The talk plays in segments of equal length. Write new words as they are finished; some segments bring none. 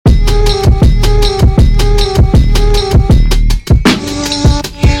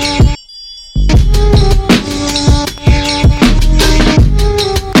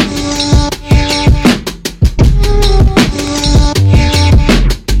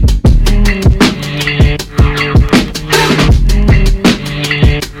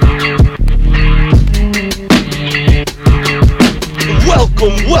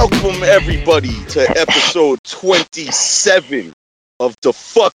everybody to episode 27 of the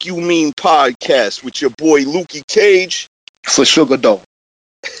Fuck You Mean podcast with your boy Lukey Cage. For sugar dough.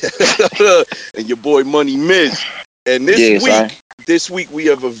 And your boy Money Miz. And this week we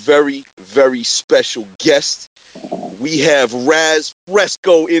have a very, very special guest. We have Raz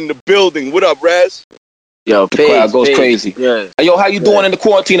Fresco in the building. What up, Raz? Yo, the crowd goes crazy. Yeah. Hey, yo, how you doing in the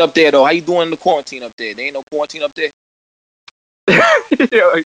quarantine up there, though? How you doing in the quarantine up there? There ain't no quarantine up there?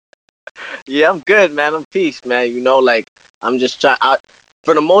 Yeah, I'm good, man. I'm peace, man. You know, like, I'm just trying.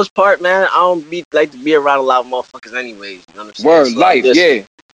 For the most part, man, I don't like to be around a lot of motherfuckers anyways. You know what I'm saying? Word, so life, yeah.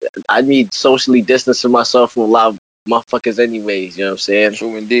 I need socially distancing myself from a lot of motherfuckers anyways. You know what I'm saying?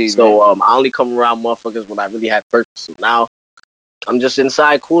 True indeed, so, I only come around motherfuckers when I really have purpose. So now, I'm just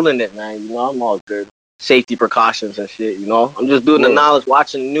inside cooling it, man. You know, I'm all good. Safety precautions and shit, you know? I'm just doing the knowledge,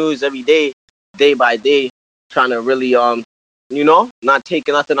 watching the news every day, day by day, trying to really, you know, not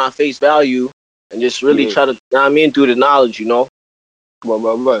taking nothing on face value and just really try to, you know what I mean, do the knowledge, you know?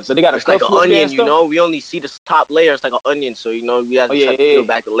 So they got it's like an onion, you know? We only see the top layer. It's like an onion, so, you know, we have to peel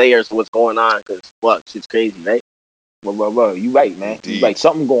back the layers of what's going on because, fuck, shit's crazy, right? You right, man. You right.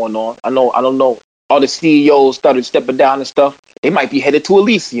 Something going on. I don't know. All the CEOs started stepping down and stuff. They might be headed to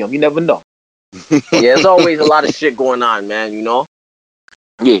Elysium. You never know. Yeah, there's always a lot of shit going on, man, you know?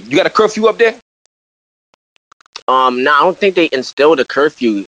 Yeah. You got a curfew up there? Nah, I don't think they instilled a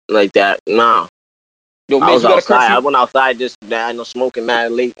curfew like that. Nah. Yo, man, I was outside. I went outside just, I know, smoking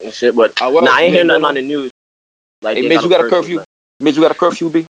mad late and shit, but I ain't hear nothing on the news. Like, hey, Mitch, you got a curfew? Mitch, you got a curfew,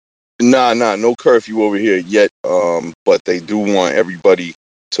 B? Nah, no curfew over here yet. But they do want everybody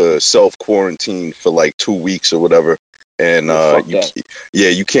to self-quarantine for like 2 weeks or whatever. And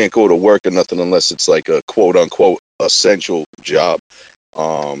you can't go to work or nothing unless it's like a quote-unquote essential job.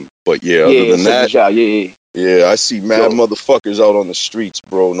 But yeah, other than that, job, yeah, I see mad motherfuckers out on the streets,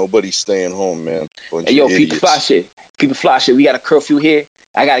 bro. Nobody's staying home, man. Hey, yo, people fly shit. We got a curfew here.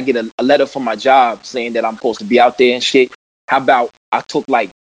 I got to get a letter from my job saying that I'm supposed to be out there and shit. How about I took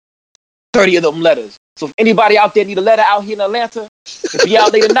like 30 of them letters? So if anybody out there need a letter out here in Atlanta, to be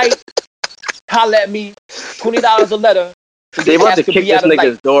out late at night, holla at me. $20 a letter. They want to kick this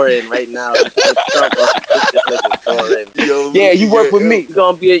nigga's door in right now. Yeah, you work with me. You're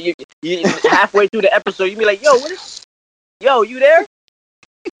gonna be you halfway through the episode. You be like, yo, you there?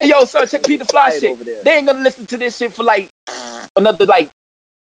 Hey, yo, son, check Peter Fly shit. They ain't gonna listen to this shit for like another like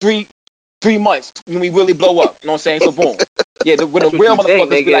three months when we really blow up. You know what I'm saying? So boom. Yeah, when the real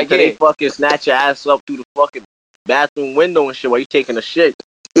motherfuckers be like, they fucking snatch your ass up through the fucking bathroom window and shit while you taking a shit.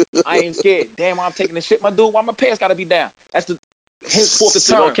 I ain't scared. Damn, why I'm taking the shit, my dude. Why my pants gotta be down? That's the henceforth the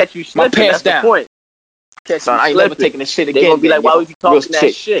term. Catch you slipping. My pants that's down. The point. Son, I ain't never taking this shit again. They gonna be like, why would you talking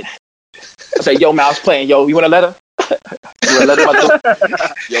that shit? I say, yo, man, I was playing. Yo, you want a letter? Yo,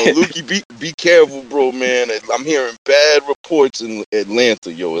 Lukey, be careful, bro, man. I'm hearing bad reports in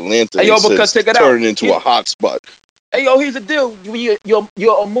Atlanta. Yo, Atlanta because check it out. Turning into a hot spot. Hey, yo, here's the deal.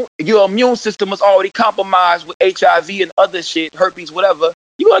 Your immune system is already compromised with HIV and other shit, herpes, whatever.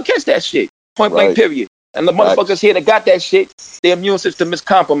 You gonna catch that shit. Point blank, period. And the motherfuckers here that got that shit, their immune system is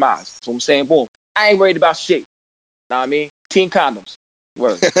compromised. So I'm saying, boom. I ain't worried about shit. Know what I mean? Teen condoms.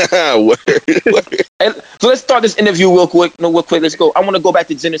 Word. Word. Hey, so let's start this interview real quick. Let's go. I want to go back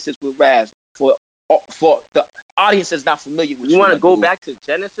to Genesis with Raz for the audience that's not familiar with you. You want to go back to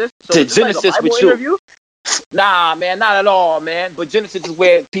Genesis? So to Genesis like with you. Interview? Nah, man, not at all, man. But Genesis is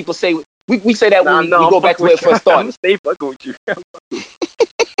where people say we say that when we go back to where it first started. I'm stay fucking with you.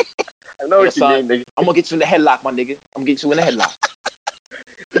 I know what you mean, nigga. I'm gonna get you in the headlock, my nigga. I'm gonna get you in the headlock.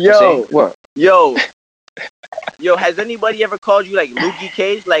 What? Yo, has anybody ever called you like Lukey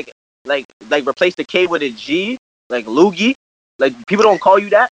Cage? Like replace the K with a G? Like Loogie? Like people don't call you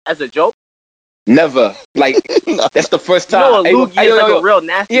that as a joke? Never. Like that's the first time. You know, a Loogie is like a real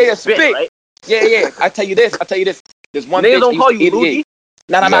nasty spit, right? Yeah. I tell you this. There's one niggas bitch don't call you Loogie?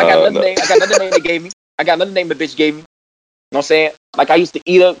 No, I got another name. I got another name they gave me. I got another name the bitch gave me. You know what I'm saying? Like I used to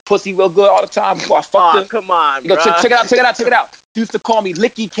eat her pussy real good all the time before I fucked her. Come on, bro. Check it out. She used to call me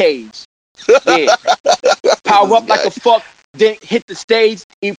Licky Cage. Yeah. Power up like a fuck, then hit the stage,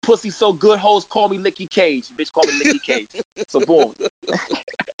 eat pussy so good, hoes call me Licky Cage. Bitch call me Licky Cage. So boom.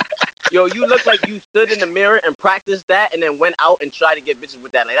 Yo, you look like you stood in the mirror and practiced that and then went out and tried to get bitches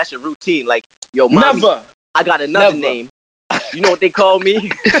with that. Like that's your routine. Like, yo, mommy, never. I got another name. You know what they call me?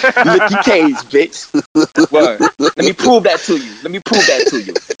 Licky Cage, bitch. Word. Let me prove that to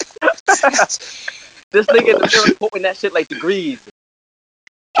you. This nigga in the mirror quoting that shit like degrees.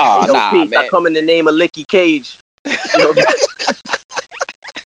 Oh, nah, peace. man. I come in the name of Licky Cage.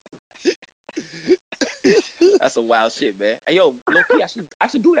 That's a wild shit, man. Hey, yo, low-key, I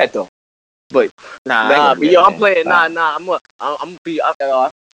should do that, though. But but yo, I'm playing. I'm be.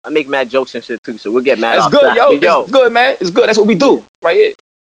 I make mad jokes and shit too, so we'll get mad. That's good, yo. It's good, man. It's good. That's what we do, right here.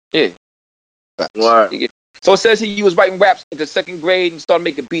 Yeah. Word. So it says here you was writing raps in the 2nd grade and started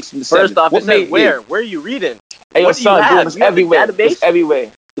making beats in the 7th. First off, it says where? Where are you reading? Hey, your son, boom, it's everywhere. It's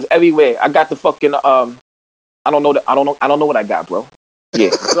everywhere. It's everywhere. I got the fucking I don't know what I got, bro. Yeah.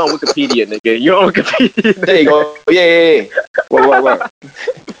 You're on Wikipedia, nigga. You're on Wikipedia. There you go. Yeah. What?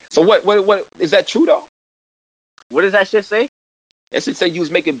 So what is that true though? What does that shit say? That shit say you was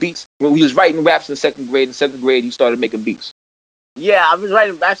making beats when we was writing raps in 2nd grade. In 7th grade, you started making beats. Yeah, I was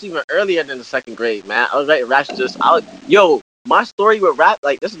writing raps even earlier than the 2nd grade, man. I was writing raps yo, my story with rap,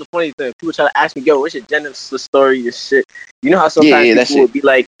 like, this is the funny thing. People try to ask me, yo, what's your Genesis story and shit? You know how sometimes people would be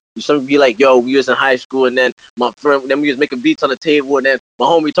like, yo, we was in high school and then my friend, then we was making beats on the table and then my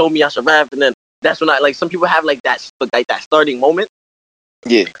homie told me I should rap and then that's when some people have like that starting moment.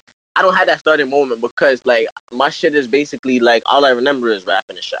 Yeah. I don't have that starting moment because like my shit is basically like all I remember is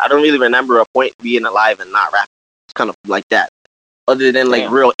rapping and shit. I don't really remember a point being alive and not rapping. It's kind of like that. Other than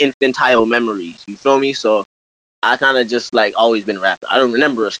like real infantile memories. You feel me? So I kind of just like always been rapping. I don't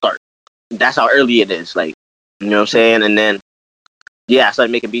remember a start. That's how early it is. Like, you know what I'm saying? And then I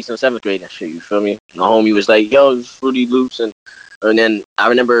started making beats in 7th grade and shit. You feel me? My homie was like, yo, it's Fruity Loops. And then I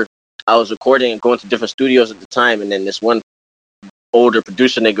remember I was recording and going to different studios at the time. And then this one older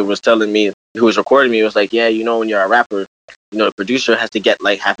producer nigga was telling me, who was recording me, was like, yeah, you know, when you're a rapper, you know, the producer has to get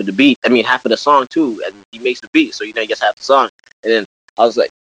like half of the song too. And he makes the beat. So, you know, he gets half the song. And then I was like,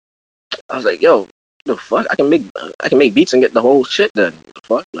 yo, the fuck? I can make beats and get the whole shit done. The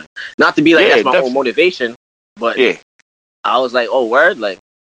fuck? Like, not to be like that's my whole motivation, but I was like, oh, word, like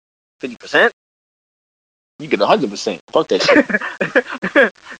 50%. You get 100%. Fuck that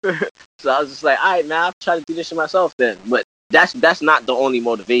shit. So I was just like, all right, man, I'll try to do this shit myself then. But that's not the only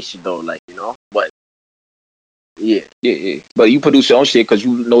motivation though, like, you know. But yeah. But you produce your own shit because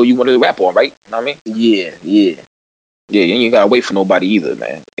you know you wanted to rap on, right? You know what I mean? Yeah. Yeah, you ain't gotta wait for nobody either,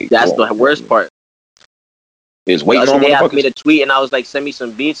 man. Like, that's the worst part. Is waiting on they asked me to tweet, and I was like, send me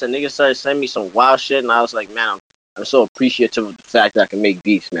some beats, and niggas started sending me some wild shit, and I was like, man, I'm so appreciative of the fact that I can make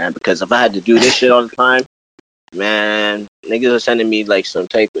beats, man, because if I had to do this shit all the time, man, niggas are sending me like some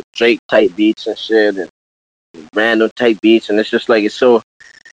type of Drake type beats and shit, and random type beats, and it's just like it's like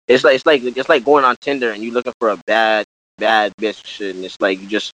going on Tinder and you looking for a bad bitch shit, and it's like you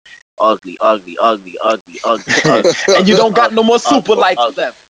just ugly, and you don't got no more super likes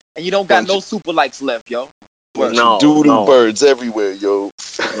left, and you don't got no super likes left, yo. Bunch of doodle birds everywhere, yo.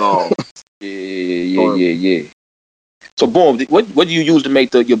 No. Yeah. So boom, what do you use to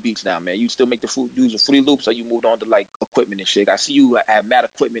make your beats now, man? You still make use the Fruity Loops, or you moved on to like equipment and shit? I see you have mad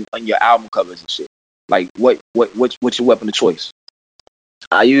equipment on your album covers and shit. Like what's your weapon of choice?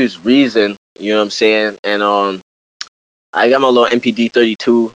 I use Reason, you know what I'm saying, and I got my little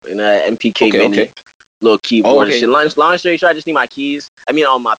MPD-32 and MPK mini, little keyboard and shit. Long story short, I just need my keys. I mean,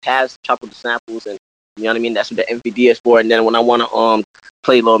 on my pads, chop with the samples, and you know what I mean. That's what the MPD is for. And then when I want to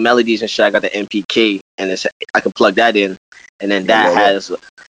play little melodies and shit, I got the MPK, and I can plug that in, and then that has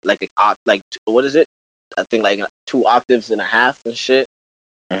like what is it? I think like 2 octaves and a half and shit.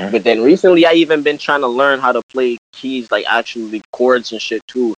 Mm-hmm. But then recently, I even been trying to learn how to play keys, like actually chords and shit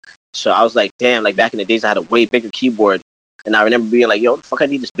too. So I was like, damn, like back in the days, I had a way bigger keyboard. And I remember being like, yo, what the fuck I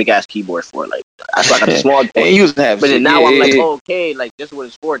need this big ass keyboard for? Like, I got the small board. But then now I'm like, okay, like this is what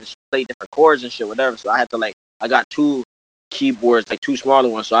it's for, just play different chords and shit, whatever. So I had to I got 2 keyboards, like 2 smaller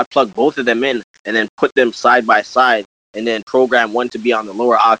ones. So I plugged both of them in and then put them side by side and then program one to be on the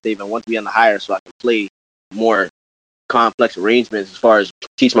lower octave and one to be on the higher, so I can play more complex arrangements as far as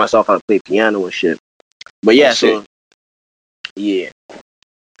teach myself how to play piano and shit. But yeah, yeah,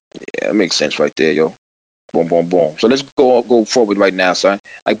 that makes sense right there, yo. Boom. So let's go forward right now, son.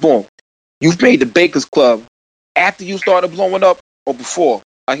 Like, boom, you've made the Bakers Club after you started blowing up or before?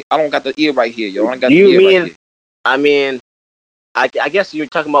 I don't got the ear right here, yo. I got the ear right here. I mean, I guess you're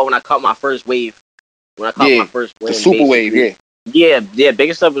talking about when I caught my first wave. When I caught my first wave, the super wave, yeah.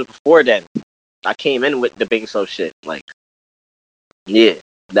 Biggest Stuff was before then. I came in with the Biggest Stuff shit, like, yeah.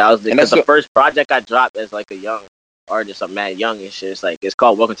 That was the first project I dropped as like a young artist. I'm mad young and shit. It's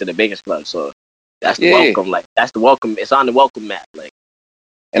called Welcome to the Bakers Club. So. That's the welcome, like that's the welcome. It's on the welcome map, like.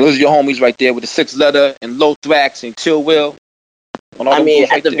 And those are your homies right there with the 6 Letter and Low Thrax and Chill Will. I mean,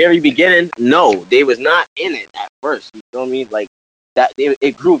 at the very beginning, no, they was not in it at first. You feel me? Like that,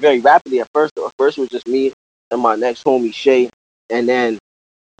 it grew very rapidly at first. At first, it was just me and my next homie Shay, and then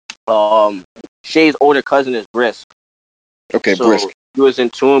Shay's older cousin is Brisk. Okay, so Brisk. He was in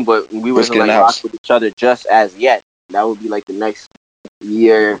tune, but we wasn't like rock with each other just as yet. That would be like the next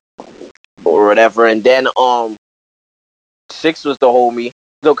year. or whatever. And then 6 was the homie.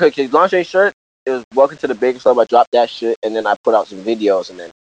 So, cause Lingerie Shirt, it was Welcome to the Biggest Club. I dropped that shit, and then I put out some videos, and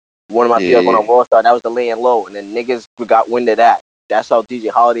then one of my videos on World Star, that was the Laying Low, and then niggas got wind of that. That's how DJ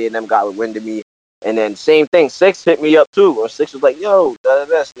Holiday and them got wind of me. And then same thing, 6 hit me up too, or 6 was like, yo,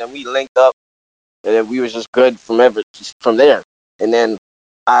 this, and then we linked up, and then we was just good from there. And then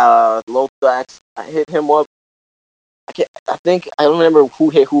Low Tracks, I hit him up. I don't remember who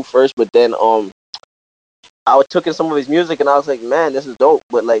hit who first, but then I took in some of his music, and I was like, man, this is dope.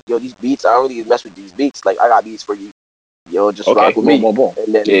 But like, yo, these beats, I don't really mess with these beats. Like, I got beats for you. Yo, just rock with me. Boom.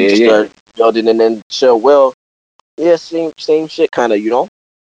 And then we just started building, and then Chill Will. Yeah, same shit, kind of, you know.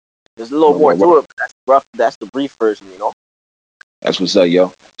 There's a little more to it, but that's rough. That's the brief version, you know. That's what's up,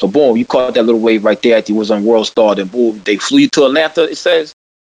 yo. So, boom, you caught that little wave right there. He was on World Star. Then, boom, they flew you to Atlanta. It says,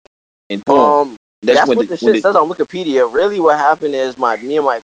 and boom. That's what the shit says on Wikipedia. Really, what happened is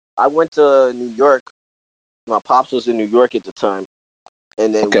I went to New York. My pops was in New York at the time,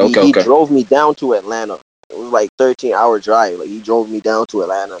 and then he drove me down to Atlanta. It was like 13-hour drive. Like, he drove me down to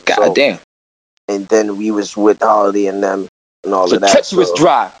Atlanta. God damn. And then we was with Holiday and them and all of that. It's a treacherous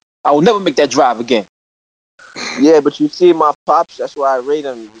drive. I will never make that drive again. Yeah, but you see, my pops, that's why I rate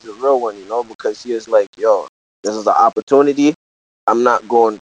him. He's a real one, you know, because he is like, yo, this is an opportunity. I'm not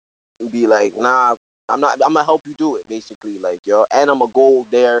going to be like, nah, I'm going to help you do it, basically. Like, yo, and I'm going to go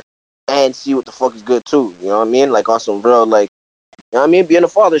there and see what the fuck is good, too. You know what I mean? Like, on some real, like, you know what I mean? Being a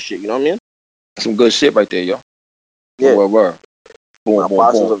father shit, you know what I mean? Some good shit right there, yo. Yeah. Word. My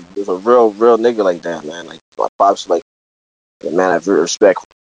pops is a real nigga like that, man. Like, my pops, like, man, I have respect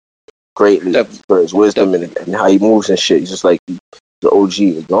greatly for his wisdom and how he moves and shit. He's just like the OG,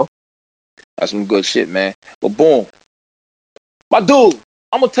 you know? That's some good shit, man. But boom. My dude,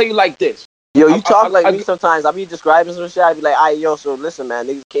 I'm going to tell you like this. Yo, you talk like me sometimes. I be describing some shit. I be like, all right, yo, so listen, man,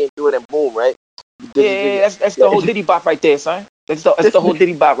 niggas came through it and boom, right? Yeah, that's the whole Diddy Bop right there, son. That's the whole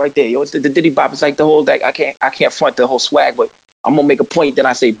Diddy Bop right there, yo. It's the Diddy Bop is like the whole, like, I can't front the whole swag, but I'm going to make a point that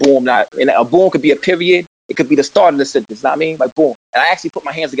I say boom. Now, and a boom could be a period. It could be the start of the sentence, know what I mean? Like, boom. And I actually put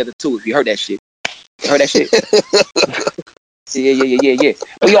my hands together, too, if you heard that shit. You heard that shit? Yeah.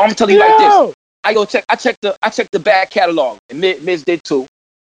 But, yo, I'm going to tell you like this. I checked the back catalog, and Miz did, too.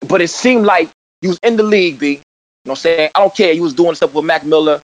 But it seemed like you was in the league, B. You know what I'm saying? I don't care. You was doing stuff with Mac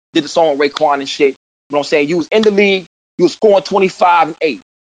Miller, did the song with Raekwon and shit. You know what I'm saying? You was in the league. You was scoring 25 and 8. You know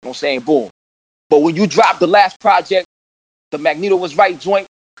what I'm saying? Boom. But when you dropped the last project, the Magneto Was Right joint,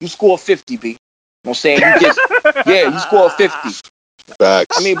 you scored 50, B. You know what I'm saying? You scored 50.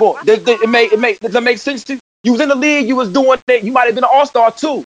 Facts. I mean, boy, does that make sense to you? You was in the league, you was doing it, you might have been an all-star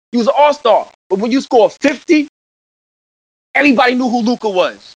too. You was an all-star. But when you scored 50, everybody knew who Luka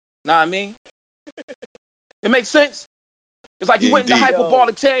was. Know what I mean? It makes sense? It's like you went in the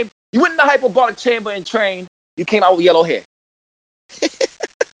hyperbolic chamber. You went in the hyperbolic chamber and trained. You came out with yellow hair.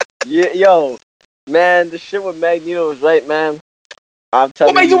 Yeah, yo, man, the shit with Magneto was right, man. I'm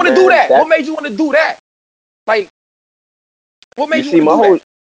telling you, what made you want to do that? What made you want to do that? Like, what made you want to do that?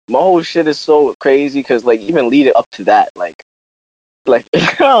 My whole shit is so crazy because, like, even lead it up to that, like,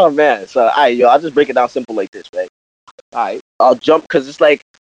 oh man. So, I'll just break it down simple like this, right? I'll jump because it's like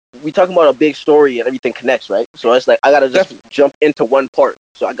we talking about a big story and everything connects, right? So it's like I gotta just jump into one part.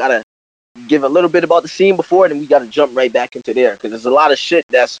 So I gotta give a little bit about the scene before, and then we gotta jump right back into there because there's a lot of shit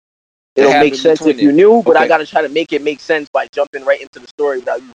it'll make sense if you knew, but I gotta try to make it make sense by jumping right into the story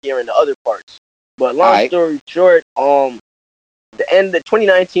without you hearing the other parts. But long story short, the end of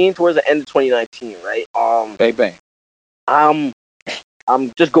 2019, towards the end of 2019, right? Bang.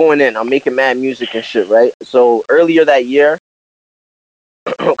 I'm just going in. I'm making mad music and shit, right? So earlier that year,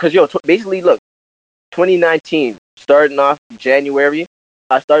 because basically, look, 2019 starting off January.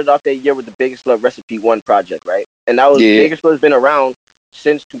 I started off that year with the Biggest Love Recipe 1 project, right? And that was Biggest Love has been around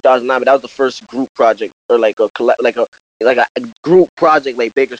since 2009, but that was the first group project or like a group project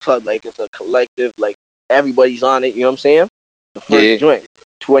like Biggest Club, like it's a collective, like everybody's on it. You know what I'm saying? The first joint,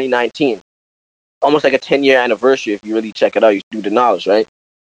 2019, almost like a 10-year anniversary if you really check it out. You do the knowledge, right?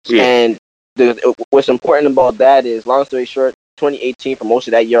 Yeah. And what's important about that is, long story short, 2018 for most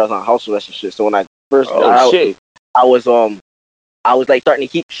of that year I was on house arrest and shit. So when I first got out, I was like starting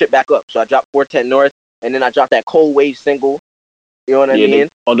to heat shit back up. So I dropped 410 North, and then I dropped that Cold Wave single. You know what I mean?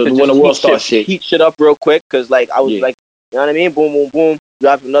 On the World Star shit. Heat shit up real quick, because like I was like, you know what I mean? Boom, boom, boom.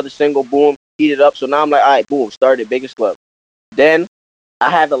 Dropped another single, boom, heat it up. So now I'm like, all right, boom, started Biggest Club. Then I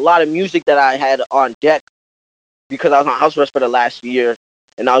had a lot of music that I had on deck because I was on house arrest for the last year,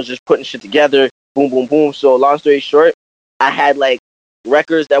 and I was just putting shit together. Boom, boom, boom. So long story short, I had like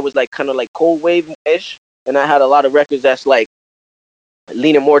records that was like kind of like Cold Wave-ish, and I had a lot of records that's like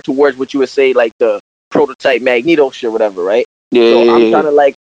leaning more towards what you would say like the prototype Magneto shit, whatever, right? Yeah. So I'm trying to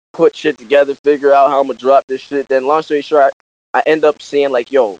like put shit together, figure out how I'm gonna drop this shit. Then long story short, I end up saying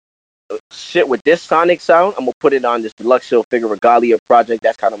like, yo, shit with this sonic sound, I'm gonna put it on this Deluxe Hill Figure Regalia project.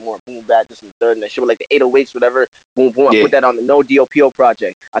 That's kind of more boom bap, this and the third, and that shit with like the 808s, whatever. Boom, boom. I put that on the No DOPO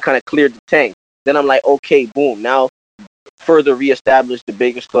project. I kind of cleared the tank. Then I'm like, okay, boom. Now further reestablish the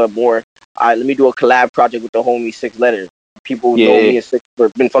Bakers Club more. Let me do a collab project with the homie Six Letter. People know me and Six for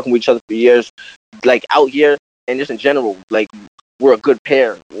been fucking with each other for years. Like out here and just in general, like we're a good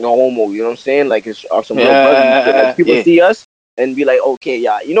pair. No homo, you know what I'm saying? Like it's some real brotherly shit. Like people see us and be like, okay,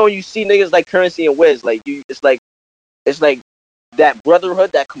 yeah. You know, you see niggas like Currency and Wiz, like it's like that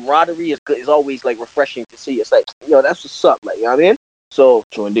brotherhood, that camaraderie is always like refreshing to see. It's like, yo, that's what's up, like, you know what I mean? So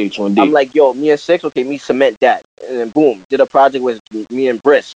true indeed. I'm like, yo, me and Six, okay, me cement that. And then boom, did a project with me and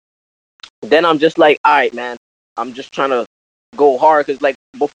Briss. Then I'm just like, all right, man, I'm just trying to go hard. Because like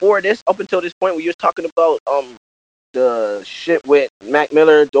before this, up until this point where you was talking about the shit with Mac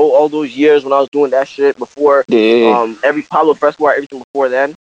Miller, all those years when I was doing that shit before, every Pablo Fresco, everything before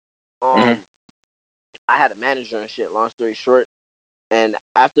then, I had a manager and shit, long story short. And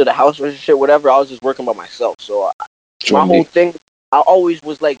after the house shit, whatever, I was just working by myself. So my whole thing, I always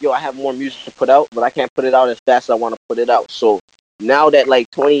was like, yo, I have more music to put out, but I can't put it out as fast as I want to put it out. So now that like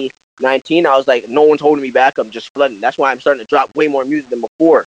 2019, I was like, no one's holding me back. I'm just flooding. That's why I'm starting to drop way more music than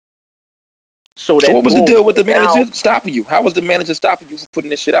before. So what was the deal with the manager stopping you? How was the manager stopping you from putting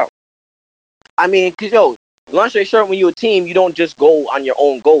this shit out? I mean, because, yo, long story short, when you're a team, you don't just go on your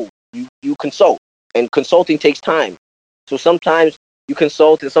own goal. You consult. And consulting takes time. So sometimes you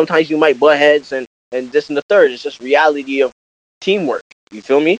consult, and sometimes you might butt heads, and this and the third. It's just reality of teamwork. You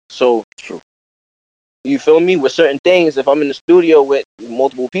feel me? So, you feel me? With certain things, if I'm in the studio with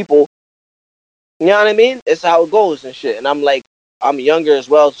multiple people, you know what I mean? It's how it goes and shit. And I'm like, I'm younger as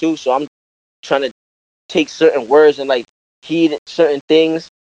well, too, so I'm trying to take certain words and, like, heed certain things,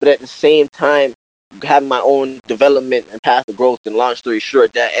 but at the same time, having my own development and path of growth. And long story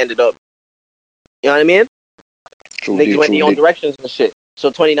short, that ended up, you know what I mean? Niggas went their own directions and shit. So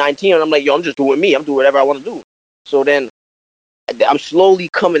 2019, I'm like, yo, I'm just doing me. I'm doing whatever I want to do. So then I'm slowly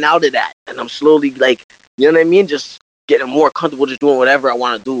coming out of that. And I'm slowly, like, you know what I mean? Just getting more comfortable just doing whatever I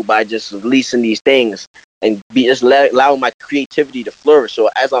want to do by just releasing these things and allowing my creativity to flourish. So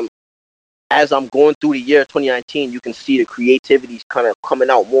as I'm going through the year 2019, you can see the creativity kind of coming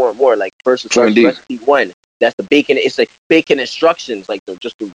out more and more. Like first recipe 1, that's the bacon. It's like bacon instructions, like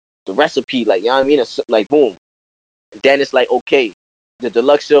the recipe, like, you know what I mean? It's like boom. Then it's like, okay, the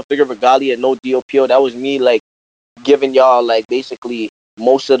Deluxe Hill Figure Regalia, No DOPO. That was me like giving y'all like basically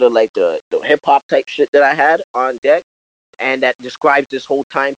most of the like the hip hop type shit that I had on deck, and that describes this whole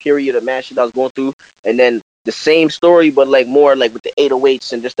time period of mad shit I was going through. And then the same story, but like more like with the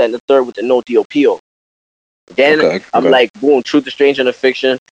 808s and this, that, and the third with the No DOPO. Then I'm like, boom, Truth is Stranger Than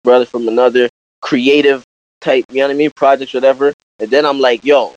Fiction, Brother from Another, creative type, you know what I mean, projects, whatever. And then I'm like,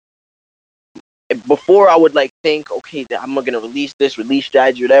 yo, before I would like think, okay, I'm gonna release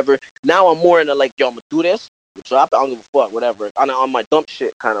strategy, whatever. Now I'm more into like, yo, I'm gonna do this, drop it, I don't give a fuck, whatever. On my dump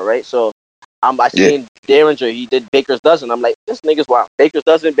shit kind of, right? So I seen Derringer, he did Baker's Dozen. I'm like, this nigga's wild. Baker's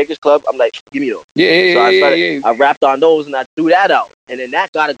Dozen, Baker's Club. I'm like, give me those. I rapped on those and I threw that out, and then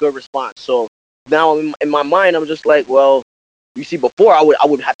that got a good response. So now in my mind, I'm just like, well, you see, before I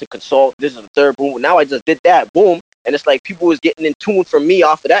would have to consult. This is the third boom. Now I just did that, boom. And it's like people was getting in tune from me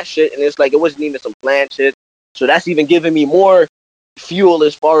off of that shit. And it's like, it wasn't even some planned shit. So that's even giving me more fuel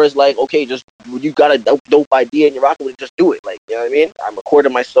as far as like, okay, just you got a dope idea and you're rocking with it, just do it. Like, you know what I mean? I'm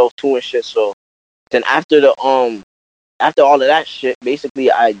recording myself too and shit. So then after all of that shit,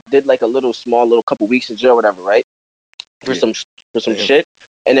 basically I did like a small couple weeks in jail, whatever, right? For some shit.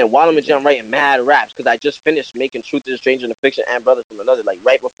 And then while I'm in jail, I'm writing mad raps because I just finished making Truth is Stranger Than Fiction and Brother from Another. Like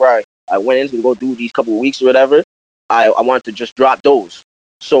right before I went in to go do these couple of weeks or whatever, I wanted to just drop those.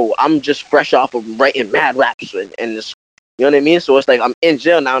 So I'm just fresh off of writing mad raps and this, you know what I mean? So it's like I'm in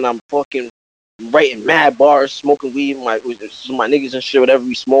jail now and I'm fucking writing mad bars, smoking weed, my niggas and shit, whatever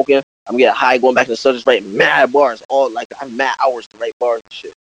we smoking. I'm getting high, going back to the subject, writing mad bars, all like I have mad hours to write bars and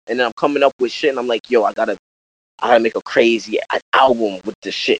shit. And then I'm coming up with shit and I'm like, yo, I gotta make a crazy album with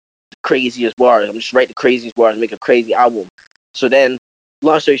this shit. The craziest bars. I'm just write the craziest bars, make a crazy album. So then,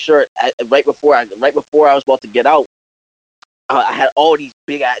 long story short, right before I was about to get out, I had all these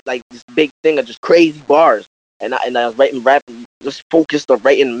this big thing of just crazy bars, and I was writing rap, just focused on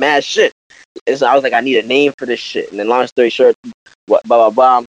writing mad shit. And so I was like, I need a name for this shit. And then, long story short, blah blah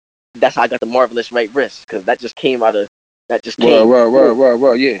blah. That's how I got the Marvelous Right Wrist, because that just came out of that just came.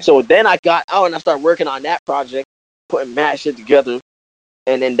 Well, yeah. So then I got out and I started working on that project, putting mad shit together.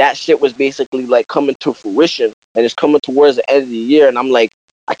 And then that shit was basically like coming to fruition, and it's coming towards the end of the year. And I'm like,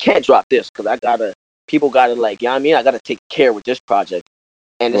 I can't drop this because people gotta like, you know what I mean? I gotta take care with this project.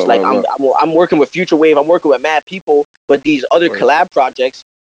 And it's I'm working with Future Wave, I'm working with mad people, but these other collab projects,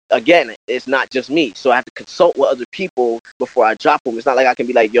 again, it's not just me. So I have to consult with other people before I drop them. It's not like I can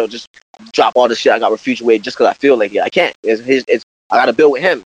be like, yo, just drop all the shit I got with Future Wave just because I feel like it. I can't. I gotta build with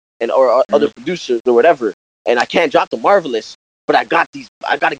him or other producers or whatever. And I can't drop the Marvelous, but I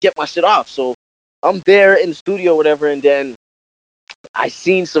gotta get my shit off. So I'm there in the studio or whatever, and then I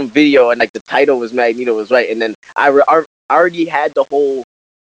seen some video and like the title was Magneto was right, and then I already had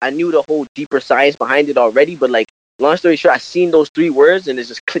I knew the whole deeper science behind it already, but like long story short, I seen those 3 words and it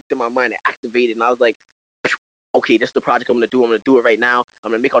just clicked in my mind. It activated, and I was like, okay, this is the project I'm gonna do. I'm gonna do it right now.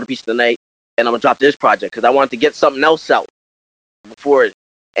 I'm gonna make all the beats tonight, and I'm gonna drop this project because I wanted to get something else out before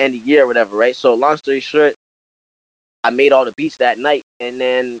end of the year or whatever, right? So long story short, I made all the beats that night, and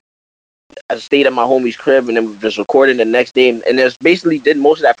then I stayed at my homie's crib, and then we just recorded the next day, and just basically did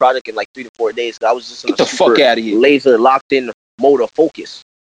most of that project in like 3 to 4 days. I was just in the fuck out of here, laser locked in mode of focus.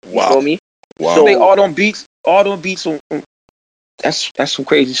 You feel me? Wow. So they all them beats on that's some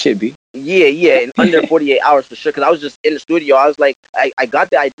crazy shit, B. Yeah, in under 48 hours for sure. Because I was just in the studio. I was like, I got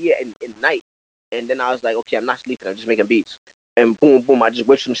the idea in night, and then I was like, okay, I'm not sleeping. I'm just making beats, and boom, boom, I just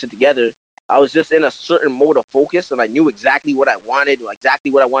whipped some shit together. I was just in a certain mode of focus, and I knew exactly what I wanted,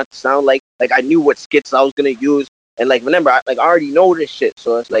 exactly what I wanted to sound like. Like I knew what skits I was gonna use, and like remember, I already know this shit.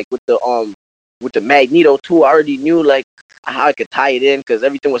 So it's like with the Magneto too, I already knew like how I could tie it in because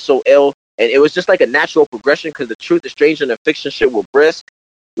everything was so ill, and it was just like a natural progression. Because the truth, the stranger, and the fiction shit were brisk.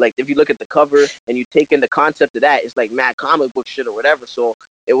 Like if you look at the cover and you take in the concept of that, it's like mad comic book shit or whatever. So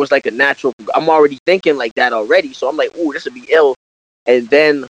it was like a natural. I'm already thinking like that already. So I'm like, ooh, this would be ill, and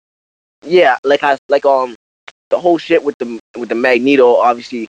then. Yeah, the whole shit with the Magneto,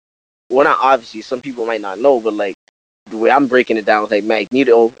 obviously, well, not obviously, some people might not know, but like the way I'm breaking it down is like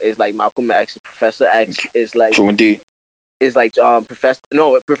Magneto is like Malcolm X, Professor X is like True indeed. Is like Professor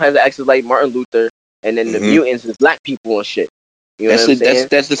X is like Martin Luther, and then the mutants is black people and shit. You know what I'm saying?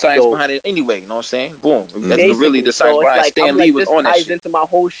 That's the science behind it anyway. You know what I'm saying? Boom. That's really the science behind it. Stan Lee was on that shit. This ties into my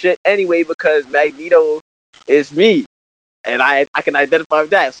whole shit anyway because Magneto is me. And I can identify with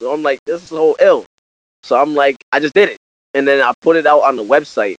that. So I'm like, this is so ill. So I'm like, I just did it. And then I put it out on the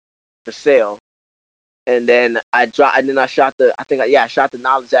website for sale. And then I shot the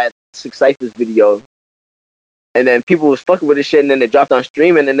Knowledge at 6 Cyphers video. And then people was fucking with this shit, and then they dropped on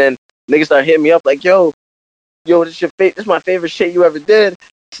streaming, and then niggas started hitting me up like, yo, this is my favorite shit you ever did.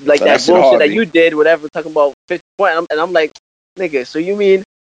 Like so that bullshit that you did, whatever, talking about 50 point. And I'm like, nigga, so you mean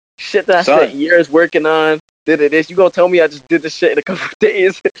shit that I spent years working on? Did this? You gonna tell me I just did this shit in a couple of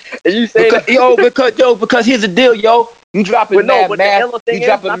days? And you say because here's the deal, yo. You dropping mad math. You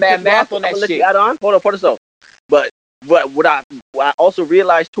dropping mad math on that shit. Hold on, put this up. But what I also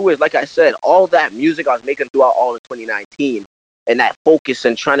realized too is, like I said, all that music I was making throughout all of 2019, and that focus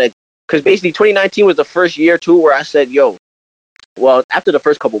and trying to, because basically 2019 was the first year too where I said, yo, well, after the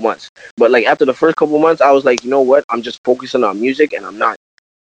first couple months, but like after the first couple months, I was like, you know what? I'm just focusing on music, and I'm not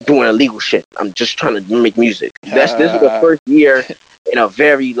doing illegal shit. I'm just trying to make music. This is the first year in a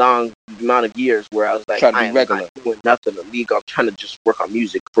very long amount of years where I was like, I am not doing nothing illegal. I'm trying to just work on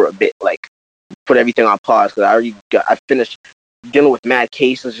music for a bit, like put everything on pause because I finished dealing with mad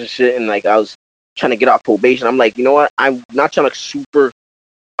cases and shit, and like I was trying to get off probation. I'm like, you know what? I'm not trying to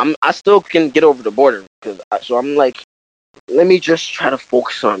I still can get over the border so I'm like, let me just try to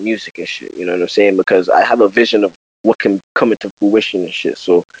focus on music and shit. You know what I'm saying? Because I have a vision of what can come into fruition and shit.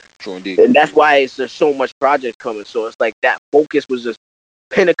 So, true indeed. And that's why there's so much project coming. So it's like that focus was just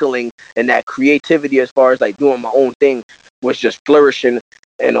pinnacling, and that creativity as far as like doing my own thing was just flourishing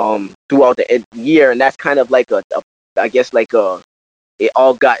and throughout the year. And that's kind of like it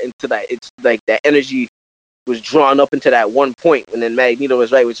all got into that. It's like that energy was drawn up into that one point, and then Magneto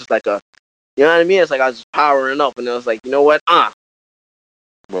was right, which is like you know what I mean? It's like I was just powering up, and it was like, you know what? Right.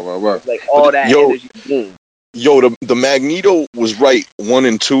 Like all that energy. Boom. Yo, the Magneto was right 1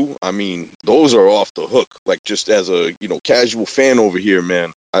 and 2. I mean, those are off the hook. Like just as a casual fan over here,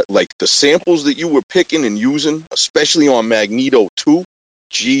 man. Like the samples that you were picking and using, especially on Magneto 2.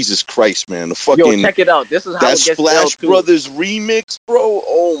 Jesus Christ, man! The fucking check it out. This is how that Splash Brothers remix, bro.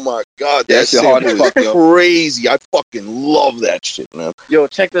 Oh my god, that sample is crazy. I fucking love that shit, man. Yo,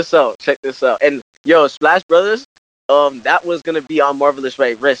 check this out. And yo, Splash Brothers. That was gonna be on Marvelous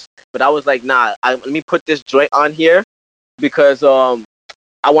Right Wrist, but I was like, nah, let me put this joint on here because I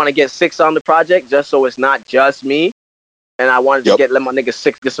want to get 6 on the project just so it's not just me, and I wanted to let my nigga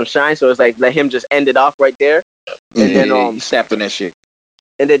 6 get some shine. So it's like let him just end it off right there, and then he snapped on that shit.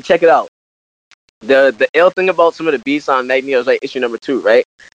 And then check it out. The ill thing about some of the beats on Magneto is like issue number 2, right?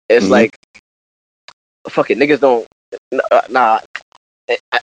 It's like, fuck it, niggas don't. Nah.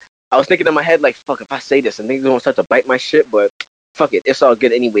 I was thinking in my head like, fuck, if I say this, and niggas gonna start to bite my shit, but fuck it, it's all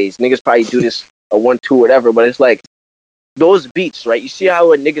good anyways. Niggas probably do this a 1-2 whatever, but it's like those beats, right? You see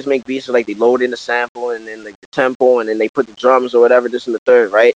how when niggas make beats, like they load in the sample and then like the tempo and then they put the drums or whatever, this and the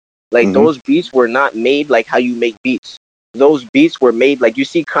third, right? Like those beats were not made like how you make beats. Those beats were made like, you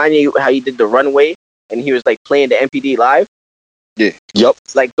see Kanye how he did the Runway and he was like playing the MPD live. Yeah. Yep.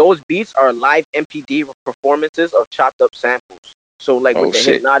 Like those beats are live MPD performances of chopped up samples. So like with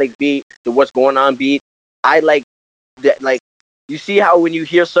the Hypnotic beat, the What's Going On beat, I like that. Like you see how when you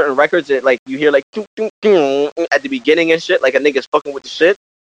hear certain records, it like you hear like at the beginning and shit, like a nigga's fucking with the shit.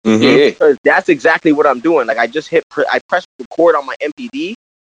 Yeah, that's exactly what I'm doing. Like I just I pressed record on my MPD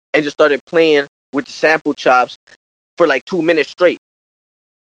and just started playing with the sample chops for like 2 minutes straight.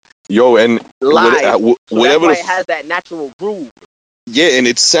 Yo, and live. Whatever that's why it has that natural groove. Yeah, and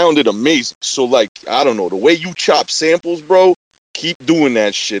it sounded amazing. So like, I don't know, the way you chop samples, bro. Keep doing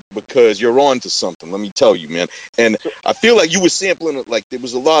that shit because you're on to something. Let me tell you, man. And I feel like you were sampling it like there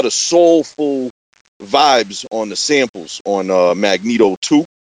was a lot of soulful vibes on the samples on Magneto 2.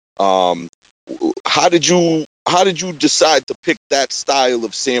 How did you decide to pick that style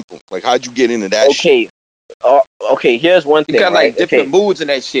of sampling? Like, how'd you get into that shit? Okay, here's one thing. You got like different moods in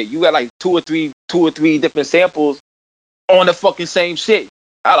that shit. You got like two or three different samples on the fucking same shit.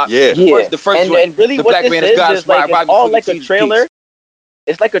 The first one, and really the what Black this Man is is like it's all like a trailer. Piece.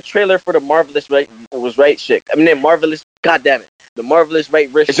 It's like a trailer for the Marvelous Right Was Right shit. I mean, the Marvelous, goddamn it, the Marvelous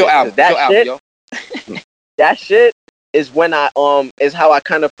Right Wrist. It's your album. That shit is when I is how I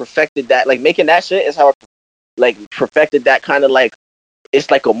kind of perfected that. Like making that shit is how I like perfected that kind of like.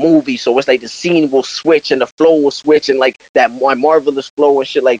 It's like a movie, so it's like the scene will switch and the flow will switch and like that my Marvelous flow and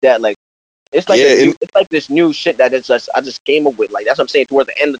shit like that. Like. It's like it's like this new shit that I just came up with. Like that's what I'm saying. Towards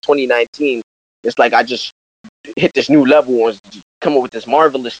the end of 2019, it's like I just hit this new level and come up with this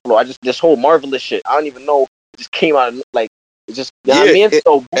Marvelous flow. This whole Marvelous shit. I don't even know. It just came out of, like it just. You know what I mean?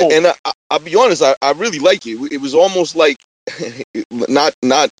 So boom. And I'll be honest. I really like it. It was almost like not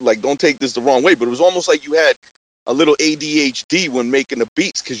like don't take this the wrong way, but it was almost like you had a little ADHD when making the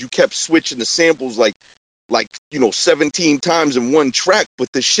beats because you kept switching the samples like 17 times in one track, but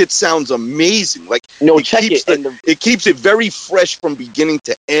the shit sounds amazing. Like it keeps it very fresh from beginning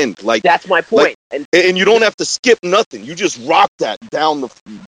to end. Like that's my point. Like, and you don't have to skip nothing. You just rock that down the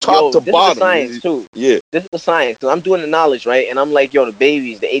top to bottom. This is the science too. Yeah, this is the science because I'm doing the knowledge, right? And I'm like, the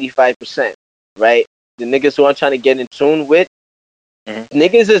babies, the 85%, right? The niggas who I'm trying to get in tune with.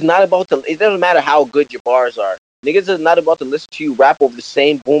 Niggas is not about to. It doesn't matter how good your bars are. Niggas is not about to listen to you rap over the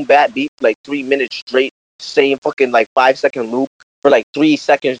same boom bap beat for like 3 minutes straight. Same fucking like 5-second loop for like 3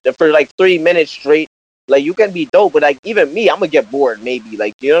 seconds for like 3 minutes straight. Like you can be dope, but like even me, I'm gonna get bored maybe.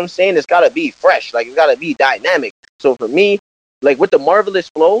 Like you know what I'm saying? It's gotta be fresh. Like it's gotta be dynamic. So for me, like with the Marvelous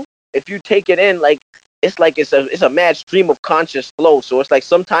flow, if you take it in, like it's a mad stream of conscious flow. So it's like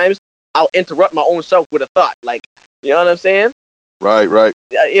sometimes I'll interrupt my own self with a thought. Like you know what I'm saying? Right.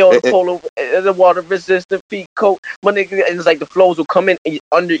 The polo, the water resistant feet coat. My nigga, it's like the flows will come in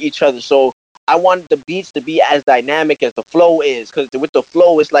under each other. So I want the beats to be as dynamic as the flow is, because with the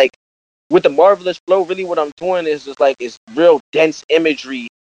flow, it's like with the Marvelous flow. Really, what I'm doing is just like it's real dense imagery.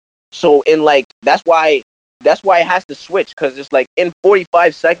 So in like that's why it has to switch, because it's like in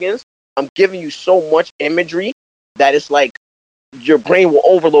 45 seconds, I'm giving you so much imagery that it's like your brain will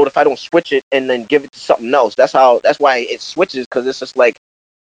overload if I don't switch it and then give it to something else. That's why it switches, because it's just like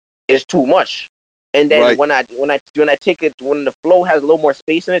it's too much. And then when I take it, when the flow has a little more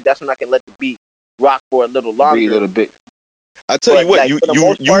space in it, that's when I can let the beat rock for a little longer. A little bit. I tell you what,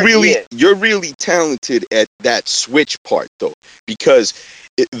 you're really talented at that switch part though, because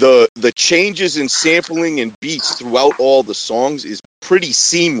the changes in sampling and beats throughout all the songs is pretty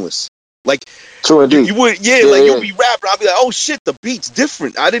seamless. Like true indeed. You would, you'll be rapping. I'll be like, oh shit, the beat's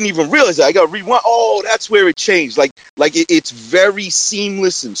different. I didn't even realize that. I got to rewind. Oh, that's where it changed. Like it's very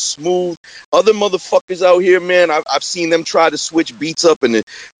seamless and smooth. Other motherfuckers out here, man, I've seen them try to switch beats up, and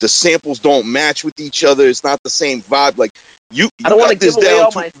the samples don't match with each other. It's not the same vibe. Like I don't want to give away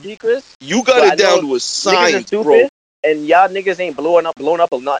all my secrets. You got it down to a science, bro. And y'all niggas ain't blown up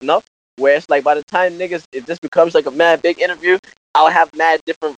not enough. Where it's like by the time niggas, it just becomes like a mad big interview. I'll have mad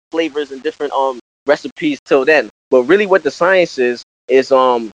different flavors and different recipes till then. But really what the science is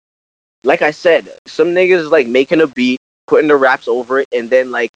like I said, some niggas is like making a beat, putting the raps over it, and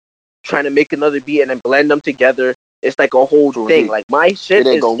then like trying to make another beat and then blend them together. It's like a whole thing. Like my shit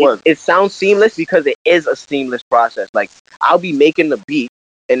it sounds seamless because it is a seamless process. Like I'll be making the beat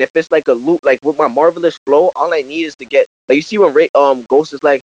And if it's like a loop, like with my Marvelous flow, all I need is to get, like, you see when Ghost is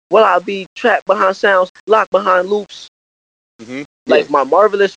like, well, I'll be trapped behind sounds, locked behind loops. Mm-hmm. Like my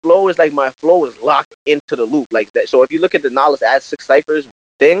Marvelous flow is like my flow is locked into the loop like that. So if you look at the Knowledge Add 6 Cyphers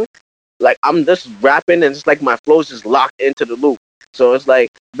thing, like I'm just rapping and it's like my flow's just locked into the loop. So it's like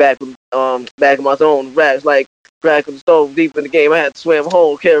back in my zone, raps like crack was so deep in the game. I had to swim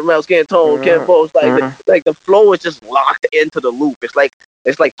home, caramel skin tone, caramels like the flow is just locked into the loop. It's like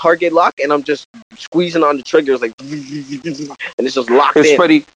target lock, and I'm just squeezing on the triggers like, and it's just locked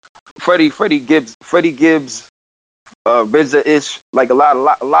in. Freddie Gibbs, RZA ish, like a lot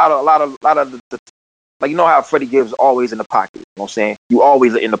of the like, you know how Freddie Gibbs always in the pocket. You know what I'm saying? You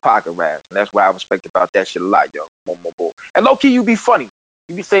always are in the pocket, Raz, and that's why I respect about that shit a lot, yo. And low key, you be funny.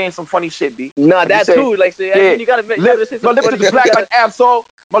 You be saying some funny shit, B. Nah, that too. Like, yeah. You gotta make my lips are black like Ab-Soul.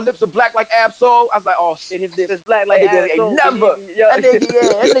 My lips are black like Ab-Soul. I was like, oh shit, his lips black like Ab-Soul. That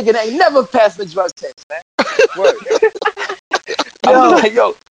nigga ain't never passed the drug test, man.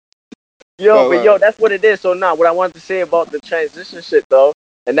 Yo, that's what it is. So now, what I wanted to say about the transition shit though,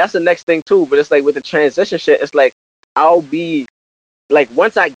 and that's the next thing too. But it's like with the transition shit, it's like I'll be like,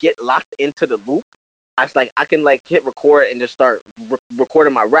 once I get locked into the loop, I can like hit record and just start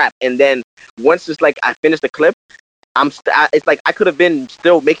recording my rap, and then once it's like I finish the clip, it's like I could have been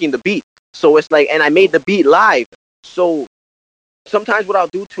still making the beat. So it's like, and I made the beat live. So sometimes what I'll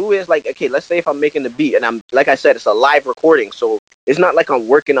do too is like, okay, let's say if I'm making the beat and I'm, like I said, it's a live recording, so it's not like I'm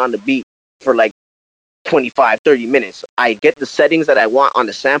working on the beat for like 25-30 minutes. I get the settings that I want on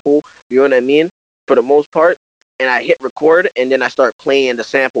the sample, you know what I mean, for the most part, and I hit record, and then I start playing the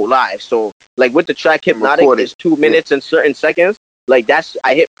sample live. So like with the track Hypnotic, it's 2 minutes and certain seconds. Like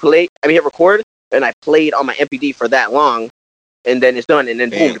I hit record, and I played on my MPD for that long, and then it's done, and then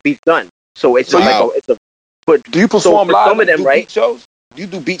boom, the beat's done. So it's but do you perform live? Some of them, right? Beat shows? Do you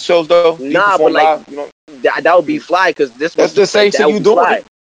do beat shows though? Nah, but like live, you know? that would be fly, because that's the same shit you doing.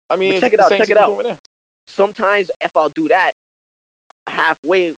 I mean, check it out. Sometimes if I'll do that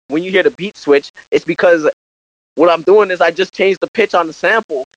halfway, when you hear the beat switch, it's because what I'm doing is I just changed the pitch on the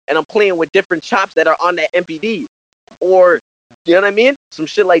sample, and I'm playing with different chops that are on that MPD, or you know what I mean, some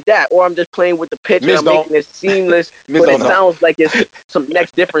shit like that, or I'm just playing with the pitch and I'm making it seamless, but it sounds like it's some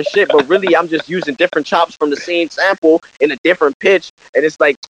next different shit, but really I'm just using different chops from the same sample in a different pitch, and it's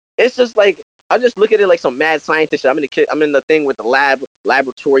just like I just look at it like some mad scientist shit. I'm in the thing with the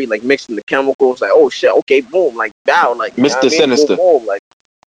laboratory, like mixing the chemicals. Like, oh shit, okay, boom, like down, like Mr. Sinister. Boom, like,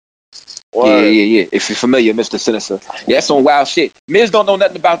 yeah. If you're familiar, Mr. Sinister. Yeah, that's some wild shit. Miz don't know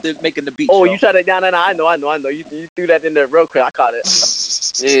nothing about making the beat. Oh, you tried to no, I know. You threw that in there real quick. I caught it.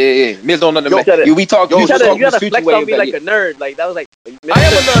 Yeah. Miz don't know nothing. We talk. You gotta flex on me like a nerd. Like that was like. I am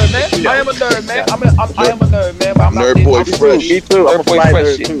a nerd, man. I am a nerd, man. But I'm nerd boy fresh. Me too. I'm a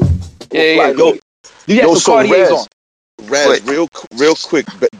fresh too. Yeah. You have some Cartiers on. Raz, real quick,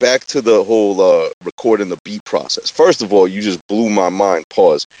 back to the whole recording the beat process. First of all, you just blew my mind,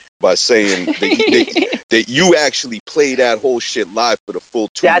 pause, by saying that you actually play that whole shit live for the full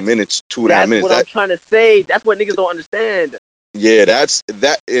 2 minutes, 2.5 minutes. That's what I'm trying to say. That's what niggas don't understand. Yeah,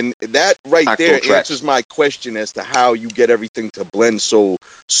 and that right there answers my question as to how you get everything to blend so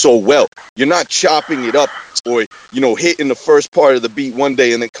well. You're not chopping it up or, hitting the first part of the beat one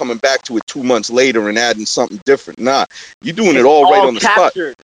day and then coming back to it 2 months later and adding something different. Nah, you're doing it all right on the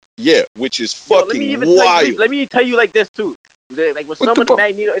captured. spot. Yeah, which is fucking wild. Let me tell you like this too. Like with some of the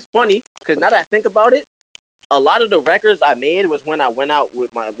Magneto, it's funny because now that I think about it, a lot of the records I made was when I went out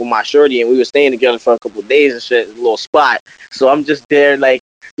with my shorty and we were staying together for a couple of days and shit, a little spot. So I'm just there, like,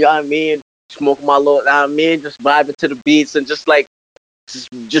 you know what I mean, smoking my little, just vibing to the beats and just like,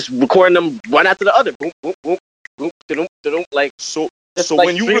 just recording them one after the other. Boom, boom, boom, boom, da-dum, da-dum, like. So like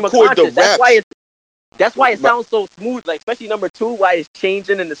when you record the rap, that's why it sounds so smooth, like especially number 2, why it's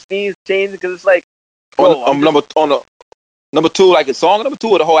changing and the scene's changing, because it's like. Number 2, like a song number 2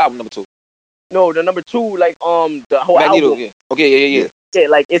 or the whole album number 2? No, the number 2, like the whole Magneto, album. Yeah. Okay, yeah. Yeah,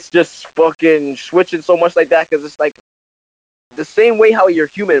 like it's just fucking switching so much like that, because it's like the same way how your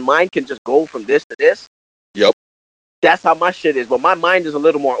human mind can just go from this to this. Yep. That's how my shit is, but my mind is a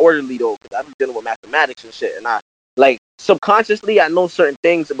little more orderly though, because I've been dealing with mathematics and shit, and I like subconsciously I know certain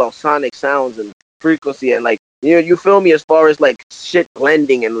things about sonic sounds and frequency, and like you feel me, as far as like shit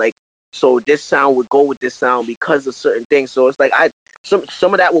blending and like. So this sound would go with this sound because of certain things. So it's like some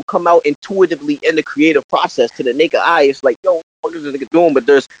of that will come out intuitively in the creative process to the naked eye. It's like, yo, what is this nigga doing? But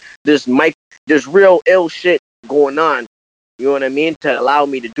there's real ill shit going on. You know what I mean? To allow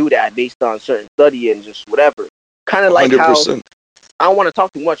me to do that based on certain study and just whatever. Kind of like 100%. How I don't want to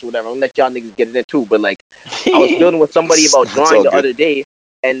talk too much or whatever. I'm gonna let y'all niggas get it in too. But like I was building with somebody about drawing the other day,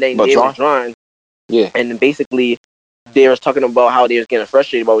 and then they were drawing. Yeah. And then basically, they was talking about how they was getting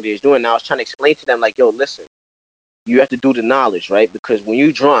frustrated about what they was doing. And I was trying to explain to them, like, yo, listen, you have to do the knowledge, right? Because when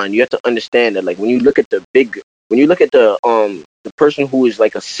you drawing, you have to understand that, like, when you look at the person who is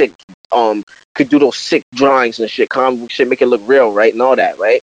like a sick, could do those sick drawings and shit, make it look real, right? And all that,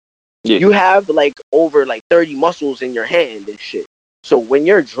 right? Yeah. You have like over like 30 muscles in your hand and shit. So when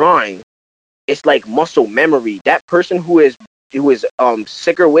you're drawing, it's like muscle memory. That person who is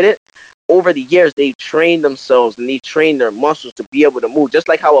sicker with it, over the years they've trained themselves and they train their muscles to be able to move. Just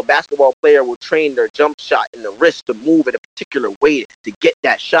like how a basketball player will train their jump shot in the wrist to move in a particular way to get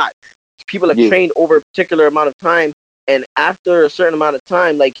that shot. People have trained over a particular amount of time, and after a certain amount of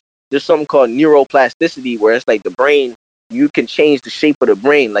time, like there's something called neuroplasticity, where it's like the brain, you can change the shape of the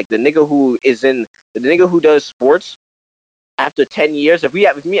brain. Like the nigga who does sports, after 10 years, I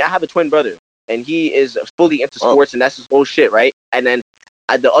have a twin brother, and he is fully into sports, and that's his whole shit, right? And then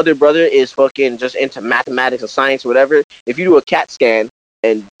the other brother is fucking just into mathematics and science or whatever. If you do a CAT scan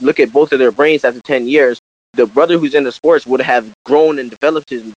and look at both of their brains after 10 years, the brother who's into sports would have grown and developed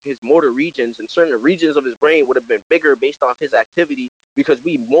his motor regions, and certain regions of his brain would have been bigger based off his activity, because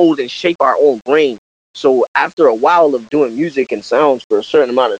we mold and shape our own brain. So after a while of doing music and sounds for a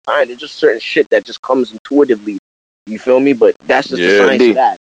certain amount of time, there's just certain shit that just comes intuitively. You feel me? But that's just the science of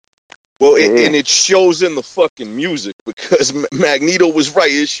that. Well, and it shows in the fucking music, because Magneto was right.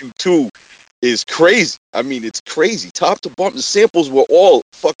 Issue 2 is crazy. I mean, it's crazy. Top to bottom, the samples were all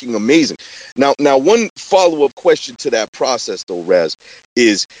fucking amazing. Now, one follow-up question to that process, though, Raz,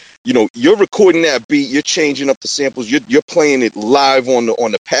 is, you're recording that beat, you're changing up the samples, you're playing it live on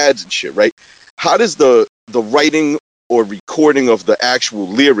the pads and shit, right? How does the writing or recording of the actual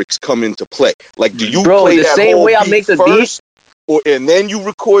lyrics come into play? Like, do you play the that same whole way I beat make the first, and then you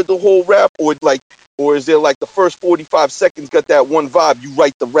record the whole rap, or is there like the first 45 seconds got that one vibe, you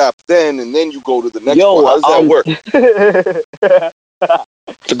write the rap then, and then you go to the next one? How does that work?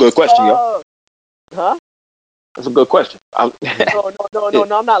 It's a good question, yo. Huh? That's a good question. No,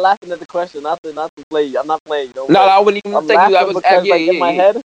 I'm not laughing at the question. Not to play. I'm not playing. No, I wouldn't even think you. I was in my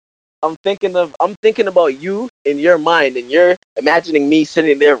head. I'm thinking about you in your mind, and you're imagining me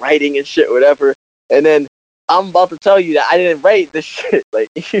sitting there writing and shit, whatever. And then I'm about to tell you that I didn't write this shit. Like,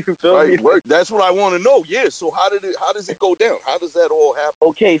 you feel me? Right. That's what I want to know. Yeah. So how does it go down? How does that all happen?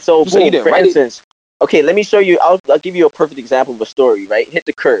 Okay. So for instance, let me show you. I'll give you a perfect example of a story. Right. Hit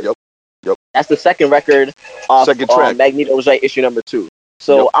the Curve. Yep. That's the second record off second track. Magneto's Right, issue number 2.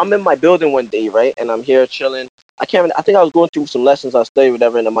 So I'm in my building one day, right, and I'm here chilling. I think I was going through some lessons I studied,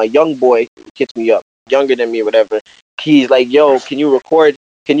 whatever, and then my young boy hits me up, younger than me, whatever. He's like, "Yo, can you record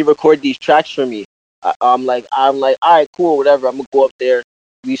these tracks for me?" I'm like, all right, cool, whatever. I'm gonna go up there,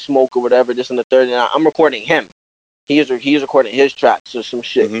 we smoke or whatever, this and the third, and I'm recording him. He's recording his tracks or some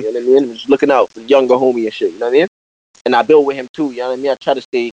shit. You know what I mean? I'm just looking out for the younger homie and shit. You know what I mean? And I build with him too. You know what I mean? I try to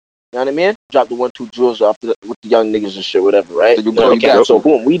stay. You know what I mean? Drop the 1-2 drills off with the young niggas and shit, whatever, right? So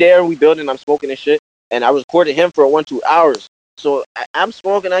boom, we there, we building, I'm smoking and shit, and I recorded him for 1-2 hours. So I'm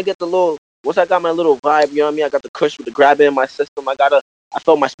smoking, I get the little, once I got my little vibe, you know what I mean? I got the kush with the grab in my system. I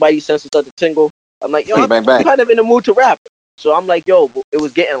felt my spidey senses start to tingle. I'm like, yo, I'm kind of in the mood to rap. So I'm like, yo, it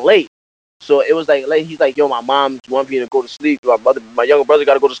was getting late. So it was like he's like, yo, my mom wants me to go to sleep. My younger brother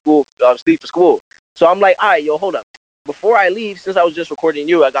got to go to school, sleep for school. So I'm like, all right, yo, hold up. Before I leave, since I was just recording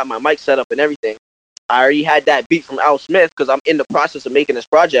you, I got my mic set up and everything. I already had that beat from Al Smith, because I'm in the process of making this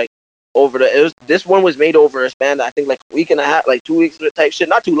project. This one was made over a span, I think, like a week and a half, like 2 weeks type shit.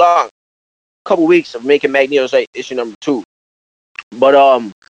 Not too long. A couple weeks of making Magneto's Right, issue number 2. But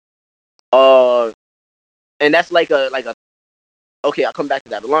and that's like a okay, I'll come back to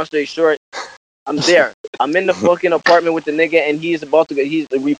that. But long story short, I'm there. I'm in the fucking apartment with the nigga, and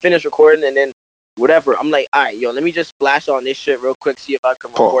we finished recording, and then whatever. I'm like, all right, yo, let me just splash on this shit real quick, see if I can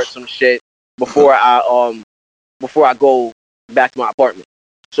record some shit before I go back to my apartment.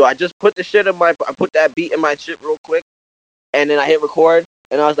 So I just put the shit I put that beat in my shit real quick, and then I hit record,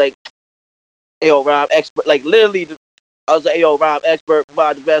 and I was like, hey, yo, Rob Expert, like literally, I was like, hey, yo, Rob Expert,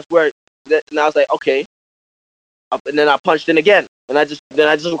 the best word, and I was like, okay, and then I punched in again, and I just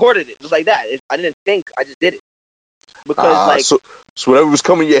recorded it just like that. I didn't think, I just did it. Because so whatever was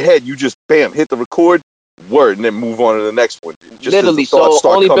coming in your head, you just bam hit the record word and then move on to the next one. Just literally, so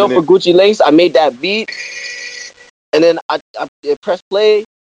only built for Gucci Lace. I made that beat, and then I pressed play,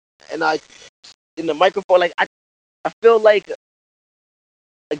 and in the microphone, like I feel like,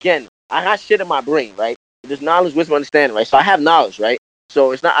 again, I got shit in my brain, right? There's knowledge, wisdom, understanding, right? So I have knowledge, right?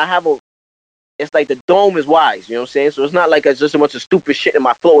 So it's not it's like the dome is wise, you know what I'm saying? So it's not like it's just a bunch of stupid shit in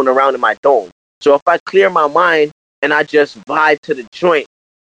my floating around in my dome. So if I clear my mind and I just vibe to the joint,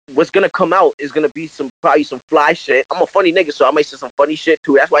 what's gonna come out is gonna be probably some fly shit. I'm a funny nigga, so I might say some funny shit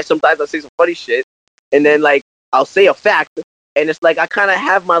too. That's why sometimes I say some funny shit, and then like I'll say a fact, and it's like I kind of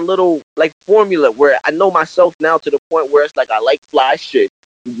have my little like formula where I know myself now to the point where it's like I like fly shit,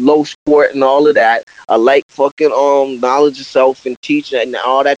 low sport and all of that. I like fucking knowledge of self and teaching and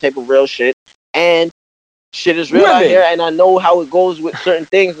all that type of real shit, and shit is real out here, and I know how it goes with certain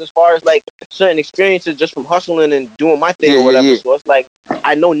things as far as like certain experiences just from hustling and doing my thing or whatever. So it's like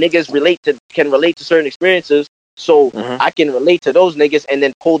I know niggas can relate to certain experiences, so I can relate to those niggas and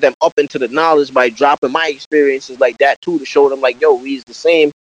then pull them up into the knowledge by dropping my experiences like that too, to show them like, yo, we's the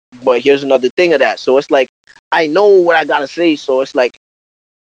same, but here's another thing of that. So it's like I know what I gotta say, so it's like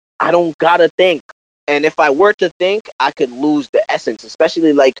I don't gotta think, and if I were to think, I could lose the essence,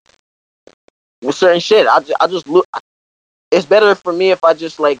 especially like with certain shit. I just look. It's better for me if I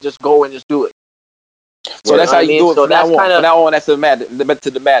just go and just do it. So that's how you do it. So that's kind of from now on. That's the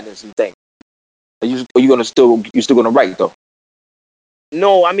madness thing. Are you still gonna write though?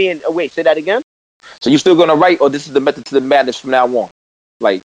 No, I mean, wait. Say that again. So you still gonna write, or this is the method to the madness from now on?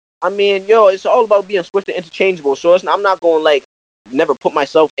 Like, I mean, it's all about being swift and interchangeable. So I'm not going like never put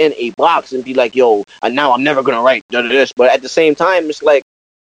myself in a box and be like, yo, and now I'm never gonna write this. But at the same time, it's like,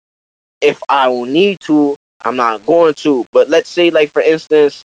 if I don't need to, I'm not going to. But let's say, like, for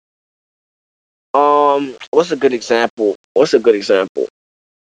instance, what's a good example?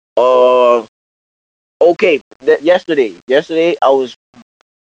 Okay, yesterday I was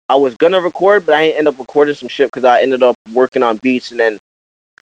gonna record, but I didn't end up recording some shit because I ended up working on beats, and then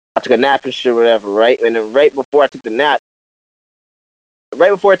I took a nap and shit, whatever, right? And then right before I took the nap,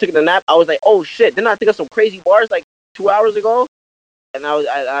 I was like, oh shit! Didn't I think of some crazy bars like 2 hours ago? And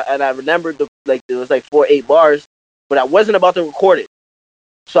I remembered there was like 8 bars, but I wasn't about to record it.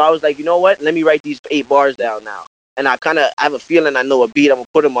 So I was like, you know what? Let me write these 8 bars down now. And I have a feeling I know a beat I'm gonna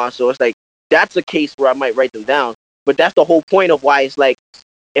put them on. So it's like that's a case where I might write them down. But that's the whole point of why it's like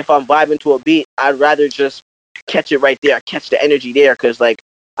if I'm vibing to a beat, I'd rather just catch it right there, catch the energy there, because like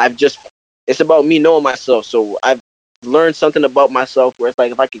it's about me knowing myself. So I've learned something about myself where it's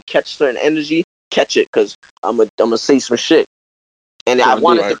like if I can catch certain energy, catch it, because I'm gonna say some shit. And I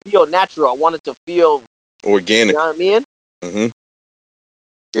wanted to feel natural. I wanted to feel organic. You know what I mean? Mm-hmm.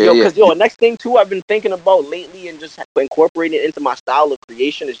 Because the next thing too I've been thinking about lately and just incorporating it into my style of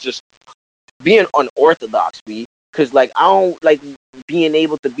creation is just being unorthodox, because like I don't like being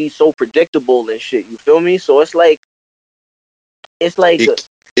able to be so predictable and shit. You feel me? So it's like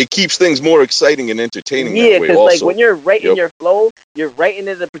it keeps things more exciting and entertaining. Yeah, because like when you're writing your flow, you're writing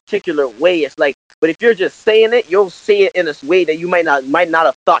it a particular way. It's like, but if you're just saying it, you'll say it in a way that you might not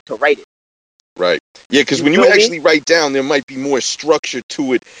have thought to write it. Right. Yeah, because when you actually write down, there might be more structure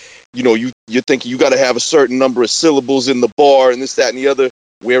to it. You know, you're thinking you got to have a certain number of syllables in the bar and this, that, and the other.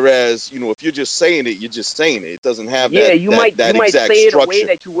 Whereas, if you're just saying it, you're just saying it. It doesn't have that. Yeah, you might say it a way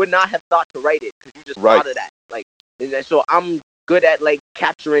that you would not have thought to write it because you just thought of that. Like, so I'm good at like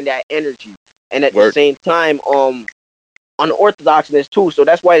capturing that energy, and at the same time, unorthodoxness too. So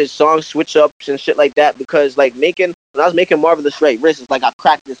that's why the songs switch ups and shit like that. Because like when I was making Marvelous Right Wrist, it's like I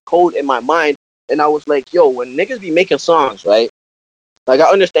cracked this code in my mind, and I was like, yo, when niggas be making songs, right? Like I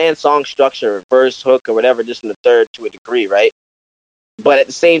understand song structure, verse, hook, or whatever, just in the third to a degree, right? But at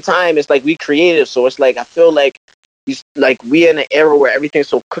the same time, it's like we creative, so it's like I feel like we in an era where everything's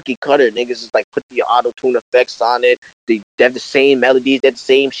so cookie cutter. Niggas is like put the auto tune effects on it. They have the same melodies, they're the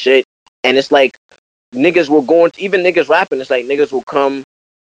same shit, and it's like niggas will go into, even niggas rapping. It's like niggas will come,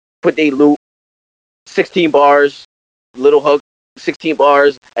 put they loop, 16 bars, little hook, 16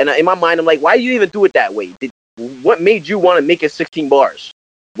 bars, and in my mind, I'm like, why do you even do it that way? What made you want to make it 16 bars?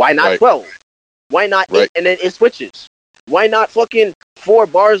 Why not 12? Why not 8? And then it switches. Why not fucking 4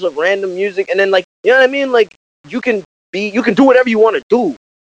 bars of random music and then like, you know what I mean? Like you can do whatever you want to do.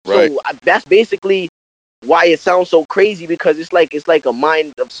 Right. So that's basically why it sounds so crazy, because it's like a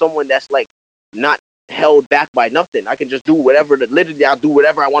mind of someone that's like not held back by nothing. I can just do whatever. Literally, I'll do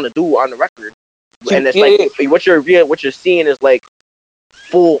whatever I want to do on the record. And it's like what you're seeing is like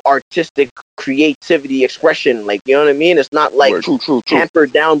full artistic creativity expression. Like, you know what I mean? It's not like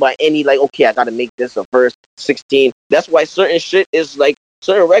hampered down by any like, okay, I gotta make this a verse 16. That's why certain shit is like,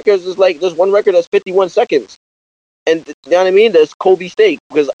 certain records is like, there's one record that's 51 seconds. And you know what I mean? There's Kobe Steak,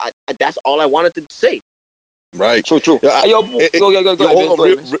 because that's all I wanted to say. Right. True. Go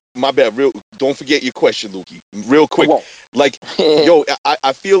ahead. My bad. Don't forget your question, Lukey. Real quick. Like,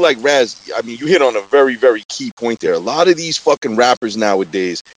 I feel like Raz, I mean, you hit on a very, very key point there. A lot of these fucking rappers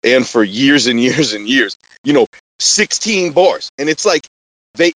nowadays, and for years and years and years, 16 bars. And it's like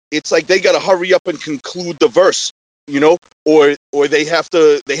they got to hurry up and conclude the verse. you know, or they have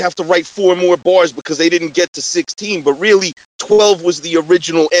to write 4 more bars because they didn't get to 16, but really 12 was the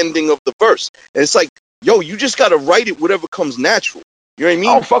original ending of the verse. And it's like, yo, you just gotta write it whatever comes natural. You know what I mean?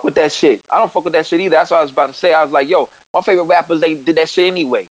 I don't fuck with that shit. I don't fuck with that shit either. That's what I was about to say. I was like, yo, my favorite rappers, they did that shit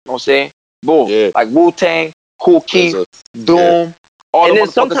anyway. You know what I'm saying? Boom. Yeah. Like Wu-Tang, Kool Keith, Doom. All and the then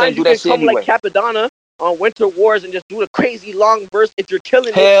sometimes you can come anyway. like Capadonna on Winter Wars and just do the crazy long verse if you're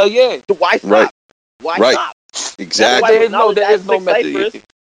killing Hell it. Yeah. So why stop? Why stop? Exactly. There is no method.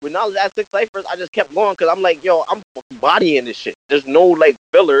 With Knowledge at 6 ciphers, I just kept going because I'm like, yo, I'm bodying this shit. There's no like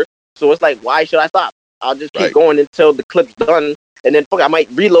filler. So it's like, why should I stop? I'll just keep going until the clip's done. And then fuck, I might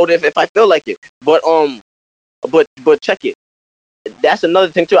reload it if I feel like it. But check it. That's another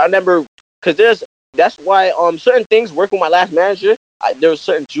thing too. I remember because that's why certain things work with my last manager. There were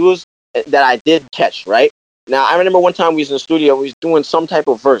certain jewels that I did catch. Right now, I remember one time we was in the studio. We was doing some type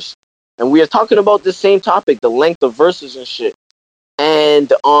of verse, and we were talking about the same topic, the length of verses and shit.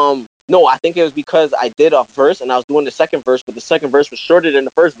 And no, I think it was because I did a verse and I was doing the second verse, but the second verse was shorter than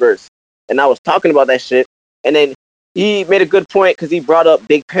the first verse, and I was talking about that shit, and then he made a good point because he brought up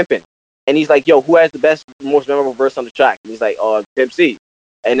Big Pimpin'. And he's like, yo, who has the best, most memorable verse on the track? And he's like, Pimp C.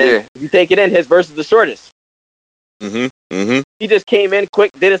 And then you take it in, his verse is the shortest. He just came in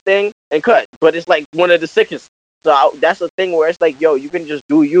quick, did his thing, and cut. But it's like one of the sickest. So that's the thing where it's like, yo, you can just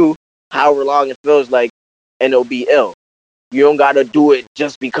do you however long it feels like, and it'll be ill. You don't got to do it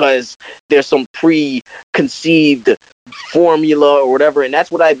just because there's some preconceived formula or whatever. And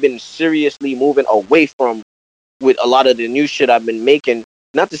that's what I've been seriously moving away from with a lot of the new shit I've been making.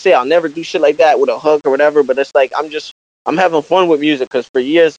 Not to say I'll never do shit like that with a hook or whatever, but it's like I'm having fun with music because for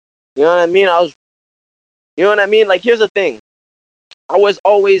years, you know what I mean? You know what I mean? Like, here's the thing. I was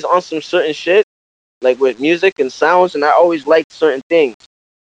always on some certain shit, like with music and sounds, and I always liked certain things,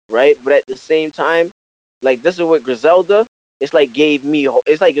 right? But at the same time, like, this is what Griselda, it's like gave me hope.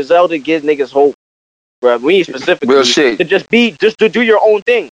 It's like Griselda gives niggas hope, bro. Me specifically. Real shit. Just to do your own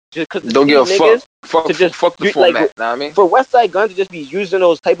thing. Just cause don't give a niggas, fuck the format, like, know what I mean? For Westside Gunn to just be using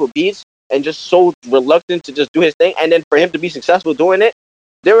those type of beats and just so reluctant to just do his thing, and then for him to be successful doing it,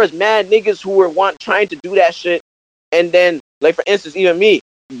 there was mad niggas who were trying to do that shit, and then, like, for instance, even me,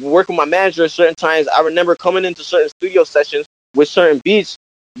 working with my manager at certain times, I remember coming into certain studio sessions with certain beats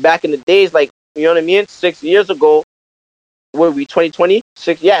back in the days, like, you know what I mean? 6 years ago, what were we, 2020? Like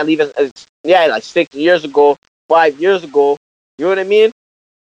 6 years ago, 5 years ago, you know what I mean?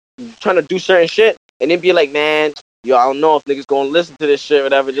 Trying to do certain shit, and then be like, man, yo, I don't know if niggas gonna listen to this shit,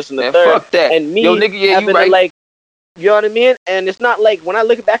 whatever, just in the third. Fuck that. And me, yo, nigga, you right. Like, you know what I mean? And it's not like, when I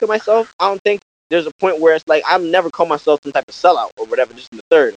look back at myself, I don't think there's a point where it's like, I've never called myself some type of sellout or whatever, just in the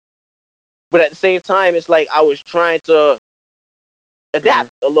third. But at the same time, it's like I was trying to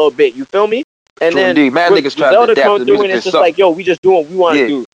adapt a little bit, you feel me? And then mad niggas trying to adapt to the music. It's just like, yo, we just doing what we want to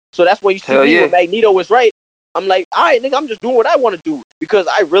do. So that's why you see me when Magneto was right. I'm like, all right, nigga, I'm just doing what I want to do because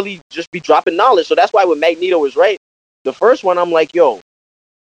I really just be dropping knowledge. So that's why when Magneto was right, the first one, I'm like, yo,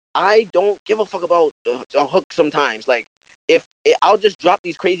 I don't give a fuck about a hook sometimes. Like, I'll just drop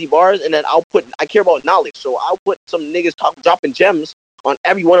these crazy bars and then I care about knowledge. So I'll put some niggas dropping gems on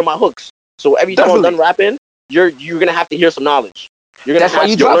every one of my hooks. So every time I'm done rapping, you're going to have to hear some knowledge. You're gonna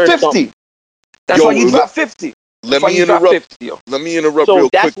have to learn 50. Something. That's why you drop 50. Let me interrupt real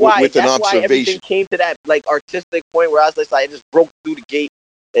quick with an observation. Why everything came to that like artistic point where I was just like, I just broke through the gate,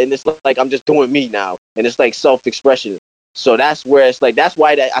 and it's like I'm just doing me now, and it's like self-expression. So that's where it's like that's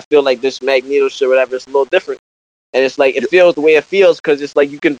why I feel like this Magneto shit, whatever, it's a little different, and it's like it feels the way it feels because it's like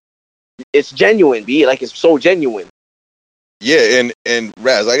it's genuine, like it's so genuine. Yeah, and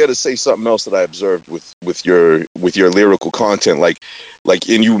Raz, I got to say something else that I observed with your lyrical content, like,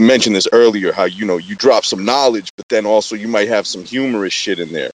 and you mentioned this earlier, how you drop some knowledge, but then also you might have some humorous shit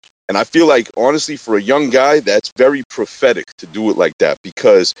in there, and I feel like honestly for a young guy, that's very prophetic to do it like that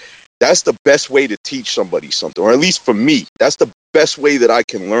because that's the best way to teach somebody something, or at least for me, that's the best way that I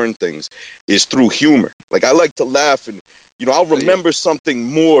can learn things is through humor. Like I like to laugh, and I'll remember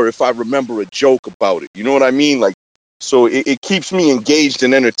something more if I remember a joke about it. You know what I mean? Like. So it keeps me engaged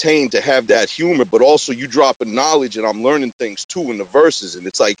and entertained to have that humor, but also you dropping knowledge and I'm learning things too in the verses. And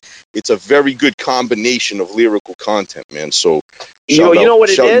it's like, it's a very good combination of lyrical content, man. So shout you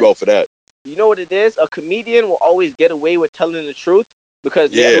out for that. You know what it is? A comedian will always get away with telling the truth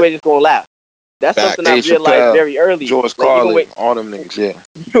because everybody's going to laugh. That's something I realized very early. George Carlin, all them niggas,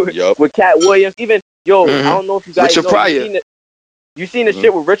 Yep. With Cat Williams, even, I don't know if you guys Richard Pryor. You seen the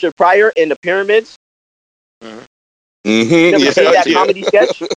shit with Richard Pryor in the Pyramids? You never seen that comedy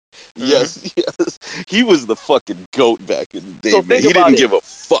sketch? Yes. He was the fucking GOAT back in the day, man. He didn't give a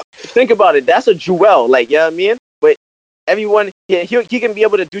fuck. Think about it. That's a jewel, like, you know what I mean? But everyone, he can be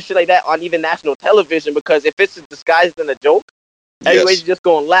able to do shit like that on even national television, because if it's disguised in a joke, everybody's just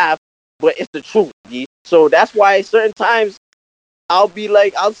gonna laugh, but it's the truth. So that's why certain times I'll be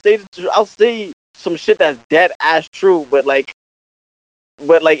like, I'll say some shit that's dead ass true, but like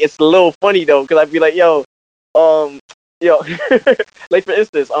it's a little funny though, because I'd be like, yo, like for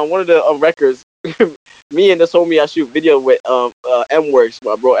instance, on one of the records, me and this homie I shoot video with, M Works,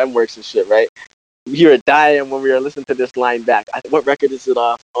 my bro M Works and shit, right? We were dying when we were listening to this line back. What record is it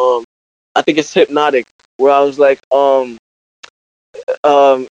off? I think it's Hypnotic, where I was like,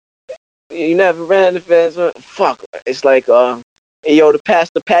 you never ran the fence. Fuck. It's like, hey, yo, the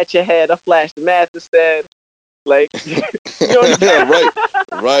pastor pat your head. I flashed the math instead. Like, you know what yeah,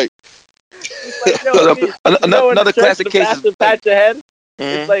 right. Like, yo, another classic case is pat your head. Mm-hmm.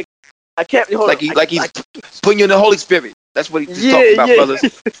 It's like, I can't. He's putting you in the Holy Spirit. That's what he's talking about, brothers.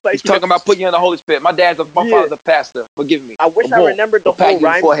 He's talking about putting you in the Holy Spirit. My father's a pastor. Forgive me. I wish I remembered the whole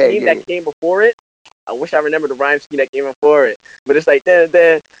rhyme scheme that came before it. I wish I remembered the rhyme scheme that came before it. But it's like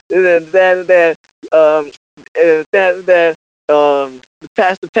the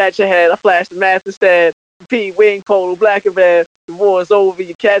pastor pat your head. I flashed the math instead. P wing polo black and red. The war's over.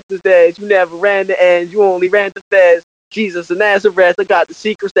 Your cats is dead. You never ran the ends. You only ran the feds. Jesus of Nazareth. I got the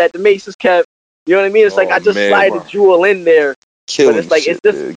secrets that the Masons kept. You know what I mean? It's like I just slide a jewel in there. But it's like, it's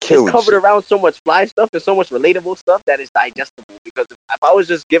covered around so much fly stuff and so much relatable stuff that is digestible. Because if I was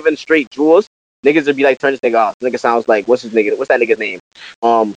just given straight jewels, niggas would be like, turn this nigga off. This nigga sounds like, what's that nigga's name?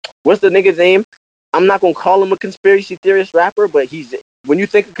 What's the nigga's name? I'm not gonna call him a conspiracy theorist rapper, but when you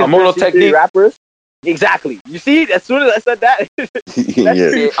think of conspiracy theory rappers, exactly. You see, as soon as I said that,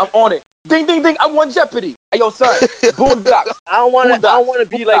 yeah, I'm on it. Ding, ding, ding! I won Jeopardy. Hey, yo, son, Boondocks. I don't want to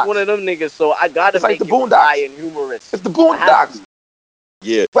be like one of them niggas, so I gotta make it fly and humorous. It's the Boondocks.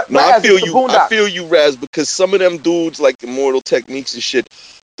 Yeah, no, I feel you, Raz, because some of them dudes like Immortal Techniques and shit,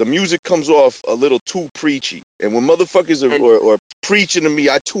 the music comes off a little too preachy, and when motherfuckers are preaching to me,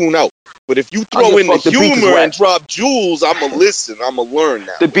 I tune out. But if you throw in the humor and drop jewels, I'ma listen. I'ma learn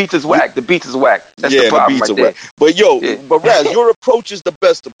now. The beat is whack. That's the problem right there. But but Raz, your approach is the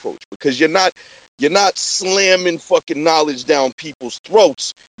best approach, because you're not slamming fucking knowledge down people's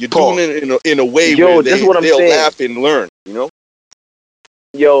throats. You're doing it in a way where they'll laugh and learn. You know.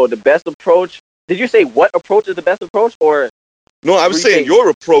 Yo, the best approach. Did you say what approach is the best approach, or? No, I was saying your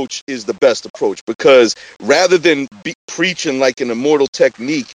approach is the best approach, because rather than preaching like an Immortal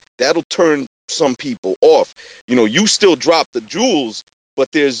Technique, that'll turn some people off. You know, you still drop the jewels, but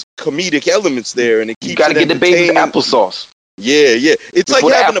there's comedic elements there, and it keeps. You gotta get the baby applesauce. Yeah. It's like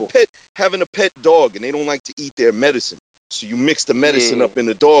having a pet dog, and they don't like to eat their medicine, so you mix the medicine up in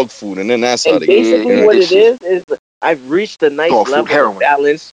the dog food, and then that's how they basically what it is I've reached a nice level of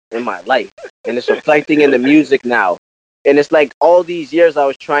balance in my life, and it's reflecting in the music now. And it's like all these years I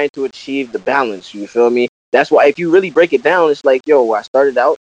was trying to achieve the balance, you feel me? That's why if you really break it down, it's like, yo, I started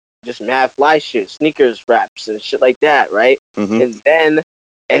out just mad fly shit, sneakers raps and shit like that, right? Mm-hmm. And then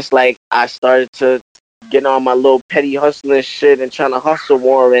it's like I started to get on my little petty hustling shit and trying to hustle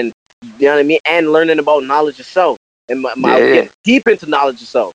more, and you know what I mean? And learning about knowledge of self. And getting deep into knowledge of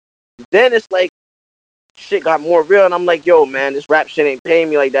self. Then it's like shit got more real, and I'm like, yo, man, this rap shit ain't paying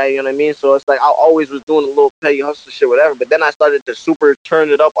me like that, you know what I mean? So it's like I always was doing a little petty hustle shit, whatever, but then I started to super turn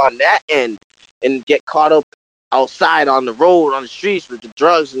it up on that end and get caught up outside on the road, on the streets with the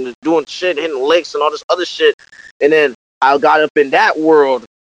drugs and doing shit, hitting licks and all this other shit. And then I got up in that world,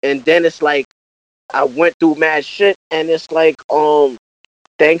 and then it's like I went through mad shit, and it's like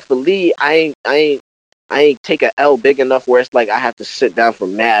thankfully I ain't take a L big enough where it's like I have to sit down for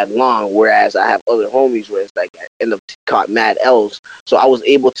mad long, whereas I have other homies where it's like I end up caught mad L's. So I was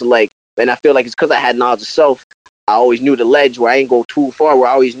able to like, and I feel like it's because I had knowledge of self. I always knew the ledge where I ain't go too far, where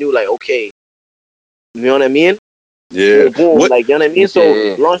I always knew like, okay, you know what I mean? Yeah. Boom, like, you know what I mean?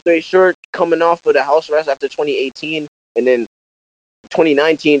 So long story short, coming off of the house arrest after 2018, and then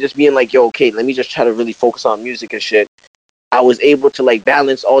 2019 just being like, yo, okay, let me just try to really focus on music and shit. I was able to like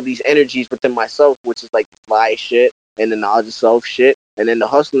balance all these energies within myself, which is like the fly shit and the knowledge of self shit and then the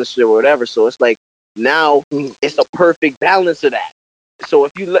hustling shit or whatever. So it's like now it's a perfect balance of that. So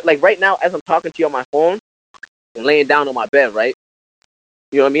if you look like right now, as I'm talking to you on my phone and laying down on my bed, right?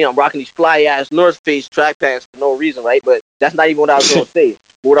 You know what I mean? I'm rocking these fly ass North Face track pants for no reason, right? But that's not even what I was gonna say.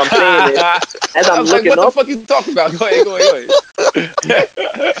 But what I'm saying is, as I'm looking up, what the fuck you talking about? Go ahead.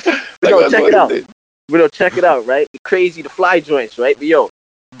 Check it out. Check it out, right? Crazy, the fly joints, right? But yo,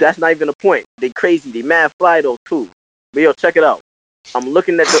 that's not even the point. They crazy, they mad fly though too. But yo, check it out. I'm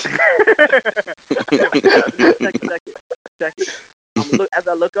looking at the check it. As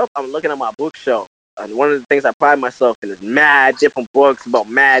I look up, I'm looking at my bookshelf, And one of the things I pride myself in is mad different books about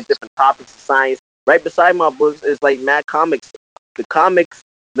mad different topics of science. Right beside my books is like mad comics. The comics,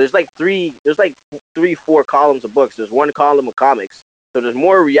 there's like 4 columns of books. There's 1 column of comics. So there's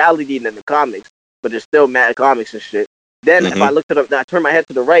more reality than the comics, but there's still mad comics and shit. Then if I look to I turn my head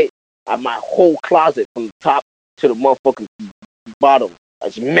to the right, I have my whole closet from the top to the motherfucking bottom.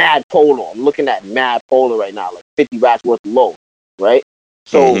 It's mad polo. I'm looking at mad polo right now, like 50 racks worth of low, right?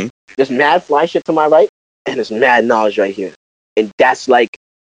 So there's mad fly shit to my right, and there's mad knowledge right here. And that's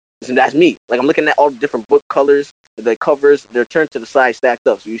me. Like, I'm looking at all the different book colors, the covers, they're turned to the side, stacked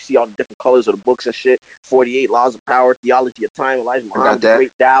up. So you see all the different colors of the books and shit. 48 Laws of Power, Theology of Time, Elijah Muhammad, the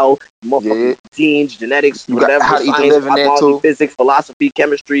Great Tao, motherfucking genes, genetics, whatever, science, biology, physics, philosophy,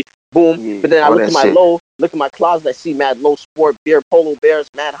 chemistry, boom. But then I look at my closet, I see mad low sport, beer, polo bears,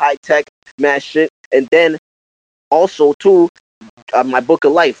 mad high tech, mad shit. And then also, too, my book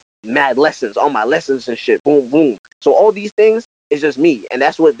of life, mad lessons, all my lessons and shit, boom, boom. So all these things, it's just me, and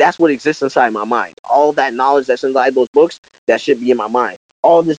that's what exists inside my mind. All that knowledge that's inside those books, that should be in my mind.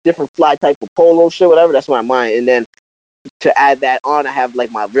 All this different fly type of polo shit, whatever, that's my mind. And then to add that on, I have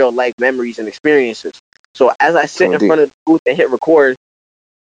like my real life memories and experiences. So as I sit in front of the booth and hit record,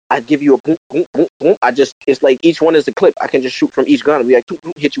 I give you a boom, boom, boom, boom. It's like each one is a clip. I can just shoot from each gun and be like,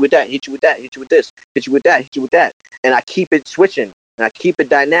 hit you with that, hit you with that, hit you with this, hit you with that, hit you with that, and I keep it switching and I keep it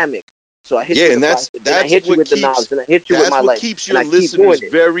dynamic. So I hit you with that's I hit you with the knowledge, and I hit you with my life. That's what keeps your listeners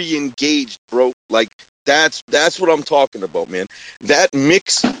very engaged, bro. Like that's what I'm talking about, man. That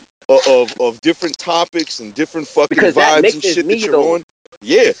mix of different topics and different fucking vibes and shit that you're on.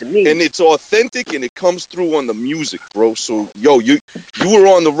 Yeah, and it's authentic and it comes through on the music, bro. So yo, you were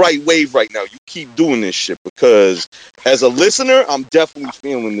on the right wave right now. You keep doing this shit because as a listener, I'm definitely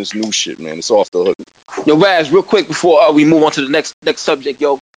feeling this new shit, man. It's off the hook. Yo, Raz, real quick before we move on to the next subject,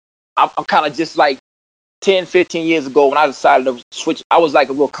 yo. I'm kind of just like 10, 15 years ago when I decided to switch. I was like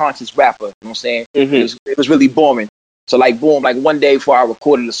a real conscious rapper, you know what I'm saying? It was really boring. So like, boom, like one day before I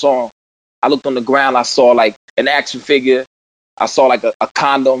recorded the song, I looked on the ground, I saw like an action figure, I saw like a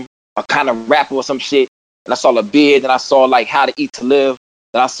condom, a kind of rapper or some shit, and I saw a beard, and I saw like How to Eat to Live,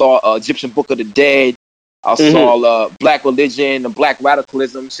 then I saw Egyptian Book of the Dead, I saw Black Religion and Black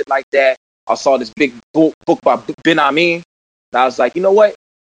Radicalism, shit like that. I saw this big book by Ben Amin, and I was like, you know what?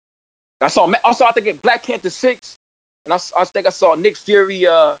 I think Black Panther 6, and I think I saw Nick Fury,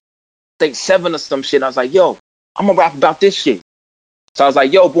 I think 7 or some shit. And I was like, yo, I'm gonna rap about this shit. So I was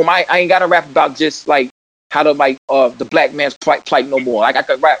like, yo, boom, I ain't gotta rap about just like how to like the black man's plight no more. Like I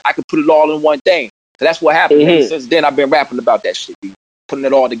could put it all in one thing. So that's what happened. And since then, I've been rapping about that shit, putting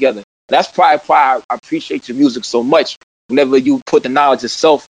it all together. And that's probably why I appreciate your music so much. Whenever you put the knowledge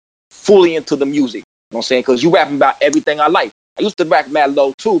itself fully into the music, you know what I'm saying? Because you rapping about everything I like. I used to rap mad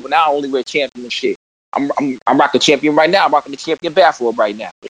low too, but now I only wear champion and shit. I'm rocking champion right now. I'm rocking the champion bathrobe right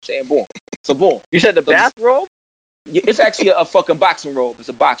now. You know what I'm saying? Boom. So boom. You said the bathrobe? Yeah, it's actually a fucking boxing robe. It's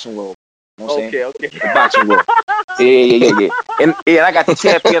a boxing robe. You know what I'm saying? Okay. A boxing robe. Yeah. And I got the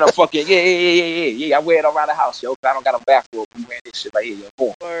champion of fucking yeah. I wear it around the house, yo. I don't got a bathrobe. I'm wearing this shit right here, yo.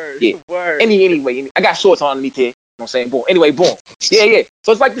 Boom. Word. Anyway, I got shorts on underneath here. You know what I'm saying? Boom. Anyway, boom. Yeah.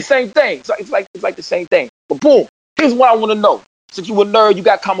 So it's like the same thing. So it's like the same thing. But boom. Here's what I want to know. Since you a nerd, you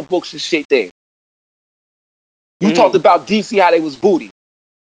got comic books and shit there. You talked about DC, how they was booty.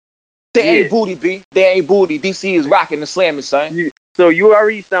 They ain't booty, B. They ain't booty. DC is rocking and slamming, son. So you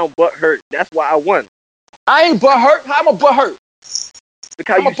already sound butthurt. That's why I won. I ain't butthurt. How am I butthurt?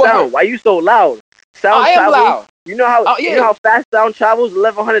 Because you sound. Why you so loud? Sound I am loud. You know how fast sound travels?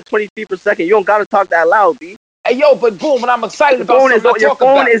 1,120 feet per second. You don't gotta talk that loud, B. Hey yo, but boom, when I'm excited your about phone something,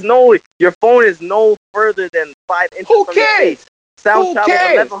 your phone is no further than 5 inches Who from cares? your face. Sound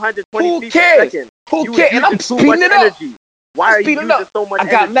travels 1,120 feet per second. Who cares? And I'm speeding it up. Why are you using so much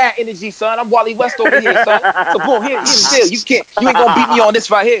energy? I got mad energy, son. I'm Wally West over here, son. So boom, here's the deal. You ain't gonna beat me on this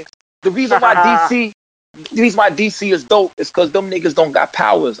right here. The reason why DC is dope is because them niggas don't got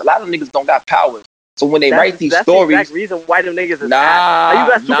powers. A lot of niggas don't got powers. So when they write these stories, that's the exact reason why them niggas is how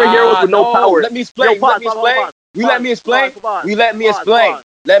you got superheroes with no powers. Let me explain. You let me explain.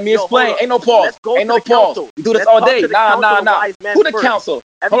 Let me explain. Ain't no pause. Ain't no pause. We do this all day. Nah. Who the council?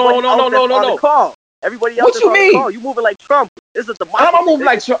 Hold on. No. Everybody else what you mean? You moving like Trump. This is the How am I moving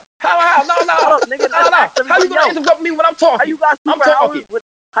like Trump? How? No. How you gonna interrupt me when I'm talking? How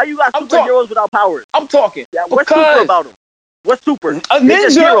you got superheroes without powers? I'm talking. Yeah, what's super about them? What's super? A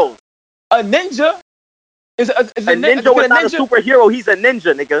ninja. A ninja is a ninja without a superhero. He's a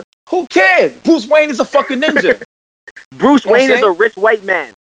ninja, nigga. Who cares? Bruce Wayne is a fucking ninja. Bruce Wayne is a rich white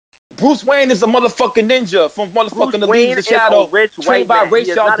man. Bruce Wayne is a motherfucking ninja from motherfucking The League of the Shadow. Trained by Ra's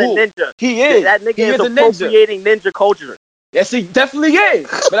al Ghul. He is. That nigga is appropriating ninja culture. Yes, he definitely is.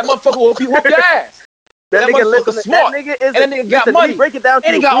 But that motherfucker will whoop your ass. That motherfucker smart. That nigga is. And that nigga got money. Break it down to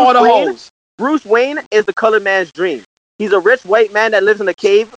and he got all the hoes. Bruce Wayne is the colored man's dream. He's a rich white man that lives in a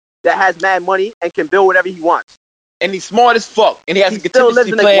cave that has mad money and can build whatever he wants. And he's smart as fuck. And he has a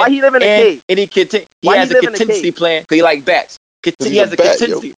contingency plan. Why he live in a cave? And he has a contingency plan because he like bats. He has a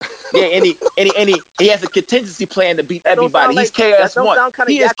contingency. Yeah, and he has a contingency plan to beat everybody. He's KS1.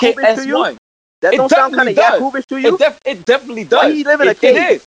 He is KS1. That don't sound kind of Yakubish to you? It definitely does. Why he live in a cave?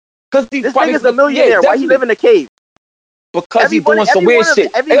 It is. Because this nigga's a millionaire. Why he live in a cave? Because he's doing some weird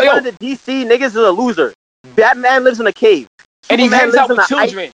shit. Every one of the DC niggas is a loser. Batman lives in a cave. And he hangs out with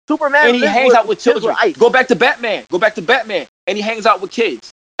children. Superman and he hangs out with children. Go back to Batman. And he hangs out with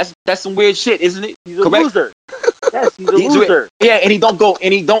kids. That's some weird shit, isn't it? He's a loser. Yes, he's a loser. Yeah, and he don't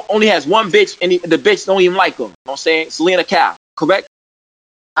only has one bitch, and the bitch don't even like him. You know what I'm saying? Selena Kyle, correct?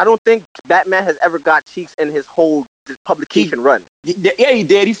 I don't think Batman has ever got cheeks in his whole publication run. Yeah, he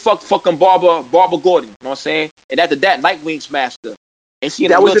did. He fucking Barbara Gordon. You know what I'm saying? And after that, Nightwing smashed her. And she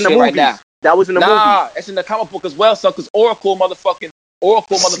in the wheelchair right now. That was in the movie. Nah, it's in the comic book as well, son. Because Oracle,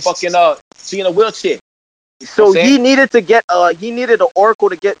 she in a wheelchair. So he needed to get an Oracle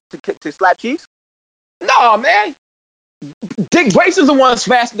to slap cheeks? Nah, man. Dick Grayson's the one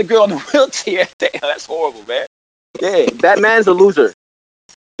smashing the girl in the wheelchair. Damn, that's horrible, man. Yeah, Batman's a loser.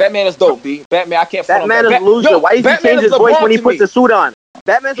 Batman is dope, B. Batman, I can't follow Batman is a loser. Why does he change his voice when he puts the suit on?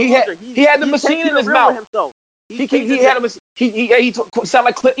 Batman's a loser. He had the machine in his mouth. He sound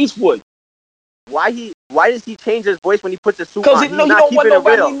like Clint Eastwood. Why does he change his voice when he puts the suit on? Because he don't want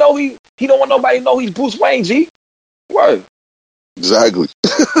nobody to know he don't want nobody to know he's Bruce Wayne, G. Word. Exactly.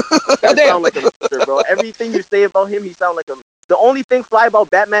 That sound like a loser, bro. Everything you say about him, he sound like a. The only thing fly about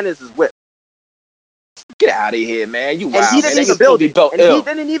Batman is his whip. Get out of here, man. You wild. And he didn't even build it. And he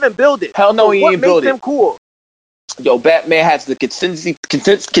didn't even build it. Hell no, he didn't build it. What makes him cool? Yo, Batman has the contingency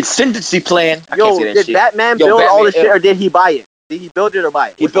plan. Yo, did Batman build all the shit or did he buy it? Did he build it or buy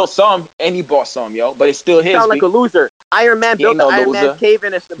it? He built some and he bought some, yo. But it's still his. Sound like a loser. Iron Man built the Iron Man cave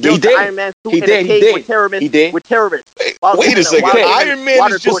and built the Iron Man suit in a cave with terrorists. Wait a second. Iron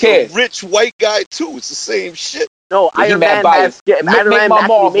Man is just a rich white guy too. It's the same shit. No, Iron Man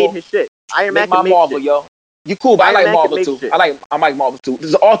actually made his shit. Iron Man can make Marvel, shit. Yo. You cool, but I like Marvel too. I like Marvel too.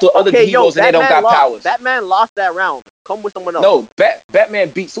 There's also other heroes and they don't got powers. Batman lost that round. Come with someone else. No,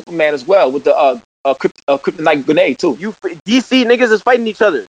 Batman beat Superman as well with the kryptonite grenade too. DC niggas is fighting each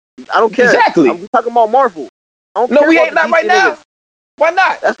other. I don't care. Exactly. I'm talking about Marvel. No, we ain't not right now. Why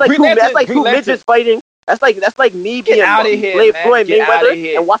not? That's like two midgets fighting. That's like me being Floyd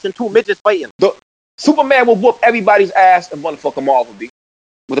Mayweather and watching two midgets fighting. Superman will whoop everybody's ass and motherfucking Marvel be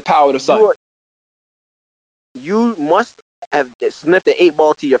with the power of the sun. You must have sniffed the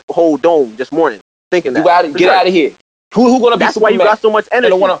 8-ball to your whole dome this morning, thinking that. Get out of here. Who gonna be Superman? That's why you got so much energy.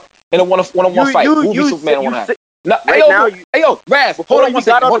 In a one-on-one fight. Who be Superman in one fight? Hey yo, Raz, hold on one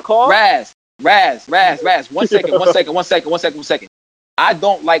second. Raz, 1 second. I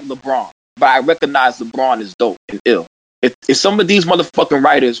don't like LeBron, but I recognize LeBron is dope and ill. If some of these motherfucking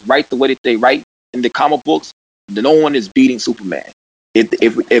writers write the way that they write in the comic books, then no one is beating Superman.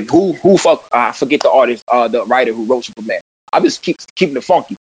 If who fuck I forget the artist, the writer who wrote Superman. I just keeping it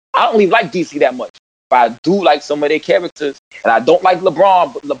funky. I don't even like DC that much, but I do like some of their characters, and I don't like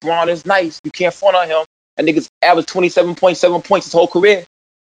LeBron. But LeBron is nice. You can't front on him. And niggas average 27.7 points his whole career.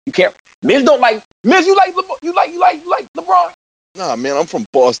 You can't. Miz don't like. Miz, you like LeBron? Nah, man, I'm from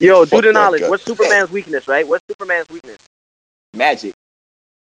Boston. Yo, do the knowledge. What's Superman's weakness, right? What's Superman's weakness? Magic.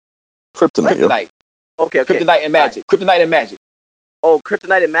 Kryptonite. Okay. Kryptonite and magic. Kryptonite and magic. Oh,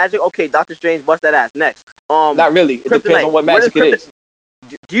 Kryptonite and magic? Okay, Doctor Strange, bust that ass. Next. Not really. It depends on what magic it is.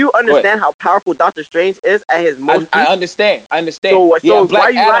 Do you understand how powerful Doctor Strange is at his most? I understand. So why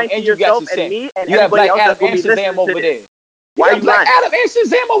are you lying to yourself and me and everybody else that's going to be listening to this? Why are you lying? Black Adam and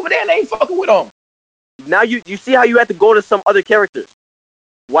Shazam over there and they ain't fucking with him. Now you see how you have to go to some other characters.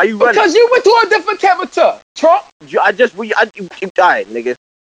 Why you running? Because you went to a different character, Trump. All right, nigga.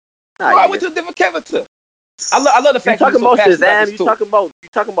 I went to a different character. I love the fact you're talking about Shazam. You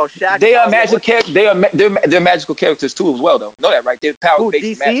talking about Shaq. They are magic characters. They're magical characters too as well, though. Know that, right? They're power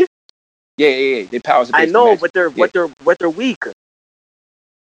based. DC? Yeah. Their powers. I know, but they're weak,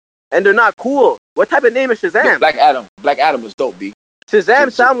 and they're not cool. What type of name is Shazam? Black Adam. Black Adam was dope, B.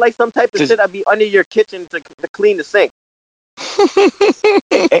 Shazam sound like some type of shit that'd be under your kitchen to clean the sink. You spray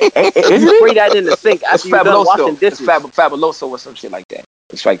that in the sink after you're done washing dishes. Fabuloso or some shit like that.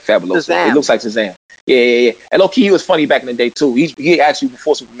 It's like Fabuloso. Shazam. It looks like Shazam. Yeah. And low-key, he was funny back in the day, too. He actually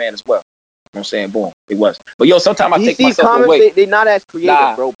before Superman as well. You know what I'm saying? Boom. It was. But, yo, sometimes I take myself comics, away. They not as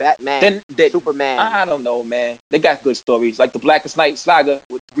creative, bro. Batman, Superman. I don't know, man. They got good stories. Like the Blackest Night saga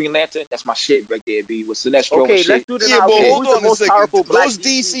with Green Lantern. That's my shit right there, B. With Sinestro and shit. Let's do the but hold on a second. Those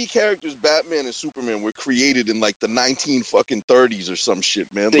DC characters, Batman and Superman, were created in like the 1930s or some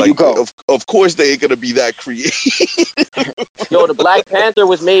shit, man. There like, you go. Of course they ain't gonna be that creative. Yo, the Black Panther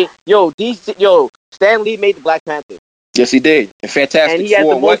was made. Stan Lee made the Black Panther. Yes, he did. And Fantastic And he has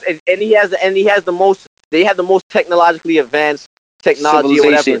Four, the most. And he has the most. They have the most technologically advanced technology or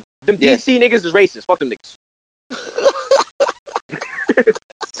whatever. Them DC niggas is racist. Fuck them niggas.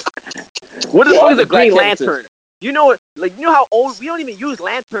 What the fuck is a Green Lantern? You know how old we don't even use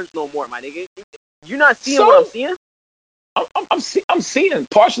lanterns no more, my nigga. You're not seeing what I'm seeing. I'm seeing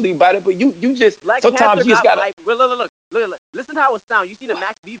partially about it, but you just Black sometimes Panther you just gotta look. Listen to how it sounds. You see the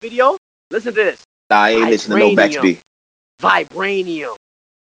Max B video? Listen to this. Nah, I ain't listening to no Max B. Vibranium.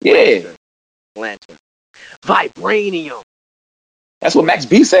 Yeah. Lantern. Vibranium. That's what Max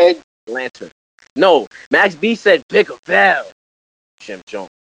B said. Lantern. No, Max B said Bigger Val. Jim Jones.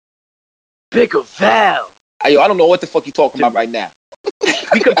 Bigger Val. I don't know what the fuck you talking about right now.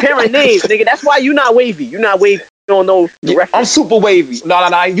 We comparing names, nigga. That's why you not wavy. You not wavy. You don't know the reference. I'm super wavy.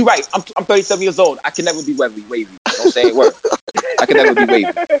 No. You right. I'm 37 years old. I can never be wavy. You know what I'm saying? Word. I can never be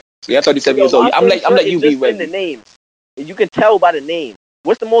wavy. So I'm 37 years old. I'm letting you be wavy. In the names. You can tell by the name.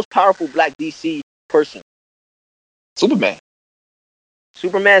 What's the most powerful black DC person? Superman.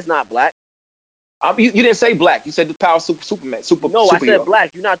 Superman's not black. You didn't say black. You said the power Superman. No, I said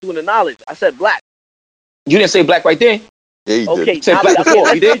black. You're not doing the knowledge. I said black. You didn't say black right there? Yeah, you okay, did. Now, let's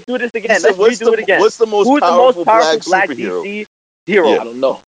do this again. Let's redo it again. What's the most powerful black superhero? DC hero? Yeah, I don't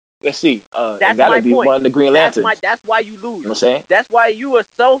know. Let's see. That's gotta my be point. one of the Green Lanterns. That's why you lose. You know what I'm saying? That's why you a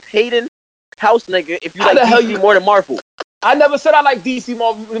self-hating house nigga if you How like the hell DC you- more than Marvel. I never said I like DC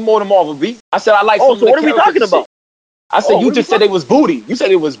more than Marvel, B. I said I like some Oh, of so the what are we characters talking and about? shit. I said you just said it was booty. You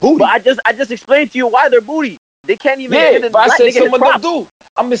said it was booty. But I just explained to you why they're booty. They can't even get Yeah, it. but I said some of them do.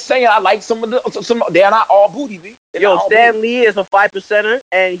 I'm just saying I like some of the. They're not all booty, B. Yo, Stan Lee is a 5%er,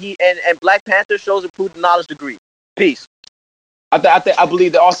 and Black Panther shows improved knowledge degree. Peace. I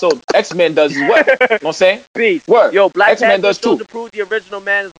believe that also X-Men does as well. You know what I'm saying? Peace. Word. Yo, Black X-Men Panther does shows too. improved the original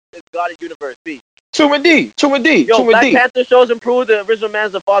man is God of the universe. Peace. True indeed. Yo, Black Panther shows improved the original man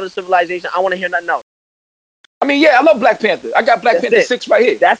is the father of civilization. I want to hear nothing else. I mean, yeah, I love Black Panther. I got Black That's Panther it. 6 right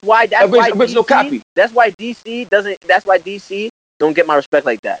here. That's why original DC, copy. That's why DC don't get my respect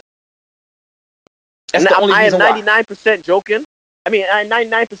like that. That's the only reason I am 99% joking. I mean, I'm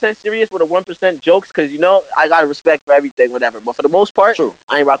 99% serious with a 1% jokes because, I got respect for everything, whatever. But for the most part, True.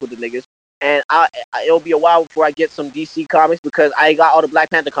 I ain't rock with the niggas. And it'll be a while before I get some DC comics because I ain't got all the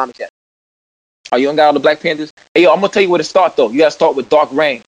Black Panther comics yet. Oh, you don't got all the Black Panthers? Hey, yo, I'm going to tell you where to start, though. You got to start with Dark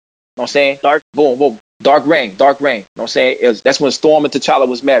Reign. You know what I'm saying? Boom. Dark Reign. You know what I'm saying? That's when Storm and T'Challa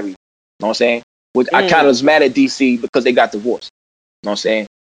was married. You know what I'm saying? I kind of was mad at DC because they got divorced. You know what I'm saying?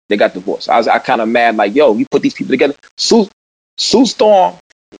 They got divorced. I kind of mad, like, yo, you put these people together. Sue Storm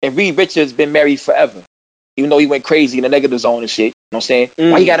and Reed Richards been married forever. Even though he went crazy in the negative zone and shit. You know what I'm saying?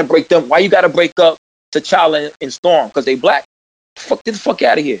 Why you got to break them? Why you got to break up T'Challa and Storm? Because they black? Get the fuck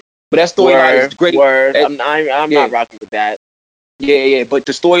out of here. But that storyline is great. I'm not rocking with that. Yeah. But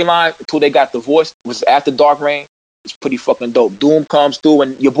the storyline until they got divorced was after Dark Reign. It's pretty fucking dope. Doom comes through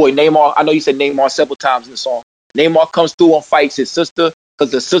and your boy Namor, I know you said Namor several times in the song. Namor comes through and fights his sister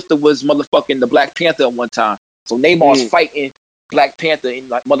because the sister was motherfucking the Black Panther at one time. So Namor's fighting Black Panther and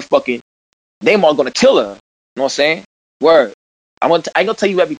like motherfucking Namor gonna kill her. You know what I'm saying? Word. I ain't gonna tell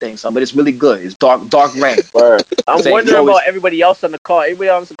you everything, son, but it's really good. It's Dark Reign. Word. I'm wondering about everybody else on the call. Everybody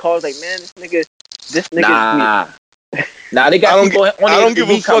else on the call is like, man, this nigga. Nah, they got people on I don't give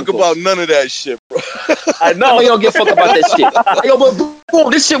a fuck about none of that shit, bro. I know you don't give a fuck about that shit. Yo, but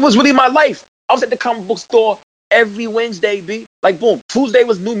boom, this shit was really my life. I was at the comic book store every Wednesday, B. Like, boom, Tuesday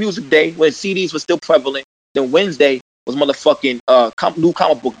was New Music Day when CDs were still prevalent. Then Wednesday was motherfucking new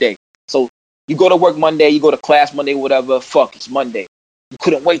comic book day. So you go to work Monday, you go to class Monday, whatever. Fuck, it's Monday. You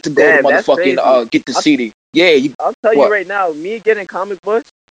couldn't wait to go to motherfucking get the CD. Yeah, I'll tell you right now, me getting comic books,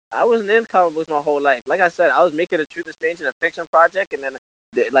 I wasn't in comic books my whole life. Like I said, I was making a Truth is Strange and a fiction project, and then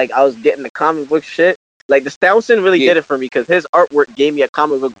I was getting the comic book shit. Like the Stounson really did it for me because his artwork gave me a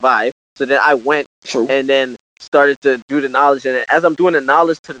comic book vibe. So then I went and then started to do the knowledge, and as I'm doing the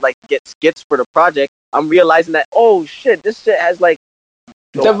knowledge to like get skits for the project, I'm realizing that this shit has like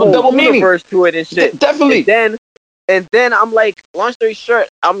double universe to it and shit. Definitely. And then I'm like, long story short,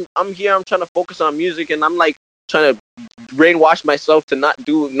 I'm here. I'm trying to focus on music, and I'm like trying to brainwash myself to not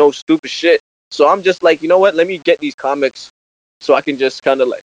do no stupid shit. So I'm just like, you know what? Let me get these comics so I can just kind of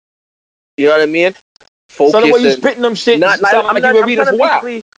like, you know what I mean? Focus. So the way you spitting them shit, I'm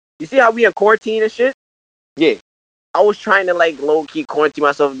basically, you see how we in quarantine and shit? Yeah. I was trying to like low key quarantine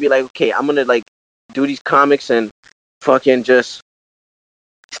myself and be like, okay, I'm gonna like do these comics and fucking just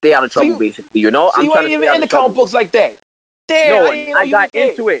stay out of trouble, basically. You know, I'm trying to even in the comic books like that. Damn, no, I got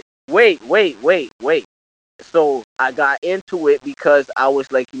into it. Wait. So I got into it because I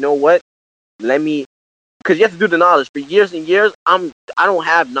was like, you know what? Because you have to do the knowledge. For years and years, I don't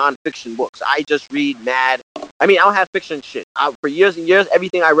have nonfiction books. I just read mad. I mean, I don't have fiction shit. For years and years,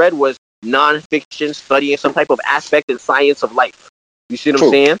 everything I read was nonfiction, studying some type of aspect and science of life. You see what I'm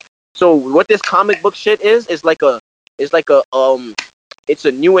saying? So what this comic book shit is it's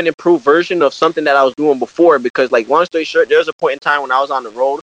a new and improved version of something that I was doing before. Because like, long story short, there was a point in time when I was on the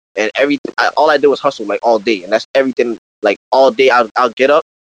road and all I did was hustle like all day, and that's everything. Like all day, I'll get up.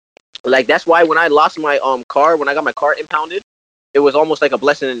 Like that's why when I lost my car, when I got my car impounded, it was almost like a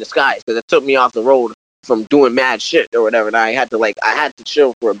blessing in disguise because it took me off the road from doing mad shit or whatever. And I had to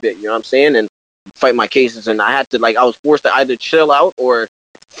chill for a bit, you know what I'm saying, and fight my cases. And I was forced to either chill out or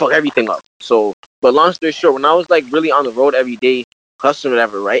fuck everything up. So, but long story short, when I was like really on the road every day, hustling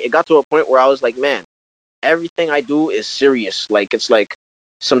whatever, right, it got to a point where I was like, man, everything I do is serious. Like it's like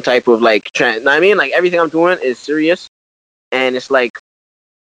some type of like I mean, like everything I'm doing is serious, and it's like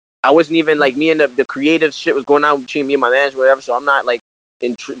I wasn't even like me and the creative shit was going on between me and my manager, whatever. So I'm not like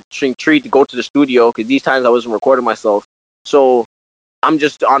intrigued to go to the studio because these times I wasn't recording myself. So I'm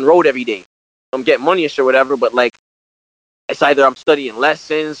just on road every day. I'm getting money and shit, whatever. But like, it's either I'm studying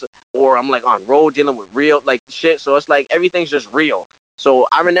lessons or I'm like on road dealing with real like shit. So it's like everything's just real. So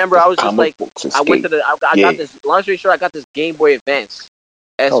I remember I was just like, I went to I got this. Long story short, I got this Game Boy Advance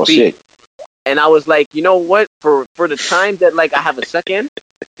SP. Oh shit. And I was like, you know what? For the time that like I have a second,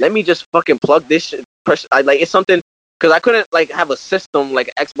 let me just fucking plug this shit. Like it's something because I couldn't like have a system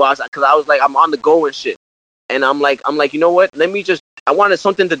like Xbox because I was like I'm on the go and shit. And I'm like you know what? I wanted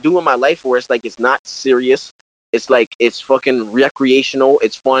something to do in my life where it's like it's not serious. It's like it's fucking recreational.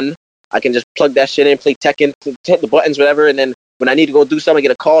 It's fun. I can just plug that shit in, play Tekken, hit the buttons, whatever. And then when I need to go do something,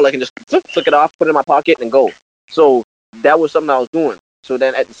 get a call, I can just flick it off, put it in my pocket, and go. So that was something I was doing. So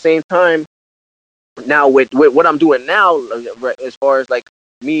then at the same time. Now with what I'm doing now, as far as like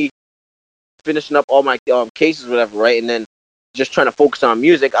me finishing up all my cases, whatever, right, and then just trying to focus on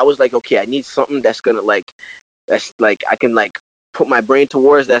music, I was like, okay, I need something that's I can like put my brain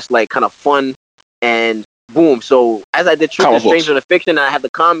towards that's like kind of fun, and boom. So as I did Truth is Stranger Than Fiction, and I had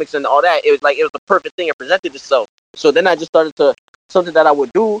the comics and all that, it was the perfect thing. It presented itself. So then I just started to something that I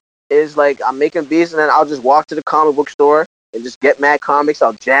would do is like I'm making beats, and then I'll just walk to the comic book store and just get mad comics.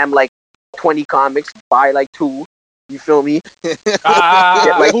 I'll jam like 20 comics, buy like 2, you feel me? Get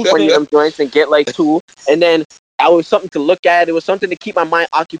like 20 of them joints and get like 2, and then I was something to look at. It was something to keep my mind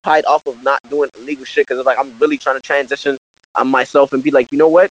occupied off of not doing illegal shit because like I'm really trying to transition on myself and be like, you know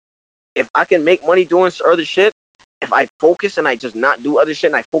what? If I can make money doing other shit, if I focus and I just not do other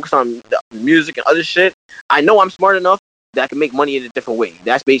shit and I focus on the music and other shit, I know I'm smart enough that I can make money in a different way.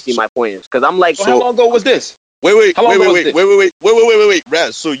 That's basically my point. Is because I'm like, so how long ago was this? Wait,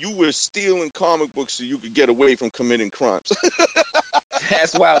 Raz, so you were stealing comic books so you could get away from committing crimes.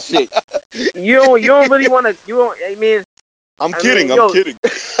 That's wild shit. You don't really want to, I mean. I'm kidding. I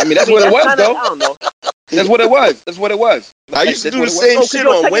mean, that's what it was, though. I don't know. That's what it was. I used to do the same shit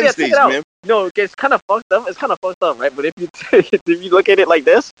on Wednesdays, man. No, it's kind of fucked up. Right? But if you look at it like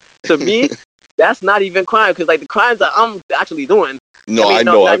this, to me, that's not even crime. Because, like, the crimes that I'm actually doing. I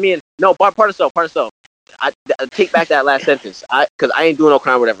know. Part of self. I take back that last sentence. Because I ain't doing no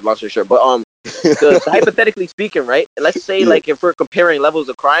crime, whatever, long story short. But hypothetically speaking, right? Let's say like if we're comparing levels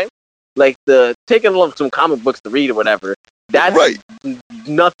of crime, like taking some comic books to read or whatever, that's right.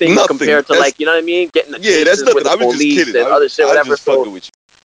 nothing compared to like, you know what I mean? Getting the that's nothing. With the police and other shit, whatever. So with you.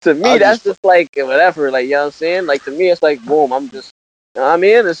 To me, that's just like whatever. Like, you know what I'm saying? Like to me, it's like boom. I'm just. You know what I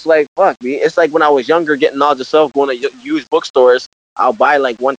mean? It's like fuck me. It's like when I was younger, getting knowledge yourself, going to used bookstores. I'll buy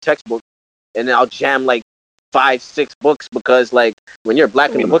like one textbook, and then I'll jam like 5-6 books because like when you're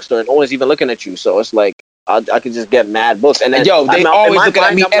black in the bookstore, no one's even looking at you. So it's like I can just get mad books. And then they always looking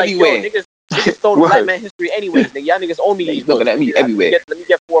at me everywhere. Like, niggas stole the black man history anyways. Y'all niggas owe me these looking at me everywhere. Let me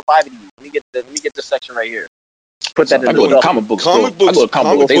get 4 or 5 of these. Let me get this section right here. Put that in the comic books. Comic books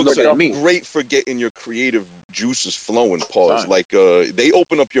are great for getting your creative juices flowing. Pause. Like they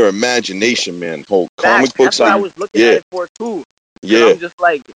open up your imagination, man. Comic books. That's what I was looking at it for too. Yeah. I'm just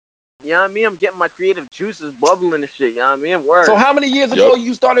like, You know what I mean? I'm getting my creative juices bubbling and shit. You know what I mean? Word. So how many years ago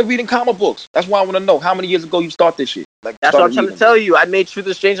you started reading comic books? That's why I want to know. How many years ago you started this shit? Like, that's what I'm trying to tell you. I made Truth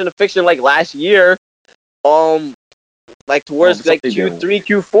is Stranger Than Fiction like last year. Like towards like Q3,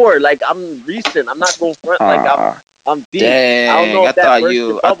 Q4. Like I'm recent. I'm not going front. Like I'm deep. Dang, I don't know if that burst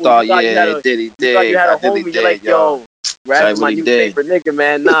your bubble. I thought you had a homie. You're like, yo, Rad's my new favorite nigga,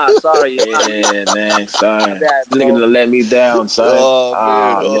 man. Nah, sorry. Yeah, man, sorry. Nigga to let me down,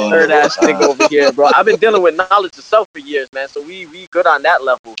 son. Third ass nigga over here, bro. I've been dealing with knowledge of self for years, man. So we good on that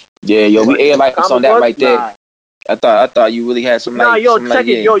level. Yeah, yo, we air like on that right there. I thought you really had some like. Nah, yo, check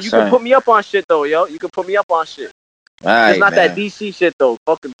it, yo. You can put me up on shit though, yo. You can put me up on shit. It's not that DC shit though.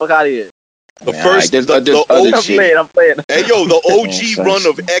 Fuck out of here. The first, the OG. I'm playing. Hey, yo, the OG run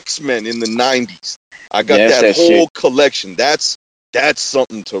of X-Men in the 90s. I got that whole collection. That's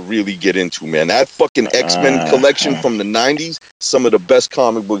something to really get into, man. That fucking X-Men collection from the 90s, some of the best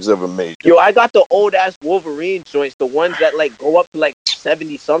comic books ever made. Yo, I got the old ass Wolverine joints, the ones that like go up to like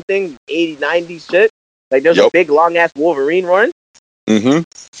 70 something, 80, 90 shit. Like there's a big long ass Wolverine run. Mm-hmm.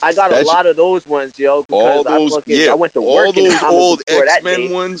 I got a lot of those ones, yo. All those, I went to work. All those old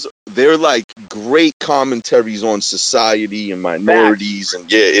X-Men ones, they're like great commentaries on society and minorities, and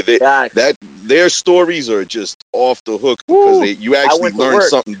their stories are just off the hook because you actually learn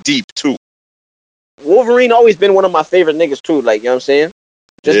something deep too. Wolverine always been one of my favorite niggas too. Like, you know what I'm saying?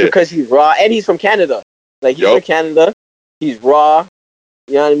 Just because he's raw and he's from Canada. Like he's from Canada, he's raw.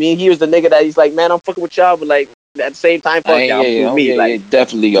 You know what I mean? He was the nigga that he's like, man, I'm fucking with y'all, but like. At the same time, fuck y'all, me. Like,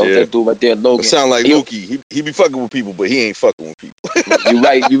 definitely, yo. That dude right there, Logan. It sound like Loki. He be fucking with people, but he ain't fucking with people.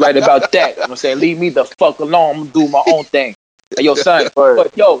 You right about that. I'm saying, leave me the fuck alone. I'm gonna do my own thing. Hey, yo, son.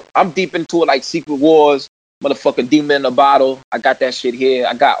 But yo, I'm deep into it, like Secret Wars, motherfucking Demon in a Bottle. I got that shit here.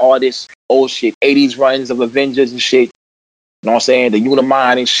 I got all this old shit, 80s runs of Avengers and shit. You know what I'm saying? The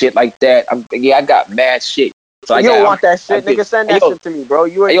Unimind and shit like that. I got mad shit. So you don't want that shit, nigga. Send that shit to me, bro.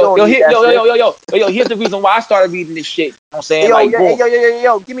 You ain't yo, here's the reason why I started reading this shit. You know what I'm saying?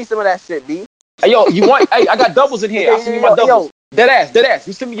 Yo, give me some of that shit, B. Hey, yo, you want? Hey, I got doubles in here. I'll send you my doubles. Dead ass.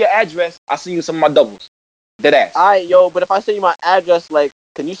 You send me your address, I'll send you some of my doubles. Dead ass. Alright, yo, but if I send you my address, like,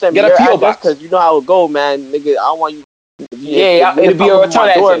 can you send me your address? Because you know how it go, man. Nigga, I don't want you. It'll be a return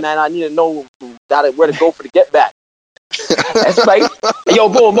address. Man, I need to know where to go for the get back. That's right. Yo,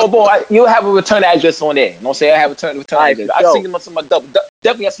 boy, you'll have a return address on there. You know what I'm saying? I have a return address. I'll see you some of my doubles.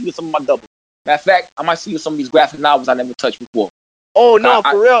 Definitely, I'll see you some of my doubles. Matter of fact, I might see you some of these graphic novels I never touched before. Oh, no,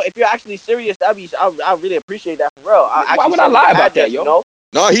 for real. If you're actually serious, I really appreciate that, for real. Why would I lie about that, yo?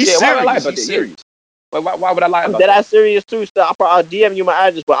 No, he's serious. He's serious. Why would I lie about that? I'm serious, too. So I'll DM you my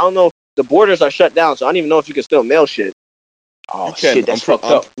address, but I don't know. The borders are shut down, so I don't even know if you can still mail shit. Oh, shit, that's fucked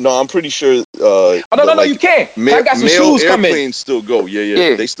up. No, I'm pretty sure. No, you can't. I got some shoes coming. Airplanes still go.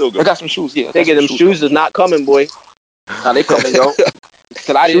 Yeah, they still go. I got some shoes. Yeah, nigga, them shoes is not coming, boy. Nah, they coming, yo.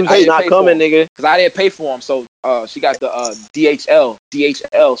 Cause I didn't not coming, nigga. Cause I didn't pay for them, so she got the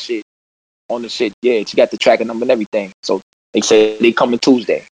DHL shit on the shit. Yeah, she got the tracking number and everything. So they say they coming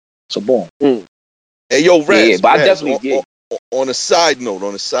Tuesday. So boom. Hey, yo, Raz. But I definitely on a side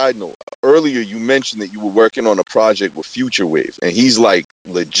note, earlier you mentioned that you were working on a project with Future Wave, and he's like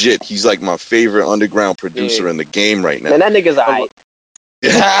legit. He's like my favorite underground producer in the game right now. Man, that nigga's alright.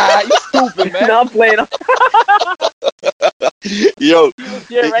 You stupid, man. No, I'm playing. Yo,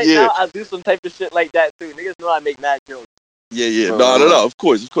 now I do some type of shit like that too. Niggas know I make mad jokes. Yeah. No. Of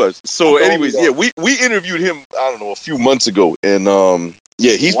course. So, anyways, we interviewed him. I don't know, a few months ago, and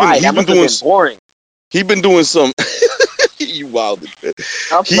he's been doing boring. He's been doing some. You wild. He's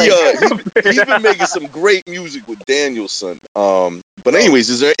been making some great music with Danielson. But anyways,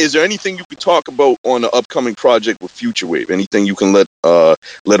 is there anything you could talk about on the upcoming project with Future Wave? Anything you can let our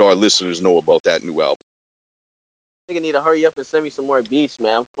listeners know about that new album? Nigga need to hurry up and send me some more beats,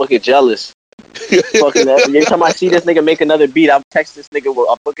 man. I'm fucking jealous. Every time I see this nigga make another beat, I'll text this nigga with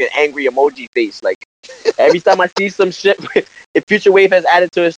a fucking angry emoji face. Like every time I see some shit, if Future Wave has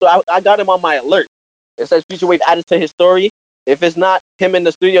added to his story, I got him on my alert. It says Future Wave added to his story. If it's not him in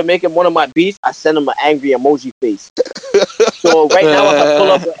the studio making one of my beats, I send him an angry emoji face. So right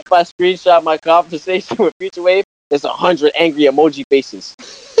now, if I screenshot my conversation with Future Wave, there's 100 angry emoji faces.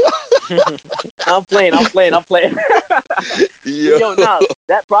 I'm playing. Yo, now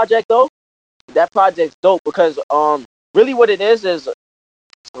that project's dope because really what it is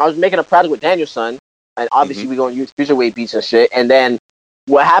I was making a project with Danielson, and obviously we're gonna use Future Wave beats and shit. And then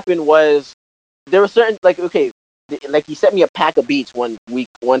what happened was there were certain like he sent me a pack of beats one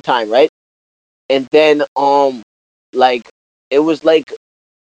time, right? And then it was like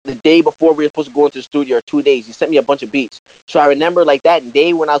the day before we were supposed to go into the studio, or 2 days. He sent me a bunch of beats. So I remember like that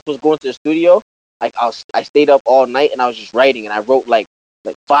day when I was supposed to go into the studio, like I stayed up all night and I was just writing, and I wrote like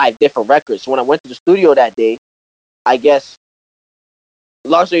 5 different records. So when I went to the studio that day, I guess,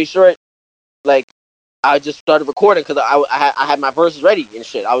 long story short, like I just started recording because I had my verses ready and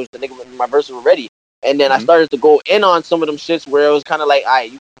shit. I was the nigga with my verses were ready, and then I started to go in on some of them shits where it was kind of like,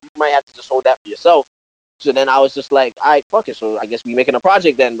 you might have to just hold that for yourself. So then I was just like, fuck it. So I guess we making a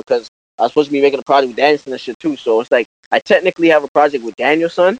project then, because I was supposed to be making a project with Danielson and shit too. So it's like I technically have a project with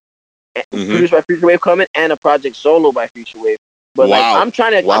Danielson, produced by Future Wave coming, and a project solo by Future Wave. But like I'm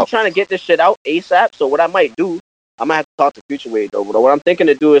trying to get this shit out ASAP. So what I might do, I might have to talk to Future Wave though. But what I'm thinking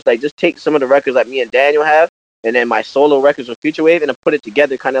to do is like just take some of the records that me and Daniel have, and then my solo records with Future Wave, and then put it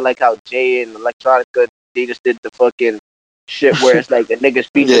together, kind of like how Jay and Electronica, they just did the fucking shit where it's like the niggas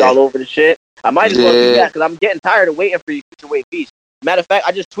featured all over the shit. I might as well do that because I'm getting tired of waiting for you to wait beats. Matter of fact,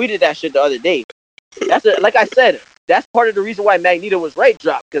 I just tweeted that shit the other day. Like I said, that's part of the reason why Magneto was right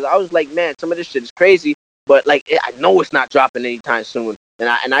dropped, because I was like, man, some of this shit is crazy, but like I know it's not dropping anytime soon,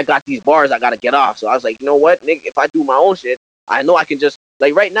 and I got these bars I gotta get off. So I was like, you know what, nigga, if I do my own shit, I know I can just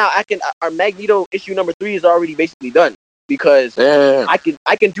like right now our Magneto issue number 3 is already basically done, because I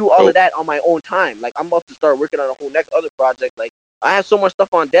can do all of that on my own time. Like I'm about to start working on a whole next other project. Like I have so much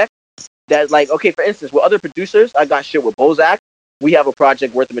stuff on deck that, like, okay, for instance, with other producers, I got shit with Bozak. We have a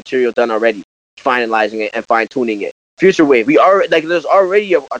project worth of material done already, finalizing it and fine tuning it. Future Wave, we already like there's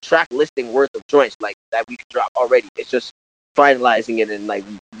already a track listing worth of joints like that we can drop already. It's just finalizing it and like,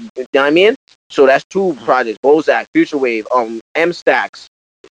 you know what I mean? So that's 2 projects: Bozak, Future Wave, M Stacks.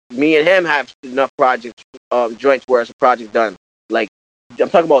 Me and him have enough projects, joints where it's a project done. Like I'm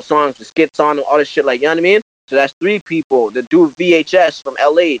talking about songs, the skits on them, all this shit. Like, you know what I mean? So that's 3 people. The dude VHS from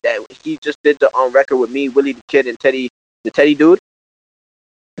LA that he just did the record with me, Willie the Kid, and Teddy, the Teddy dude,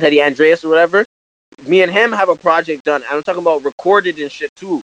 Teddy Andreas or whatever. Me and him have a project done. I'm talking about recorded and shit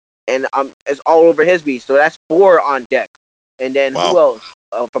too, and it's all over his beat. So that's 4 on deck. And then who else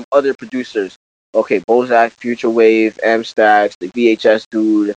from other producers? Okay, Bozak, Future Wave, M Stacks, the VHS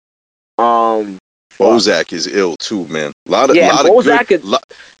dude. Bozak is ill too, man. A lot of good.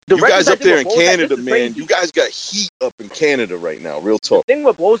 You guys up there in Canada, man. You guys got heat up in Canada right now. Real talk. The thing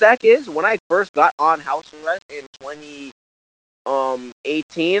with Bozak is, when I first got on house arrest in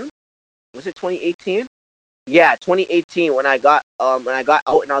 2018, was it 2018? Yeah, 2018. When I got out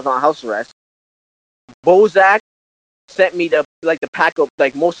and I was on house arrest, Bozak sent me the pack of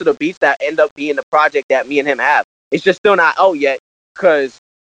like most of the beats that end up being the project that me and him have. It's just still not out yet because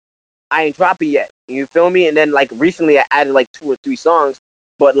I ain't dropping yet. You feel me? And then like recently I added like 2 or 3 songs,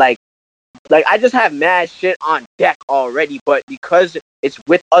 but like I just have mad shit on deck already. But because it's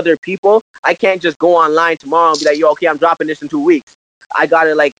with other people, I can't just go online tomorrow and be like, yo, okay, I'm dropping this in 2 weeks. I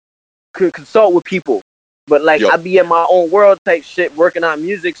gotta like consult with people. But like I be in my own world type shit working on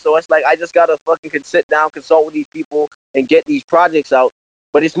music, so it's like I just gotta fucking sit down, consult with these people, and get these projects out.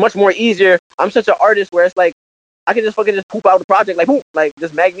 But it's much more easier. I'm such an artist where it's like I can just fucking just poop out the project like boom, like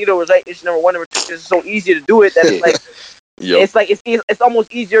this Magneto was like issue number 1, number 2. It's so easy to do it that it's like it's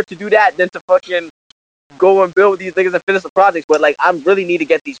almost easier to do that than to fucking go and build these niggas and finish the projects. But like I really need to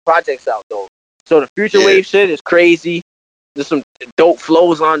get these projects out though. So the Future Wave shit is crazy. There's some dope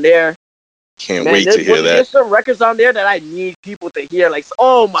flows on there. Can't wait to hear that. There's some records on there that I need people to hear. Like,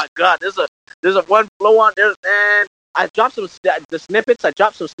 oh my god, there's a one flow on there, and I dropped some snippets. I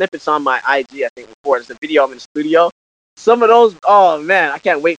dropped some snippets on my IG, I think, before. There's a video I'm in the studio. Some of those, oh man, I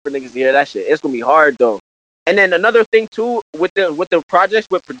can't wait for niggas to hear that shit. It's gonna be hard though. And then another thing too, with the projects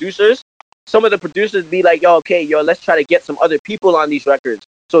with producers, some of the producers be like, yo, okay, let's try to get some other people on these records.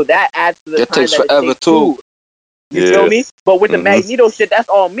 So that adds to the time takes that forever it takes too. You feel me? But with the Magneto shit, that's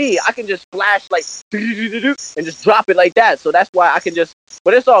all me. I can just flash like and just drop it like that. So that's why I can just.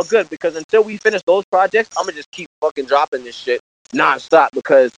 But it's all good because until we finish those projects, I'm gonna just keep fucking dropping this shit nonstop.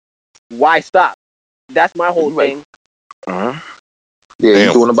 Because why stop? That's my whole thing. Yeah,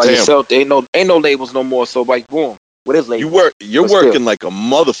 you doing it by yourself. There ain't no labels no more. So like, boom. What is label? You're working like a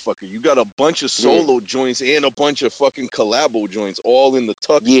motherfucker. You got a bunch of solo joints and a bunch of fucking collabo joints all in the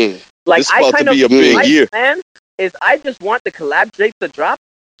tuck. Yeah, like this about to be a big year. Man, is I just want the collab tapes to drop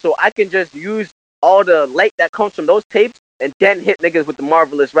so I can just use all the light that comes from those tapes and then hit niggas with the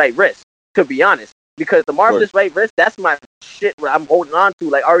Marvelous Right Wrist, to be honest. Because the Marvelous Right Wrist, that's my shit where I'm holding on to.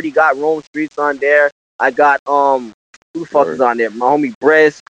 Like, I already got Rome Streets on there. I got, who the fuck is on there? My homie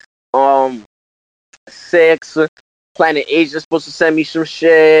Brisk, 6, Planet Asia is supposed to send me some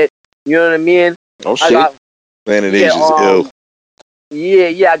shit. You know what I mean? Oh, shit. Planet Asia's ill.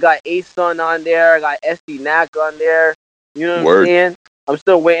 Yeah, I got A-Sun on there. I got SD Knack on there. You know what I'm saying? I'm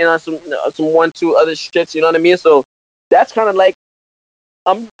still waiting on some 1-2 other shits. You know what I mean? So that's kind of like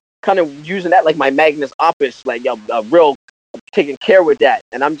I'm kind of using that like my magnus opus, like a real taking care with that,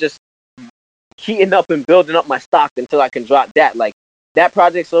 and I'm just heating up and building up my stock until I can drop that like that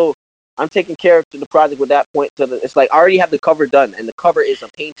project. So I'm taking care of the project with that point. It's like I already have the cover done, and the cover is a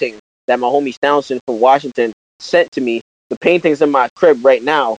painting that my homie Stounson from Washington sent to me. The painting's in my crib right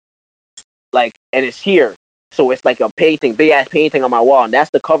now, like, and it's here. So it's like a painting, big ass painting on my wall, and that's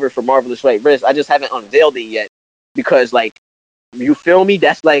the cover for Marvelous Right Wrist. I just haven't unveiled it yet because, like, you feel me?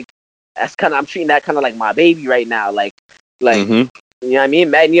 That's kind of I'm treating that kind of like my baby right now, like you know what I mean?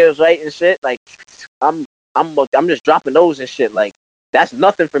 Magneto's right and shit. Like, I'm just dropping those and shit. Like, that's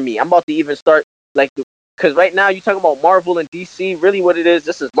nothing for me. I'm about to even start like, because right now you talking about Marvel and DC. Really, what it is,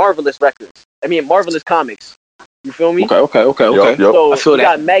 this is Marvelous Records. I mean, Marvelous Comics. You feel me? Okay. Yep. So I feel that.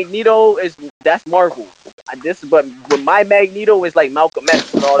 Got Magneto that's Marvel. But my Magneto is like Malcolm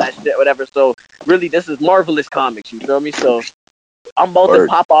X and all that shit, whatever. So really, this is Marvelous Comics. You feel me? So I'm about to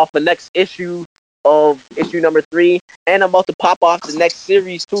pop off the next issue of issue number 3, and I'm about to pop off the next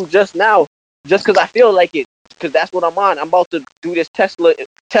series too. Just because I feel like it, because that's what I'm on. I'm about to do this Tesla.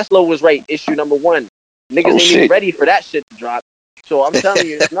 Tesla was right. Issue number 1. Niggas ain't even ready for that shit to drop. So I'm telling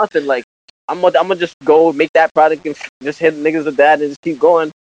you, it's nothing. Like, I'm gonna just go make that product and just hit niggas with that and just keep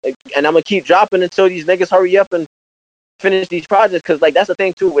going. Like, and I'm gonna keep dropping until these niggas hurry up and finish these projects. Cause like that's the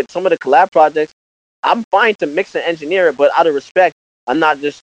thing too with some of the collab projects. I'm fine to mix and engineer it, but out of respect,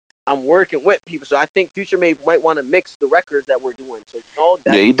 I'm working with people. So I think Future might want to mix the records that we're doing. So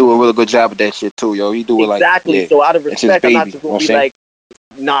he do a really good job with that shit too, yo. He do it exactly. So out of respect, I'm not just gonna be like,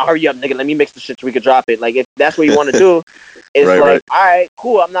 nah, hurry up, nigga. Let me mix the shit so we can drop it. Like, if that's what you want to do, it's right. All right,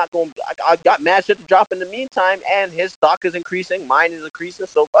 cool. I'm not going to... I got mad shit to drop in the meantime, and his stock is increasing. Mine is increasing,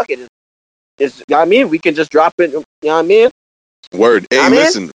 so fuck it. It's you know what I mean? We can just drop it, you know what I mean? Word. Hey,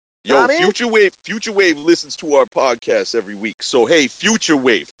 listen. Yo, Future Wave listens to our podcast every week. So, hey, Future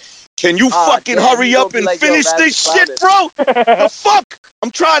Wave, can you fucking hurry up and finish this shit, bro? The fuck?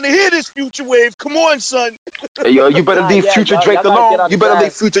 I'm trying to hear this, Future Wave. Come on, son. Hey, yo, you better leave Future Drake alone. You better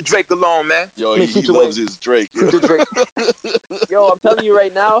leave Future Drake alone, man. Yo, he loves his Drake. Future Drake. Yo, I'm telling you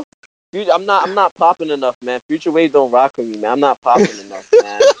right now, I'm not popping enough, man. Future Wave don't rock with me, man. I'm not popping enough,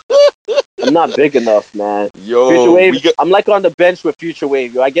 man. I'm not big enough, man. Yo, Future Wave, I'm like on the bench with Future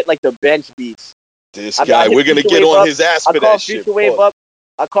Wave, yo. I get like the bench beats. This guy, we're gonna get on his ass for that shit.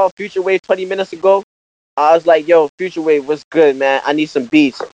 I called Future Wave 20 minutes ago. I was like, yo, Future Wave, what's good, man? I need some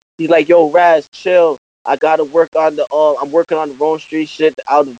beats. He's like, yo, Raz, chill. I gotta work on I'm working on the Rome Street shit, the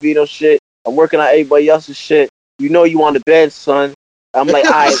Aldovino shit. I'm working on everybody else's shit. You know you on the bench, son. I'm like,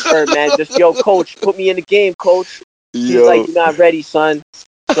 all right, sir, man. Just, yo, coach, put me in the game, coach. He's like, you're not ready, son.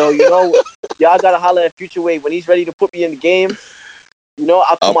 So, you know, y'all gotta holler at Future Wave. When he's ready to put me in the game, you know,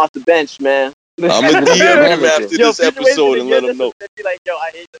 I'll come off the bench, man. I'm gonna DM him after this episode and let him know. Be like, yo,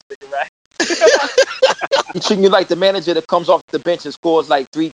 I hate this nigga, right? He's treating you like the manager that comes off the bench and scores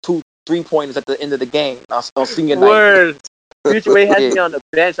like 2 3-pointers at the end of the game on senior night. Word. Future Wave has me on the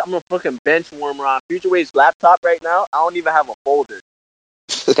bench. I'm a fucking bench warmer on Future Wave's laptop right now. I don't even have a folder.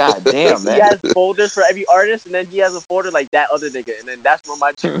 God damn, man. He has folders for every artist, and then he has a folder like that other nigga, and then that's where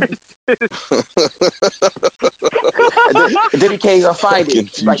my choice and then he can't even find it.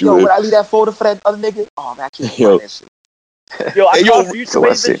 He's like, yo, would I leave that folder for that other nigga? Oh, man, I can't find that shit. Yo, I call Future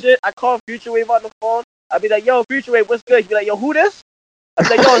Wave and shit. I call Future Wave on the phone. I'll be like, yo, Future Wave, what's good? He'd be like, yo, who this? I'd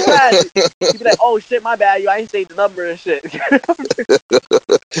be like, yo, it's Raz. He'd be like, oh, shit, my bad. Yo, I ain't saved the number and shit.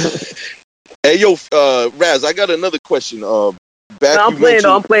 Hey, yo, Raz, I got another question.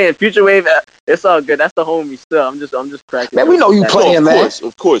 I'm playing. Future Wave, it's all good. That's the homie still. I'm just cracking. Man, we know you playing, man.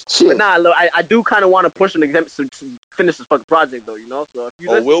 Of course. But nah, look, I do kind of want to push him to finish this fucking project, though, you know? So if you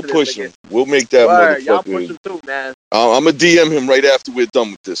we'll push him. We'll make that motherfucker. Y'all push him too, man. I'm going to DM him right after we're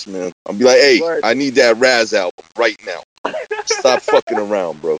done with this, man. I'll be like, hey, I need that Raz album right now. Stop fucking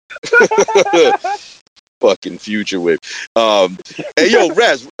around, bro. Fucking Future Wave. Hey, yo,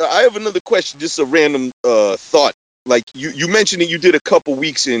 Raz, I have another question. Just a random thought. Like, you mentioned that you did a couple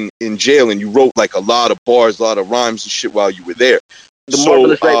weeks in jail and you wrote, like, a lot of bars, a lot of rhymes and shit while you were there. The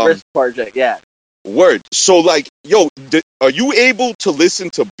Marvelous Right Wrist project, yeah. Word. So, like, yo, are you able to listen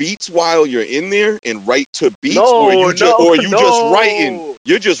to beats while you're in there and write to beats? Or are you just writing?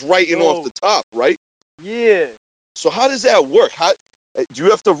 You're just writing off the top, right? Yeah. So how does that work? How do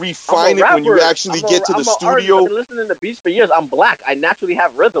you have to refine it when you actually get to the studio? I've been listening to beats for years. I'm black. I naturally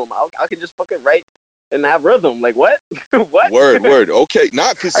have rhythm. I can just fucking write and have rhythm. Like, what? What? Word. Okay.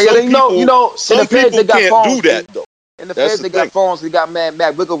 Not because some people can't do that, though. In the feds, they got phones. They got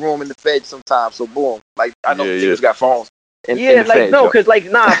mad wiggle room in the feds sometimes. So, boom. Like, I know niggas got phones. Yeah, like no, because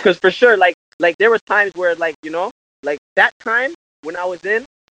for sure, like there was times where like like that time when I was in,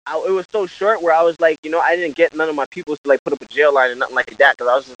 it was so short where I was like, I didn't get none of my people to like put up a jail line or nothing like that because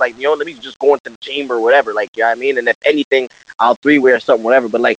I was just like, let me just go into the chamber or whatever, like, you know what I mean? And if anything, I'll three-way or something, whatever.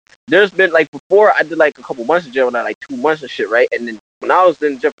 But like, there's been like before I did like a couple months of jail, not like 2 months and shit, right? And then when I was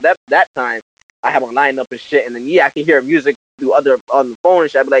in jail that time, I have a lineup and shit, and then I can hear music through other on the phone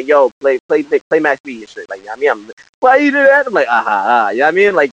and shit. I'd be like, yo, play Max B and shit, like, you know what I mean? Why you do that? I'm like, you know what I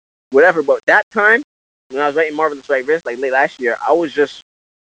mean? Like, whatever. But that time when I was writing Marvelous Right Wrist, like late last year, I was just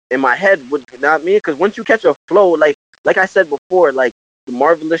in my head with, you know what I mean? Because once you catch a flow, like I said before, like the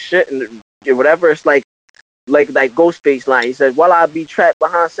Marvelous shit and whatever, it's like that Ghostface line. He says, while I be trapped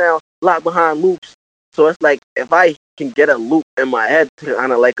behind sounds, locked behind loops. So it's like if I can get a loop in my head to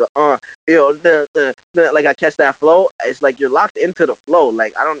kind of like like I catch that flow, it's like you're locked into the flow.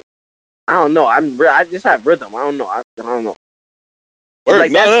 Like I don't know. I just have rhythm. I don't know. I don't know.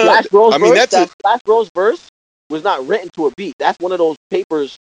 Like that Flash Rose verse was not written to a beat. That's one of those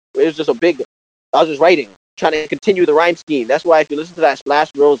papers. It was just I was just writing, trying to continue the rhyme scheme. That's why if you listen to that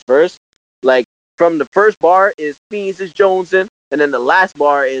Flash Rose verse, like from the first bar is Fiends is Jonesin', and then the last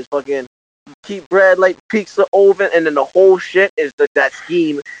bar is fucking keep bread like pizza oven, and then the whole shit is that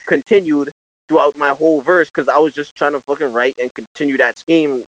scheme continued throughout my whole verse because I was just trying to fucking write and continue that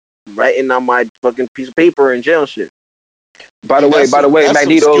scheme writing on my fucking piece of paper in jail shit. By the way, that's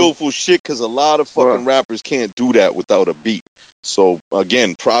Magneto, some skillful shit because a lot of fucking rappers can't do that without a beat. So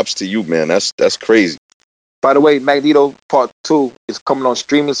again, props to you, man. That's crazy. By the way, Magneto Part 2 is coming on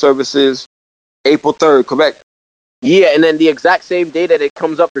streaming services April 3rd, correct? Yeah, and then the exact same day that it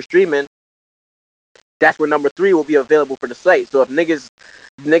comes up for streaming, that's where number 3 will be available for the site. So if niggas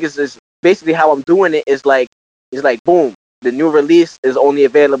is basically how I'm doing it is like boom, the new release is only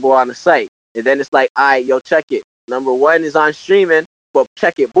available on the site, and then it's like, alright, yo, check it. Number 1 is on streaming, but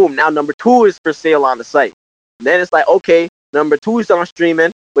check it, boom. Now number 2 is for sale on the site. And then it's like, okay, number 2 is on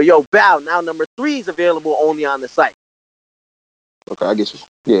streaming, but yo, bow. Now number 3 is available only on the site. Okay, I guess.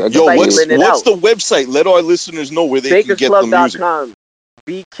 Yeah. Yo, what's the website? Let our listeners know where they can get the music.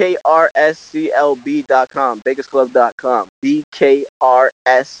 BakersClub.com. BakersClub.com.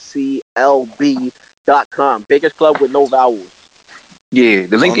 BakersClub.com. Bakers Club with no vowels. Yeah,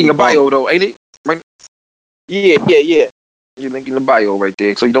 the link in your bio though, ain't it? Right? Yeah. Your link in the bio right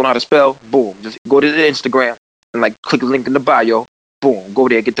there. So you don't know how to spell? Boom. Just go to the Instagram and like click the link in the bio. Boom. Go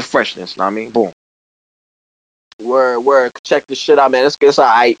there, get the freshness. Know what I mean? Boom. Word. Check this shit out, man. It's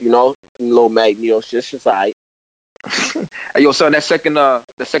alright, little Magneto shit. It's just alright. Hey, yo, son, the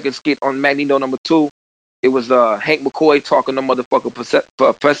second skit on Magneto number 2, it was Hank McCoy talking to motherfucker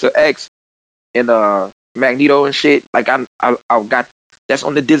Professor X and Magneto and shit. Like I got that's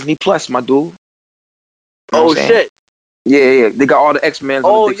on the Disney Plus, my dude. Oh shit. Yeah. They got all the X-Men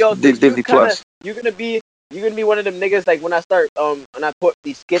on the Disney Plus. You're gonna be one of them niggas like when I start when I put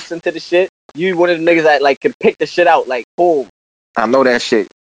these skits into the shit. You one of them niggas that like can pick the shit out like boom. I know that shit.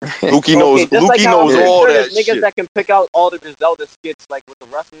 Lukey knows all that niggas shit. That can pick out all the Griselda skits like with the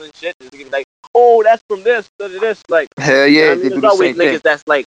wrestling shit. Like, oh, that's from this to this. Like, hell yeah, they do the same thing. That's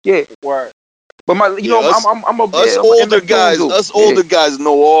like, yeah, word. But I'm older guys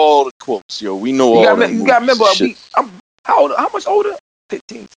know all the quotes, yo. We know all. You gotta remember, how much older?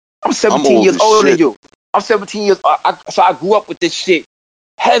 15. I'm 17 years older than you. I'm 17 years. So I grew up with this shit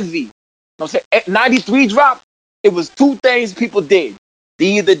heavy. You know what I'm saying? 93 drop. It was 2 things people did.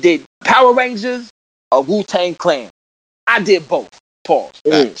 They either did Power Rangers or Wu-Tang Clan. I did both. Pause.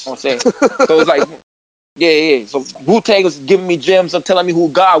 You know what I'm saying? So it's like, yeah. So Wu-Tang was giving me gems and telling me who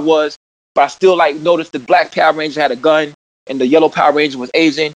God was, but I still like noticed the black Power Ranger had a gun and the yellow Power Ranger was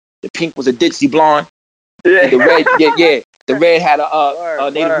Asian. The pink was a ditzy blonde. Yeah. The red, the red had a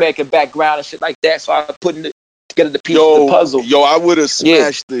Native American background and shit like that. So I was putting together the pieces of the puzzle. Yo, I would have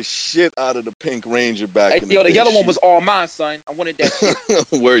smashed the shit out of the Pink Ranger back in the day. The yellow one was all mine, son. I wanted that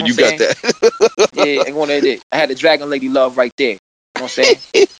shit. Word, you got that. Yeah, I wanted it. I had the Dragon Lady love right there. You know what I'm saying?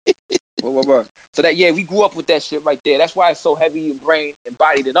 So that, we grew up with that shit right there. That's why it's so heavy in brain and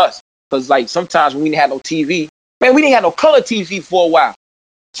bodied in us. Because, like, sometimes when we didn't have no TV, man, we didn't have no color TV for a while.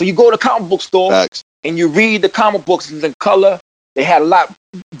 So you go to the comic book store and you read the comic books in color. They had a lot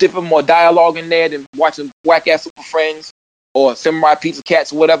different, more dialogue in there than watching Whack-Ass Super Friends or Samurai Pizza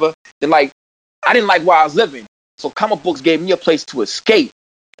Cats or whatever. Then, like, I didn't like where I was living. So comic books gave me a place to escape.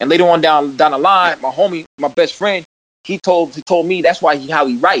 And later on down the line, my homie, my best friend, he told me that's why how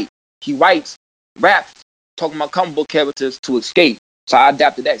he writes. He writes raps talking about comic book characters to escape. So I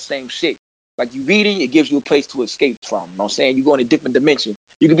adapted that same shit. Like you reading, it gives you a place to escape from. You know what I'm saying? You go in a different dimension.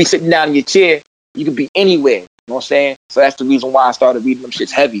 You could be sitting down in your chair. You could be anywhere. You know what I'm saying? So that's the reason why I started reading them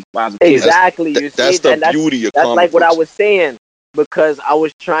shits heavy when I was a kid. Exactly. That's the beauty of that's comic like what books. I was saying, because I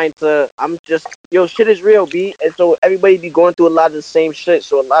was trying to. I'm just shit is real, B, and so everybody be going through a lot of the same shit.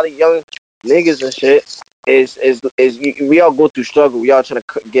 So a lot of young niggas and shit we all go through struggle. We all trying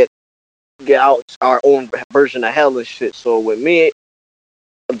to get out our own version of hell and shit. So with me,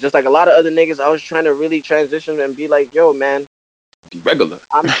 just like a lot of other niggas, I was trying to really transition and be like, yo, man, be regular.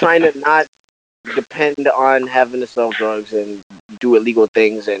 I'm trying to not depend on having to sell drugs and do illegal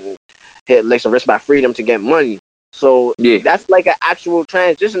things and risk my freedom to get money. So that's like an actual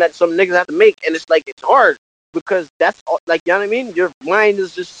transition that some niggas have to make, and it's like it's hard because that's like, you know what I mean. Your mind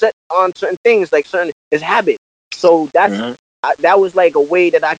is just set on certain things, like it's habit. So that's that was like a way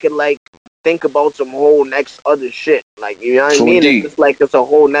that I could like think about some whole next other shit, like, you know what I mean. It's just like it's a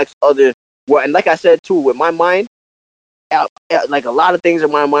whole next other. Well, and like I said too, with my mind, like a lot of things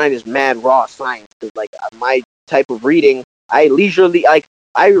in my mind is mad raw science. Cause like my type of reading, I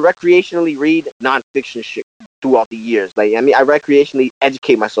recreationally read nonfiction shit throughout the years. Like, I mean, I recreationally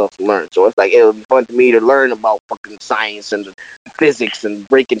educate myself to learn. So it's like it'll be fun to me to learn about fucking science and physics and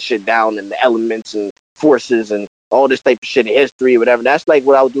breaking shit down and the elements and forces and all this type of shit in history or whatever. That's like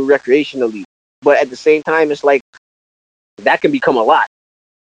what I would do recreationally. But at the same time, it's like that can become a lot.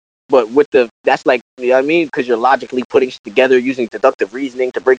 But that's like, you know what I mean? Because you're logically putting shit together using deductive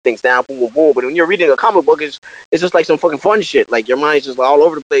reasoning to break things down, boom, boom, boom. But when you're reading a comic book, it's just like some fucking fun shit. Like, your mind's just like all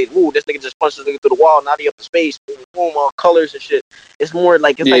over the place. Ooh, this nigga just punched this nigga through the wall. Now he up to space. Boom, boom, all colors and shit. It's more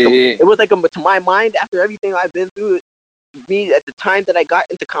like, it was like to my mind, after everything I've been through, me, at the time that I got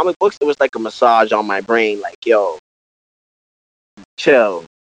into comic books, it was like a massage on my brain. Like, yo, chill.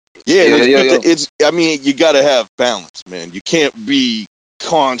 Yeah, I mean, you gotta have balance, man. You can't be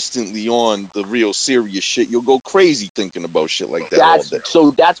constantly on the real serious shit. You'll go crazy thinking about shit like that all day.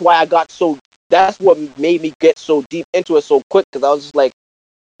 So that's why that's what made me get so deep into it so quick, because I was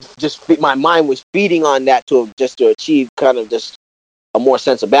just my mind was feeding on that to achieve kind of just a more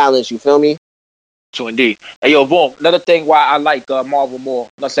sense of balance. You feel me? True indeed. Hey, yo, boom. Another thing why I like Marvel more.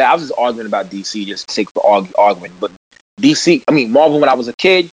 Let's say I was just arguing about DC, just sake for arguing. But Marvel, when I was a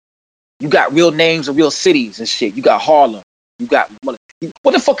kid, you got real names and real cities and shit. You got Harlem. You got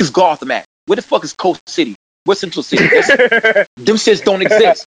what the fuck is Gotham at? Where the fuck is Coast City? What's Central City? Them shits don't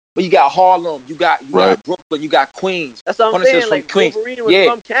exist. But you got Harlem. You got Brooklyn. You got Queens. That's what I'm saying. Like, Wolverine was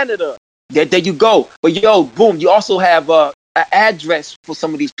from Canada. There you go. But yo, boom. You also have an address for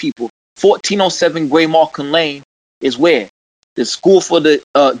some of these people. 1407 Gray Markham Lane is where the school for the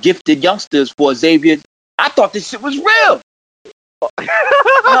gifted youngsters for Xavier. I thought this shit was real. You know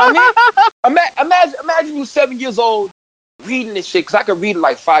what I mean? Imagine you 7 years old reading this shit, because I could read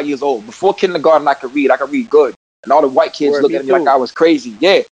like 5 years old. Before kindergarten, I could read good. And all the white kids looking at me like I was crazy.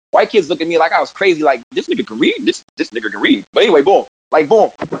 Yeah, white kids look at me like I was crazy. Like, this nigga can read. This nigga can read. But anyway, boom.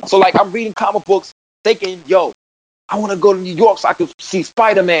 So like, I'm reading comic books, thinking, yo, I want to go to New York so I could see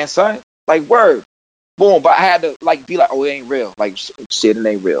Spider-Man, son. Like, word. Boom. But I had to like be like, oh, it ain't real. Like, shit, it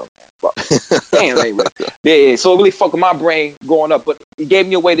ain't real. Fuck. Damn, it ain't real. Yeah. So it really fucked with my brain growing up. But it gave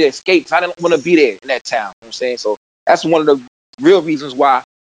me a way to escape. So I didn't want to be there in that town. You know what I'm saying? So that's one of the real reasons why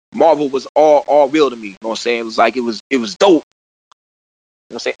Marvel was all real to me. You know what I'm saying? It was like, it was dope. You know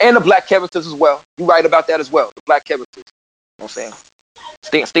what I'm saying? And the black characters as well. You right about that as well. The black characters. You know what I'm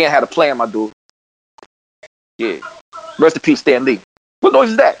saying? Stan had a plan, my dude. Yeah. Rest in peace, Stan Lee. What noise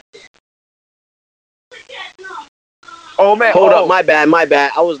is that? Oh, man. Hold up. My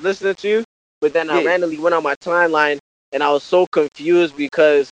bad. I was listening to you, but then I randomly went on my timeline, and I was so confused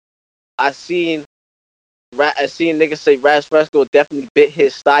because I seen niggas say Raz Fresco definitely bit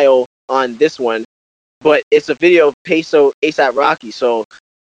his style on this one, but it's a video of Peso ASAP Rocky, so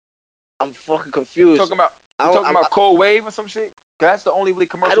I'm fucking confused. Talking about Cold Wave or some shit? That's the only really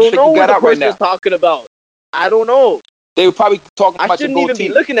commercial shit you got out right now. I don't know what the person's talking about. I don't know. They were probably talking about I shouldn't even be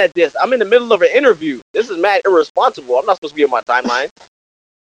looking at this. I'm in the middle of an interview. This is mad irresponsible. I'm not supposed to be on my timeline.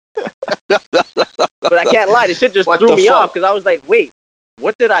 But I can't lie. This shit just threw me off because I was like, wait,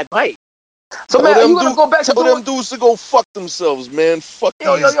 what did I bite? So man, are you gonna go back to them dudes to go fuck themselves, man? Fuck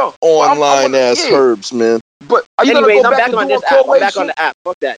these online ass herbs, man. But are you gonna go back on this app? I'm back on the app.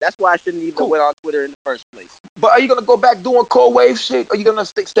 Fuck that. That's why I shouldn't even went on Twitter in the first place. But are you gonna go back doing cold wave shit? Or are you gonna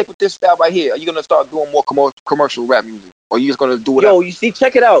stick with this style right here? Are you gonna start doing more commercial rap music? Or are you just gonna do it? Yo, you see,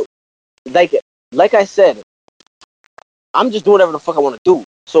 check it out. Like I said, I'm just doing whatever the fuck I want to do.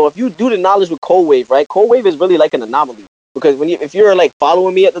 So if you do the knowledge with cold wave, right? Cold wave is really like an anomaly, because if you're like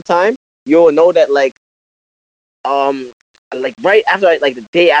following me at the time, you'll know that like right after the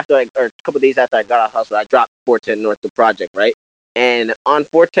day after or a couple days after I got off hospital, I dropped 410 North, the project, right? And on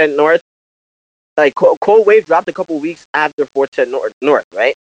 410 North, like Cold Wave dropped a couple weeks after 410 North,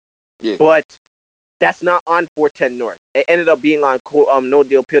 right? Yeah. But that's not on 410 North. It ended up being on No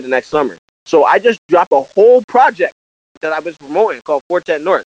Deal Pill the next summer. So I just dropped a whole project that I was promoting called 410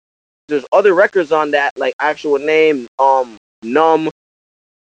 North. There's other records on that, like Actual Name, Numb,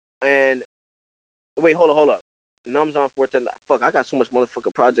 and wait, hold up. Numb's on 410. Fuck, I got so much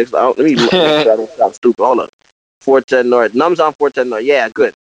motherfucking projects. Let me make sure I don't sound stupid. Hold up. 410 North. Numb's on 410 North. Yeah,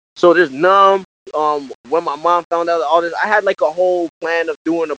 good. So there's Numb. When my mom found out all this, I had like a whole plan of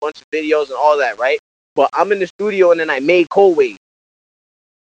doing a bunch of videos and all that, right? But I'm in the studio and then I made Cold Wave.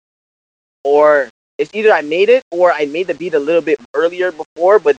 Or it's either I made it or I made the beat a little bit earlier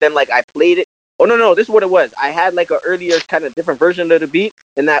before, but then like I played it. Oh no, this is what it was. I had like an earlier kind of different version of the beat,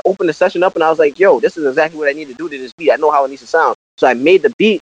 and I opened the session up and I was like, yo, this is exactly what I need to do to this beat. I know how it needs to sound. So I made the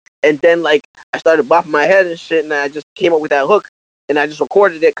beat, and then like I started bopping my head and shit, and I just came up with that hook, and I just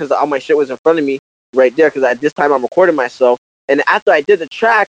recorded it because all my shit was in front of me right there, because at this time I'm recording myself. And after I did the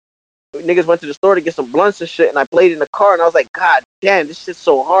track, niggas went to the store to get some blunts and shit, and I played in the car, and I was like, God damn, this shit's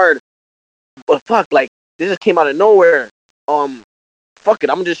so hard. But fuck, like, this just came out of nowhere. Fuck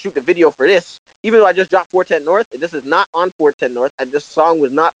it, I'm gonna just shoot the video for this. Even though I just dropped 410 North, this is not on 410 North, and this song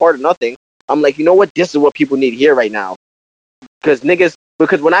was not part of nothing. I'm like, you know what? This is what people need to hear right now. Because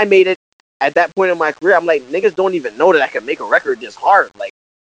when I made it at that point in my career, I'm like, niggas don't even know that I can make a record this hard. Like,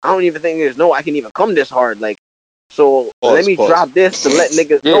 I don't even think niggas know I can even come this hard. Like, so let me drop this to let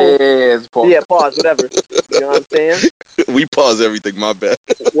niggas know. Yeah, pause, whatever. You know what I'm saying? We pause everything, my bad.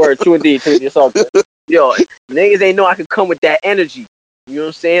 Word, true indeed, Yo, niggas ain't know I could come with that energy. You know what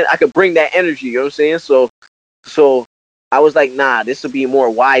I'm saying? I could bring that energy, you know what I'm saying? So I was like, nah, this would be more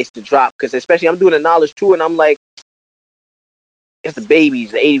wise to drop, because especially I'm doing the knowledge too, and I'm like, it's the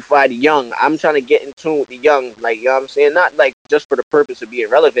babies, the 85, the young. I'm trying to get in tune with the young, like, you know what I'm saying? Not like just for the purpose of being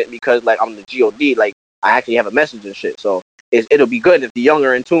relevant, because like I'm the GOD, like I actually have a message and shit. So it'll be good if the young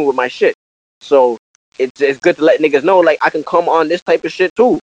are in tune with my shit. So it's good to let niggas know, like, I can come on this type of shit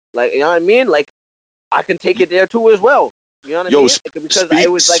too. Like, you know what I mean? Like, I can take it there too as well. You know what I mean? Because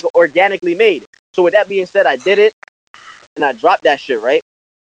it was like organically made. So with that being said, I did it and I dropped that shit, right?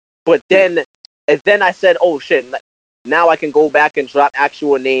 But then I said, oh shit, now I can go back and drop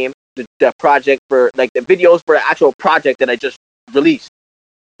Actual Name, the project for like the videos for the actual project that I just released.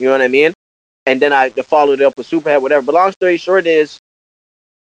 You know what I mean? And then I followed it up with Superhead, whatever. But long story short is,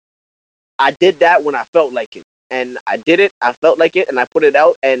 I did that when I felt like it. And I did it, I felt like it, and I put it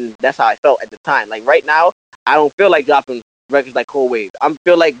out, and that's how I felt at the time. Like right now, I don't feel like dropping records like Cold Wave. I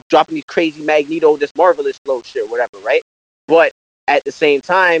feel like dropping these crazy Magneto, this Marvelous flow shit, whatever, right? But at the same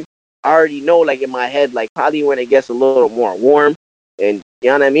time, I already know, like in my head, like probably when it gets a little more warm, and you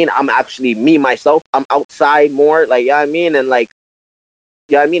know what I mean? I'm actually me, myself, I'm outside more, like, you know what I mean? And like,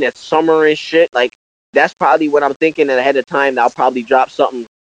 you know what I mean? It's summer and shit, like, that's probably what I'm thinking ahead of time, that I'll probably drop something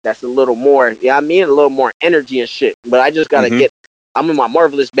that's a little more, you know what I mean? A little more energy and shit. But I just gotta I'm in my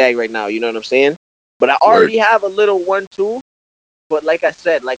Marvelous bag right now, you know what I'm saying? But I already have a little 1-2. But like I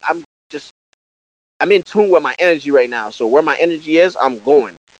said, like I'm in tune with my energy right now. So where my energy is, I'm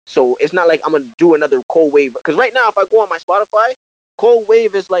going. So it's not like I'm gonna do another Cold Wave. Because right now, if I go on my Spotify, Cold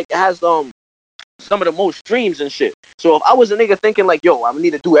Wave is like, it has some of the most streams and shit. So if I was a nigga thinking like, yo, I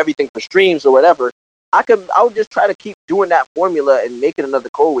need to do everything for streams or whatever, I would just try to keep doing that formula and make it another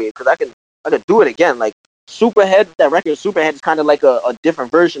Cold Wave. Because I could do it again. Like Superhead, that record Superhead is kind of like a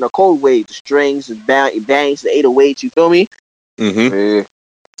different version of Cold Wave. The strings, the bangs, the 808s, you feel me? Mm-hmm. Yeah.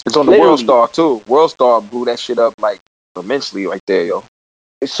 It's on the World Star too. World Star blew that shit up like immensely right there, yo.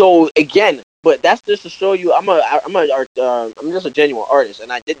 So again, but that's just to show you I'm just a genuine artist,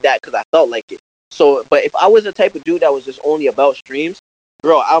 and I did that because I felt like it. So, but if I was the type of dude that was just only about streams,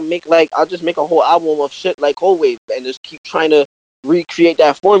 bro, I'll just make a whole album of shit like Cold Wave and just keep trying to recreate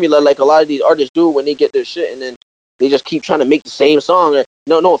that formula like a lot of these artists do when they get their shit, and then they just keep trying to make the same song. Or,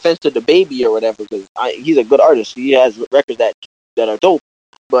 no offense to the baby or whatever, because he's a good artist. He has records that are dope.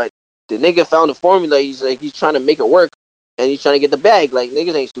 But the nigga found a formula. He's trying to make it work, and he's trying to get the bag. Like,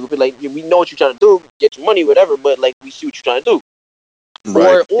 niggas ain't stupid. Like, we know what you're trying to do, get your money, whatever. But like, we see what you're trying to do.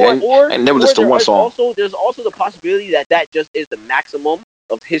 Right. And that was just the one song. There's also the possibility that just is the maximum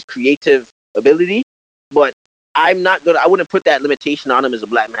of his creative ability. But I wouldn't put that limitation on him as a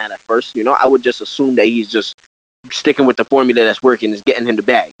black man at first. You know, I would just assume that he's just sticking with the formula that's working, is getting him the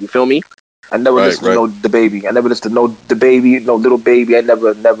bag. You feel me? I never listened to the baby. I never listened to the baby, no Little Baby. I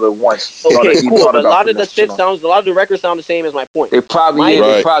never once. Okay, cool. But a lot of the records sound the same as my point. They probably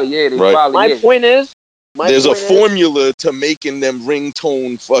My point is, there's a formula to making them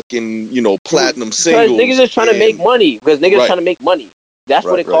ringtone fucking, platinum singles. Because niggas is trying to make money. Because niggas trying to make money. That's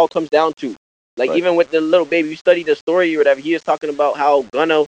what it all comes down to. Like even with the little baby, you study the story or whatever. He was talking about how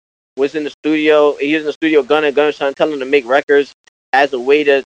Gunna was in the studio. He was in the studio. Gunna trying to tell him to make records as a way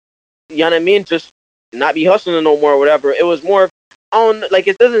to, you know what I mean, just not be hustling no more or whatever. It was more, like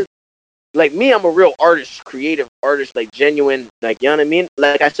it doesn't. Like me, I'm a real artist, creative artist, like genuine, like, you know what I mean?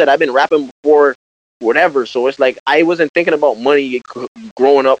 Like I said, I've been rapping before, whatever. So it's like, I wasn't thinking about money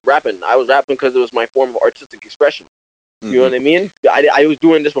growing up rapping. I was rapping because it was my form of artistic expression. You know what I mean? I was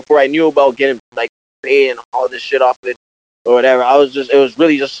doing this before I knew about getting, like, paid and all this shit off it or whatever. It was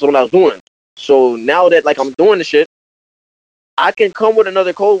really just what I was doing. So now that, like, I'm doing the shit, I can come with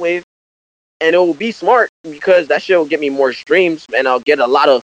another Cold Wave and it will be smart because that shit will get me more streams and I'll get a lot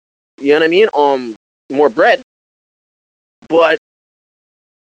of, you know what I mean? More bread. But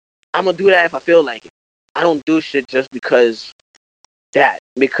I'm gonna do that if I feel like it. I don't do shit just because like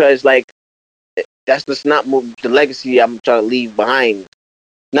that's just not the legacy I'm trying to leave behind.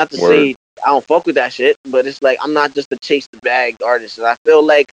 Not to say I don't fuck with that shit, but it's like I'm not just a chase the bag artist. And I feel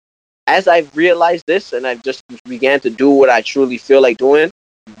like as I've realized this and I've just began to do what I truly feel like doing,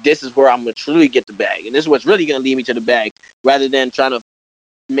 this is where I'm gonna truly get the bag. And this is what's really gonna lead me to the bag rather than trying to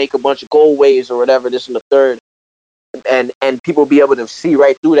make a bunch of Gold Waves or whatever, this and the third, and people be able to see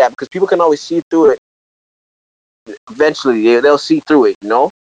right through that because people can always see through it. Eventually, they'll see through it, you know.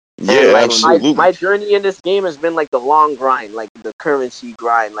 Yeah, like, absolutely. My journey in this game has been like the long grind, like the currency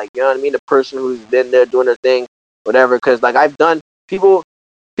grind, like, you know what I mean. The person who's been there doing their thing, whatever. Because like I've done, people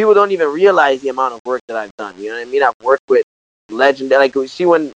don't even realize the amount of work that I've done. You know what I mean? I've worked with legend. Like we see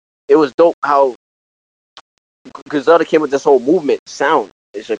when it was dope how Griselda came with this whole movement sound.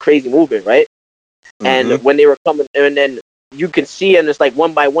 It's a crazy movement, right? And when they were coming, and then you can see, and it's like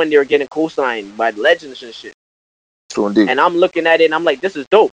one by one, they were getting co-signed by the legends and shit. True indeed. And I'm looking at it, and I'm like, this is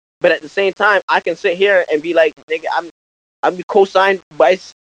dope. But at the same time, I can sit here and be like, nigga, I'm co-signed by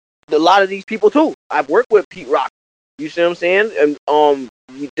a lot of these people too. I've worked with Pete Rock. You see what I'm saying? And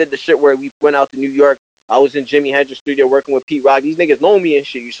we did the shit where we went out to New York. I was in Jimi Hendrix studio working with Pete Rock. These niggas know me and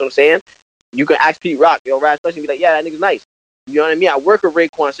shit. You see what I'm saying? You can ask Pete Rock, yo, Raz Special, and be like, yeah, that nigga's nice. You know what I mean? I work with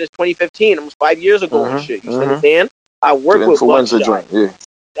Raekwon since 2015, almost 5 years ago and shit. You see what I'm saying? I work with Buckshot. Yeah.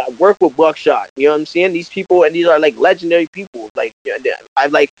 I work with Buckshot. You know what I'm saying? These people, and these are like legendary people. Like,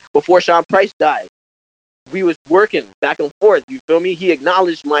 I've like, before Sean Price died, we was working back and forth. You feel me? He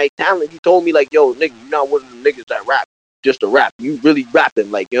acknowledged my talent. He told me, like, yo, nigga, you're not one of the niggas that rap just to rap. You really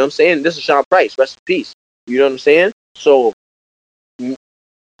rapping. Like, you know what I'm saying? This is Sean Price. Rest in peace. You know what I'm saying? So,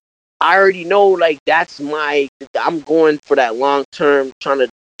 I already know, like, I'm going for that long term, trying to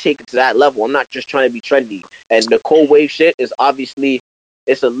take it to that level. I'm not just trying to be trendy. And the Cold Wave shit is obviously,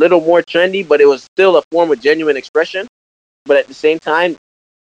 it's a little more trendy, but it was still a form of genuine expression. But at the same time,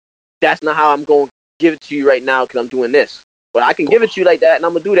 that's not how I'm going to give it to you right now because I'm doing this. But I can give it to you like that, and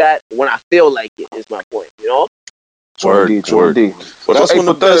I'm going to do that when I feel like it, is my point, you know? Word. But that's when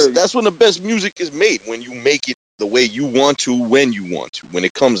the best music is made, when you make it the way you want to, when you want to, when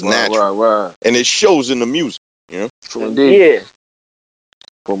it comes natural. Right. And it shows in the music, you know? True indeed. Yeah.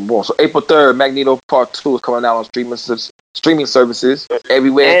 Boom. So April 3rd, Magneto Part 2 is coming out on streaming services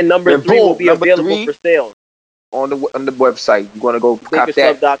everywhere. And number 3 will be available for sale on the website. You're going to go cop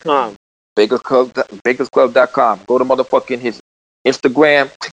that. BakersClub.com. BakersClub.com. Go to motherfucking his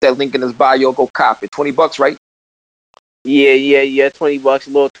Instagram. Click that link in his bio. Go cop it. $20, right? Yeah. $20, a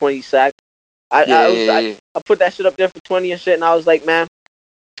little 20 sack. I put that shit up there for 20 and shit, and I was like, man,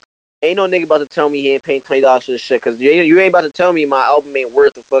 ain't no nigga about to tell me he ain't paying $20 for this shit, because you ain't about to tell me my album ain't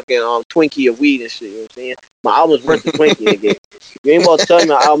worth a fucking Twinkie of weed and shit, you know what I'm saying? My album's worth a Twinkie, nigga. You ain't about to tell me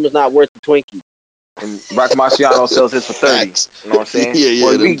my album's not worth a Twinkie. And Rock Marciano sells his for 30. You know what I'm saying? Yeah.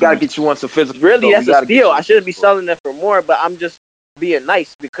 Well, we gotta get you on some physical. Really, that's a steal. I shouldn't be selling it for more, but I'm just being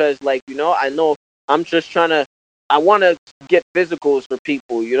nice because, like, you know, I know I'm just trying to, I want to get physicals for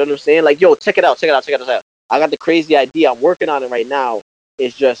people. You know what I'm saying? Like, yo, check it out. I got the crazy idea. I'm working on it right now.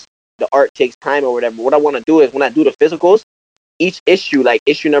 It's just the art takes time or whatever. What I want to do is when I do the physicals, each issue, like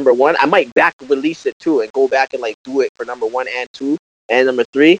issue number 1, I might back release it too and go back and like do it for number 1 and 2 and number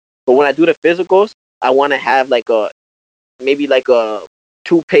 3. But when I do the physicals, I want to have like maybe like a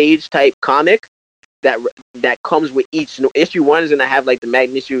 2-page type comic that comes with each issue. 1 is gonna have like the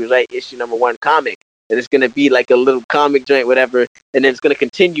Magneto, right? Issue number 1 comic. And it's going to be like a little comic joint, whatever. And then it's going to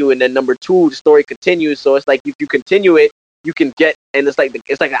continue. And then number 2, the story continues. So it's like if you continue it, you can get, and it's like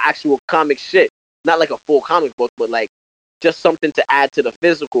an actual comic shit. Not like a full comic book, but like just something to add to the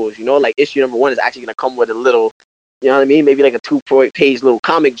physicals, you know? Like issue number 1 is actually going to come with a little, you know what I mean? Maybe like a 2-page little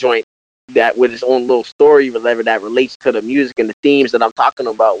comic joint that with its own little story, whatever, that relates to the music and the themes that I'm talking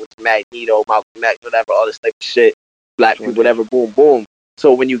about with Magneto, Malcolm X, whatever, all this type of shit. Black people, whatever, boom, boom.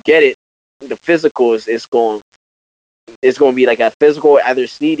 So when you get it, the physical is going to be like a physical, either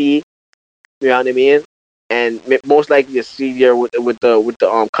CD. You know what I mean? And most likely a CD with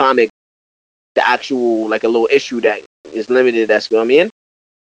the comic, the actual like a little issue that is limited. That's what I mean.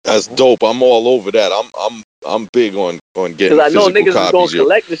 That's dope. I'm all over that. I'm big on getting physical copies. Because I know niggas is gonna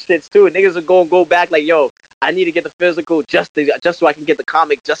collect the shits too. Niggas are gonna go back like, yo, I need to get the physical just so I can get the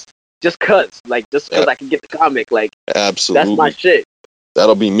comic just cause I can get the comic. Like, absolutely, that's my shit.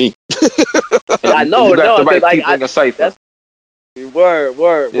 That'll be me. I know, you got the right people in the cipher.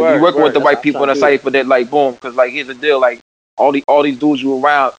 Word. You're working with the right people in the cipher that like boom. Because like here's the deal, like all these dudes you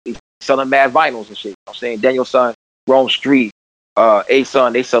around selling mad vinyls and shit. You know what I'm saying Daniel's son, Rome Street.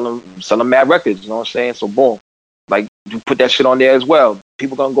 A-Son, they selling mad records, you know what I'm saying? So boom, like you put that shit on there as well.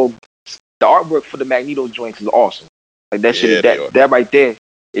 People gonna go. The artwork for the Magneto joints is awesome. Like that shit, that right there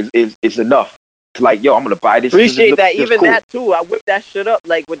is enough. To like, yo, I'm gonna buy this. Appreciate that. Even cool. That too. I whipped that shit up.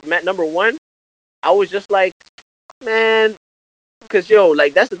 Like with number 1, I was just like, man, because yo,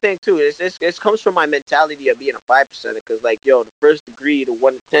 like that's the thing too. It comes from my mentality of being a 5%. Because like, yo, the first degree, the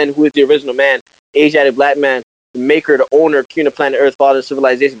 1 to 10, who is the original man, Asiatic black man. The maker, the owner, king of planet Earth, father of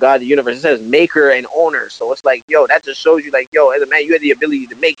civilization, God of the universe. It says maker and owner. So it's like, yo, that just shows you, like, yo, as a man, you have the ability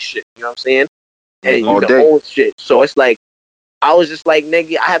to make shit. You know what I'm saying? And you can own shit. So it's like, I was just like,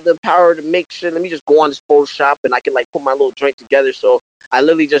 nigga, I have the power to make shit. Let me just go on this Photoshop and I can, like, put my little joint together. So I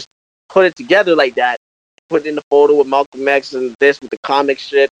literally just put it together like that. Put it in the photo with Malcolm X and this with the comic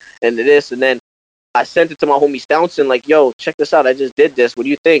shit and this. And then I sent it to my homie Stounson, like, yo, check this out. I just did this. What do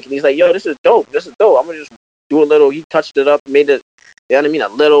you think? And he's like, yo, this is dope. I'm going to just do a little, he touched it up, made it, you know what I mean, a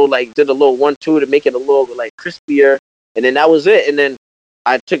little, like, did a little 1-2 to make it a little, like, crispier, and then that was it, and then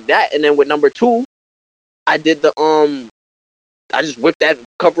I took that, and then with number 2, I did the, I just whipped that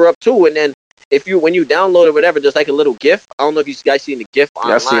cover up, too, and then when you download it, whatever, there's, like, a little GIF, I don't know if you guys seen the GIF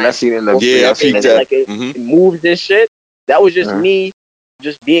online. I seen it in the, I seen that. Like, it moves this shit, that was just me,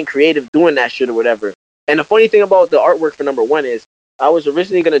 just being creative, doing that shit or whatever, and the funny thing about the artwork for number 1 is, I was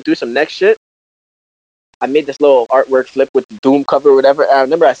originally going to do some next shit. I made this little artwork flip with the Doom cover or whatever. And I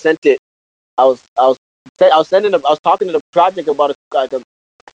remember I sent it. I was talking to the project about a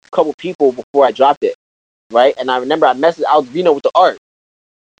couple people before I dropped it, right? And I remember I messaged Alvino with the art,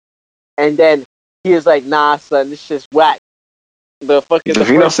 and then he was like, "Nah, son, this shit's whack." The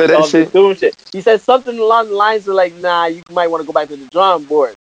Vino said that shit. Doom shit. He said something along the lines of like, "Nah, you might want to go back to the drawing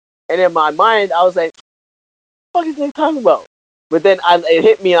board." And in my mind, I was like, "What the fuck is they talking about?" But then it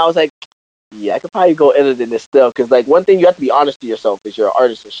hit me, and I was like, yeah, I could probably go editor than this still, because like one thing you have to be honest to yourself is you're an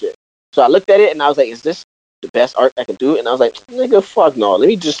artist and shit. So I looked at it and I was like, is this the best art I can do? And I was like, nigga, fuck no, let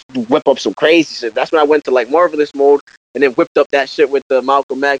me just whip up some crazy shit. That's when I went to like marvelous mode and then whipped up that shit with the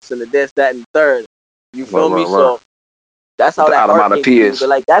Malcolm X and the this, that, and third. You feel me? So that's how that art came. But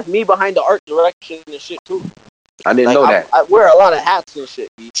like that's me behind the art direction and shit too. I didn't know that. I wear a lot of hats and shit,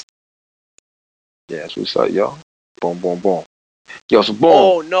 B. Yeah, that's what's up, yo. Boom, boom, boom. Yo, so boom.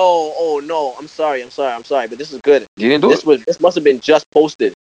 Oh no. I'm sorry. But this is good. You didn't do it? This must have been just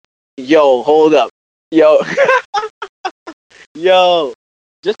posted. Yo, hold up. Yo. Yo.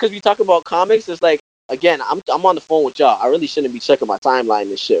 Just because we talk about comics, it's like, again, I'm on the phone with y'all. I really shouldn't be checking my timeline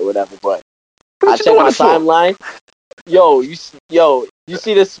and shit or whatever, but I check my timeline. Yo, you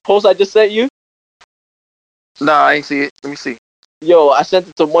see this post I just sent you? Nah, I ain't see it. Let me see. Yo, I sent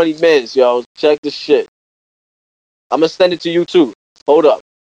it to Money Miz, yo. Check this shit. I'm gonna send it to you too. Hold up.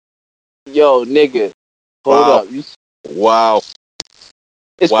 Yo, nigga. Hold up. Wow.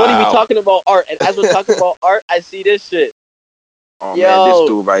 It's funny we talking about art, and as we're talking about art, I see this shit. Oh man, this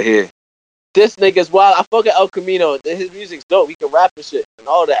dude right here. This nigga's wild. I fuck with El Camino. His music's dope. He can rap and shit and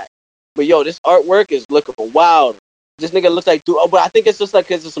all that. But yo, this artwork is looking for wild. This nigga looks like Duke. Oh, but I think it's just like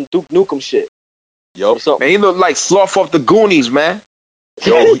because of some Duke Nukem shit. Yo, man, he look like Sloth off the Goonies, man.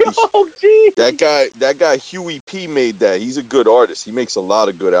 Yo, that guy Huey P made that. He's a good artist. He makes a lot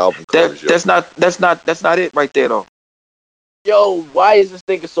of good album covers. That's not it right there though. Yo, why is this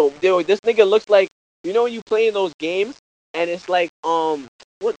nigga so? Yo, this nigga looks like, you know when you playing those games and it's like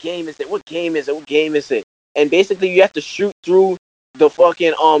what game is it? And basically you have to shoot through the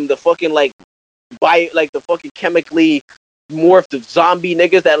fucking like the fucking chemically morphed zombie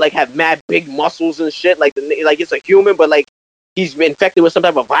niggas that like have mad big muscles and shit. Like it's a human, but like he's been infected with some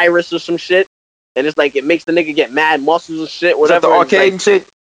type of virus or some shit, and it's like it makes the nigga get mad muscles and shit. Whatever. Is that the arcade and shit?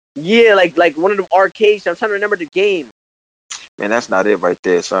 Yeah, like one of them arcades. I'm trying to remember the game. Man, that's not it right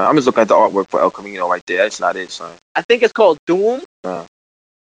there, son. I'm just looking at the artwork for El Camino right there. That's not it, son. I think it's called Doom. Oh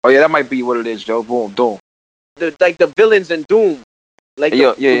yeah, that might be what it is, Joe. Boom, Doom. The villains in Doom. Like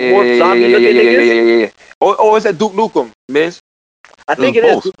yeah. Oh, is that Duke Nukem, Miz? I think it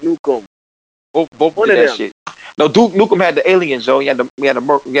is Duke Nukem. Both One did of that them. shit. No, Duke Nukem had the aliens, yo. He had to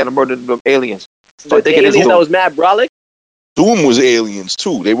murder the aliens. So the alien that was mad brolic. Doom was aliens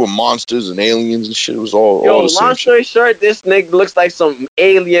too. They were monsters and aliens and shit. It was all Yo, the same long story short, this nigga looks like some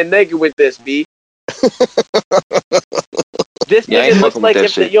alien nigga with this, B. This nigga looks like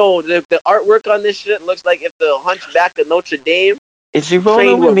if the artwork on this shit looks like if the Hunchback of Notre Dame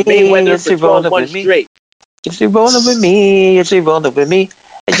trained with Mayweather for 12 months straight. Is she rolling with me? Is she rolling with me?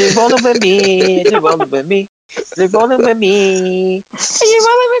 Is she rolling with me? Is she rolling with me? Is she rolling with me? Is she rolling with me? Is she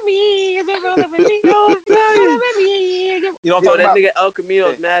rolling with me? You know what I'm talking that about? nigga El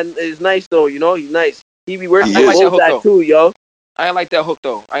Camino, man, is nice though. You know, he's nice. He be working I like with that too, yo. I ain't like that hook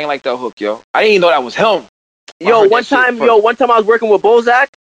though. I ain't like that hook, yo. I didn't even know that was him. One time I was working with Bozak.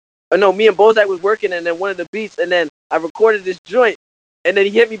 No, me and Bozak was working, and then one of the beats, and then I recorded this joint, and then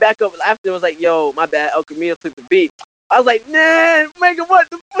he hit me back up after and was like, "Yo, my bad, El Camino took the beat." I was like, "Nah, Mega, what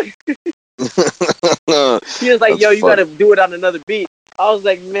the fuck?" He was like, "Yo, you gotta do it on another beat." I was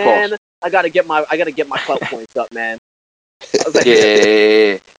like, "Man, I gotta get my clout points up, man." I was like,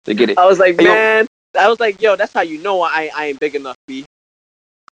 yeah, to get it. I was like, man, I was like, yo, that's how you know I ain't big enough, B.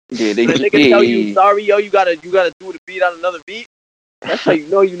 Yeah, the nigga tell you, sorry, yo, you gotta do the beat on another beat. That's how you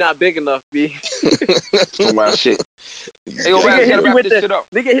know you're not big enough, B. Some wild shit. Hey, yo,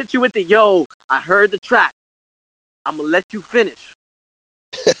 nigga hit you with the, yo, I heard the track. I'm gonna let you finish.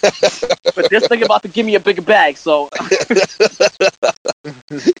 But this nigga about to give me a bigger bag, so.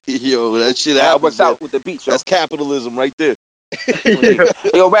 Yo, that shit happens out with the beat, yo. That's capitalism right there.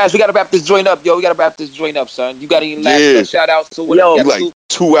 Yo, Raz, we gotta wrap this joint up, yo. We gotta wrap this joint up, son. You got any last shout outs to what you like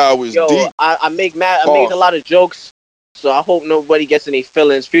 2 hours deep. I make a lot of jokes, so I hope nobody gets any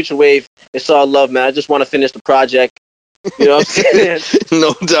feelings. Future Wave, it's all love, man. I just want to finish the project. You know what I'm saying?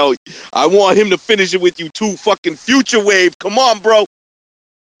 No doubt. I want him to finish it with you too. Fucking Future Wave. Come on, bro.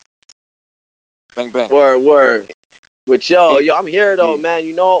 Bang bang. Word. But yo, I'm here though, man.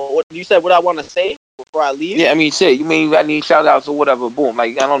 You know what you said? What I want to say before I leave? Yeah, I mean, shit. You mean I need shout outs or whatever? Boom.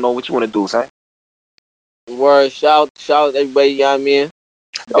 Like I don't know what you want to do, son. Word. Shout everybody. You know what I mean?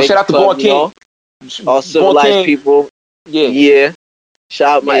 Shout out to Born King. All civilized people. Yeah.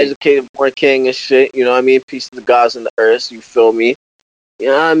 Shout out my educated Born King and shit. You know what I mean? Peace to the gods and the earth. You feel me? You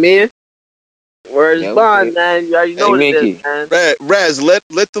know what I mean? Word is bond, man. You already know what it is, man. Raz, let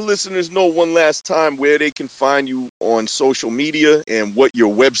the listeners know one last time where they can find you on social media and what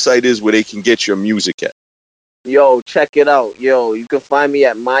your website is where they can get your music at. Yo, check it out. Yo, you can find me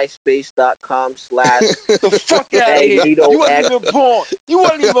at myspace.com/ The fuck out of here. You wasn't even born. You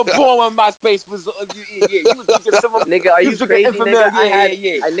wasn't even born when MySpace was. You was nigga, are you crazy,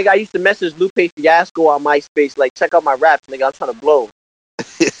 nigga? I used to message Lupe Fiasco on MySpace. Like, check out my raps, nigga. I'm trying to blow.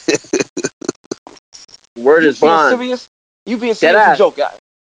 Word is bond. Serious? You being serious? Joke, guy?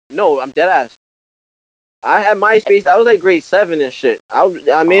 No, I'm dead ass. I had MySpace. I was like grade 7 and shit. I'm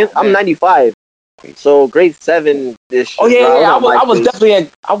 95. So grade 7 this shit. Oh yeah. I was definitely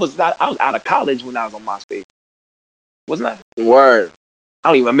I was out of college when I was on MySpace. Wasn't I? Word. I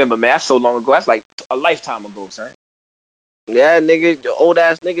don't even remember, man. That's so long ago. That's like a lifetime ago, son. Yeah, nigga, old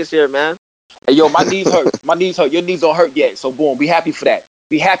ass niggas here, man. Hey, yo, my knees hurt. My knees hurt. Your knees don't hurt yet. So boom, be happy for that.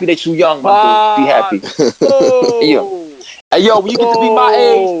 Be happy that you young, my dude. Be happy. Hey, yo, when you get to be my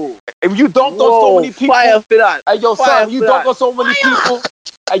age, if you don't know so many people, fire for that. Hey, yo, son, you don't know so many people.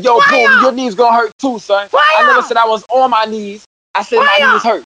 Hey, yo, boom, your knees gonna hurt too, son. I never said I was on my knees. I said my knees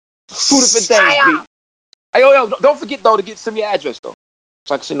hurt. 2 different things, B. Hey, yo, don't forget though to send me your address though,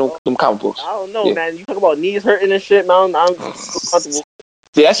 so I can send them comic books. I don't know, man. You talk about knees hurting and shit, man. I'm comfortable.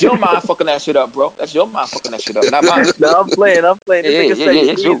 See, that's your mind fucking that shit up, bro. That's your mind fucking that shit up, not mine. No, I'm playing. This nigga said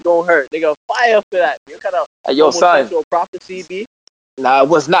your knees gonna hurt. They gonna fire for that. You kind of homosexual prophecy, B. Nah, it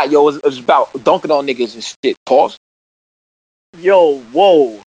was not, yo. It was about dunking on niggas and shit. Pause. Yo,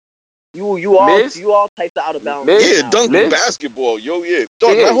 whoa. You all types of out of bounds. Yeah, dunking basketball, yo, yeah.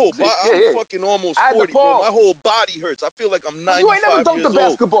 Dog, my whole body, I'm fucking almost 40, bro. My whole body hurts. I feel like I'm 95 You ain't never dunked the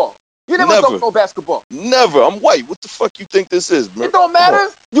basketball. You never dunked no basketball. Never. I'm white. What the fuck you think this is, man? It don't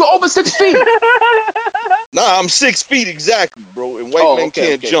matter. You over 6 feet. Nah, I'm 6 feet exactly, bro. And white men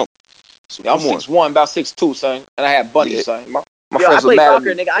can't jump. So I'm 6'1", about 6'2", son. And I had buddies, son. My friends I play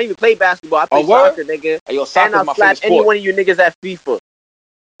soccer, nigga. I ain't even play basketball. I play soccer, nigga. Hey, yo, soccer and I'll slap any one of you niggas at FIFA.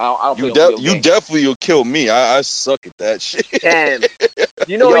 You definitely will kill me. I suck at that shit. Damn.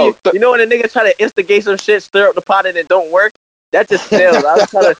 You know when a nigga try to instigate some shit, stir up the pot, and it don't work? That just failed. I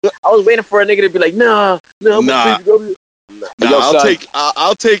was waiting for a nigga to be like, nah.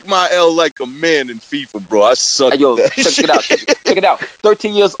 I'll take my L like a man in FIFA, bro. I suck. Yo, check it out.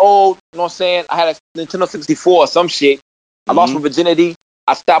 13 years old. You know what I'm saying? I had a Nintendo 64 or some shit. I lost my virginity.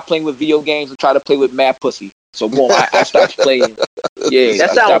 I stopped playing with video games and tried to play with mad pussy. So boom, I stopped playing. Yeah,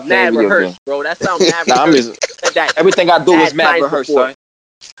 that sounds mad rehearsed, bro. That sounds mad rehearsed. Everything I do is mad rehearsed, son.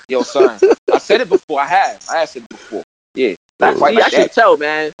 Yo, son. I said it before. I have said it before. Yeah. Not quite like I can tell,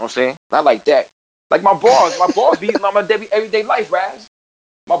 man. You know what I'm saying? Not like that. Like my bars be on my everyday life, Raz.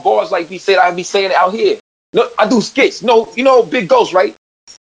 My bars like I be saying it out here. No, I do skits. No, you know Big Ghost, right?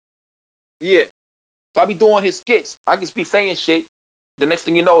 Yeah. So I be doing his skits. I just be saying shit. The next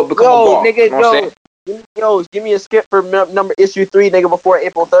thing you know, it become a bar. Nigga, you know give me a skit for number issue 3, nigga, before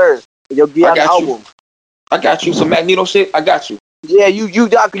April 3rd. You'll be on the album. I got you. Some Magneto shit. I got you. Yeah, you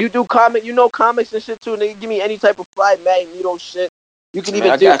do comic. You know comics and shit too, nigga. Give me any type of fly Magneto shit. You can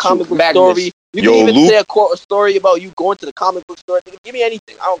even do a comic book story. You can even say a story about you going to the comic book store. Nigga, give me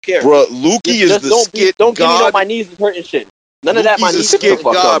anything. I don't care. Bro, Lukey is the skit god. Don't give me no my knees is hurting shit. None of that. My knees is skit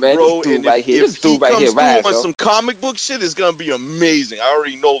god, bro. And if he comes through on some comic book shit, it's gonna be amazing. I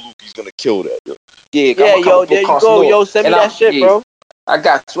already know Lukey's gonna kill that. Yeah, yo, there you go. Yo, send me that shit, bro. I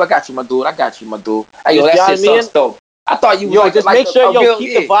got you, my dude. Hey, yo, that shit's so. I thought you was just make sure,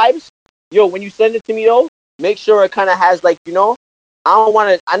 keep the vibes. Yo, when you send it to me, though, make sure it kind of has, like, you know,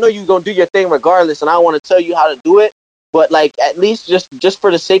 I know you're going to do your thing regardless, and I don't want to tell you how to do it, but, like, at least just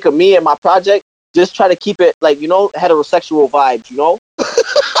for the sake of me and my project, just try to keep it, like, you know, heterosexual vibes, you know?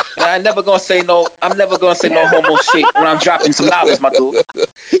 I'm never going to say no homo shit when I'm dropping some knowledge, my dude.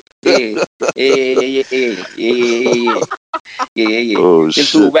 Yeah. Oh,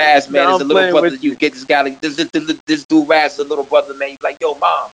 this dude Raz, man, is a little brother. You get this guy, this dude Raz is a little brother, man. He's like, yo,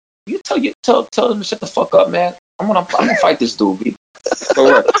 mom, you tell him to shut the fuck up, man. I'm gonna fight this dude, B.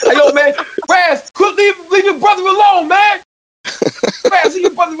 Hey, yo, man, Raz, quit leave your brother alone, man. Raz, leave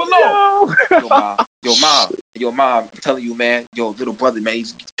your brother alone. Yo, mom, I'm telling you, man. Yo, little brother, man,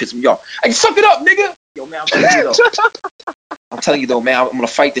 he's pissing me off. Hey, suck it up, nigga. Yo, man, I'm telling you though, man, I'm gonna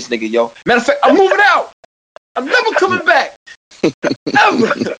fight this nigga, yo. Matter of fact, I'm moving out. I'm never coming back.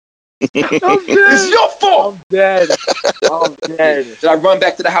 Ever. It's your fault. I'm dead. Did I run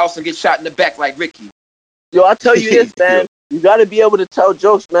back to the house and get shot in the back like Ricky? Yo, I'll tell you this, man. You gotta be able to tell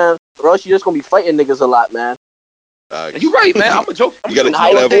jokes, man, or else you're just gonna be fighting niggas a lot, man. You're right, man. I'm a joke. You gotta in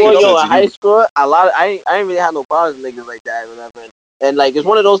high school, I ain't really had no problems with niggas like that, whatever. And like, it's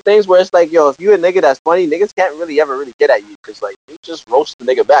one of those things where it's like, yo, if you a nigga that's funny, niggas can't ever get at you, cause like you just roast the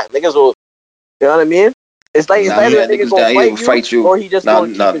nigga back. Niggas will, you know what I mean? It's like it's either a nigga gonna fight you, or he just gonna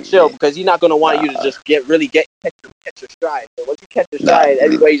keep it chill, because he's not gonna want you to just catch your stride. So once you catch your stride,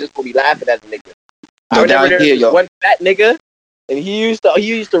 everybody's just gonna be laughing at the nigga. I remember there was one fat nigga, and he used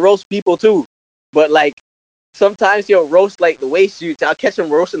to roast people too, but like sometimes he'll roast like the waist suits. I'll catch him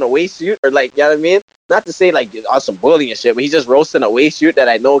roasting a waist suit, or like, you know what I mean? Not to say like on some bullying shit, but he's just roasting a waist suit that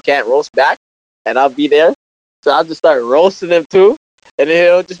I know can't roast back, and I'll be there, so I'll just start roasting him too, and then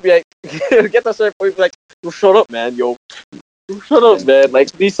he'll just be like, get that certain point, be like, shut up, man, yo. Shut up, man.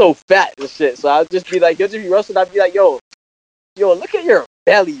 Like, he's so fat and shit. So I'll just be like, he'll just be roasting. I'll be like, yo, look at your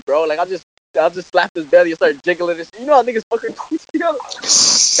belly, bro. Like, I'll just slap his belly and start jiggling and shit. You know how niggas fucking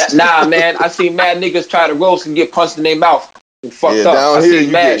Nah, man. I see mad niggas try to roast and get punched in their mouth and fucked up. Down I here,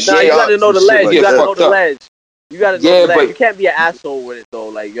 see mad. Nah, you gotta know the ledge. Like you gotta know the ledge. You gotta know the ledge. You can't be an asshole with it, though.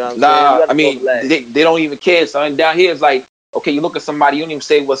 Like, you know what I'm saying? I mean, they don't even care, son. Down here, it's like, okay, you look at somebody, you don't even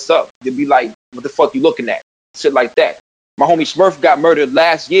say what's up. They'll be like, what the fuck you looking at? Shit like that. My homie Smurf got murdered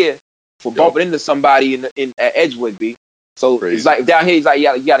last year for bumping into somebody in at Edgewood, B. So crazy. It's like down here, he's like,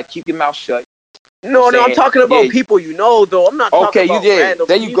 you gotta kep your mouth shut. No, I'm talking about people you know, though. I'm not talking about random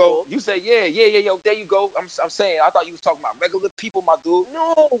there you people. go. You say, yo, there you go. I'm saying, I thought you was talking about regular people, my dude.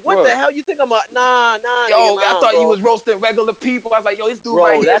 No, what the hell you think I'm about? Nah. Yo, I thought you was roasting regular people. I was like, yo, this dude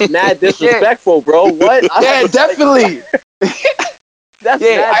right here. That's mad disrespectful, bro. What? Yeah, definitely.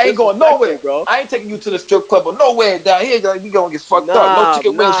 I ain't going nowhere, bro. I ain't taking you to the strip club or nowhere down here. You gonna get fucked up. No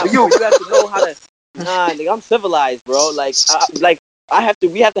chicken wings for you. You have to know how to. Nah, nigga, I'm civilized, bro.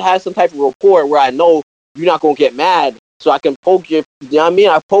 We have to have some type of rapport where I know you're not gonna get mad, so I can poke you. You know what I mean?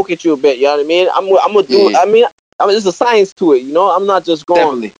 I poke at you a bit. You know what I mean? I'm gonna do. I mean, there's a science to it. You know, I'm not just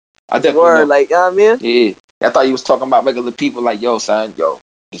going. I definitely. Like, you know what I mean? Yeah. I thought you was talking about regular people. Like, yo, son,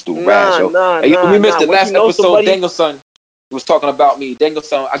 this dude Raz, yo. We missed the last episode. Danielson was talking about me.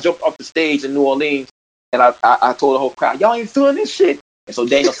 Danielson, I jumped off the stage in New Orleans, and I told the whole crowd, y'all ain't feeling this shit. And so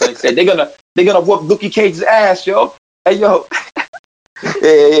Danielson said, they're gonna whoop Luke Cage's ass, yo. Hey, yo.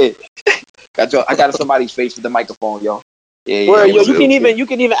 Yeah. I got somebody's face with the microphone, yo. Yeah. Yo, you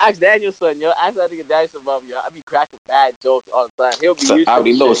can even ask Danielson, yo. Ask that nigga Danielson about me, yo. I be cracking bad jokes all the time. He'll be used to I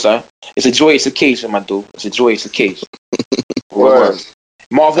already know, son. It's a joyous occasion, my dude. It's a joyous occasion. Word.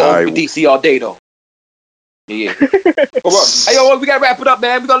 Marvel over DC all day, though. Yeah. Hey, yo, we gotta wrap it up,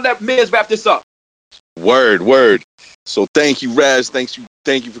 man. We gotta let Miz wrap this up. Word. So thank you, Raz. Thank you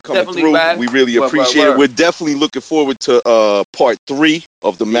for coming Definitely, through. Raz. We really appreciate it. We're definitely looking forward to part 3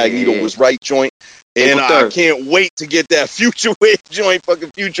 of the Magneto Was Right joint. And I can't wait to get that Future Wave joint.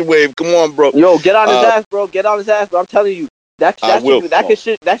 Fucking Future Wave. Come on, bro. Yo, get on his ass, bro. Get on his ass, bro. I'm telling you. That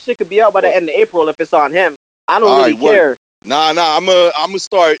shit could be out by the end of April if it's on him. I don't really care. Nah. I'm gonna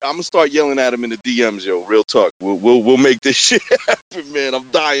start yelling at him in the DMs, yo. Real talk. We'll make this shit happen, man.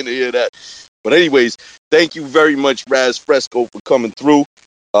 I'm dying to hear that. But anyways, thank you very much, Raz Fresco, for coming through.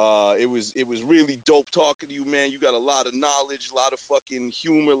 It was really dope talking to you, man. You got a lot of knowledge, a lot of fucking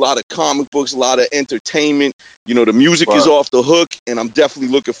humor, a lot of comic books, a lot of entertainment. You know, the music is off the hook, and I'm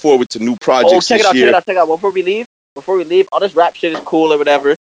definitely looking forward to new projects this year. Check it out. Before we leave, all this rap shit is cool or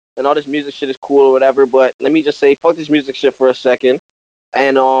whatever, and all this music shit is cool or whatever, but let me just say, fuck this music shit for a second.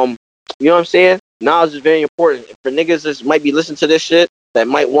 And, you know what I'm saying? Knowledge is very important. For niggas that might be listening to this shit, that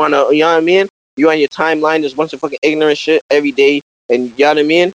might want to, you know what I mean? You on your timeline, there's a bunch of fucking ignorant shit every day, and you know what I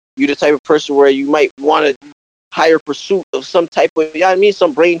mean? You the type of person where you might want a higher pursuit of some type of, you know what I mean?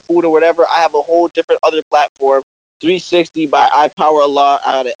 Some brain food or whatever. I have a whole different other platform, 360 by iPower Allah.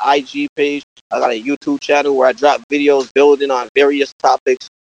 I got an IG page. I got a YouTube channel where I drop videos building on various topics,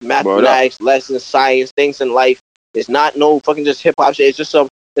 mathematics, lessons, science, things in life. It's not no fucking just hip hop shit. It's just some.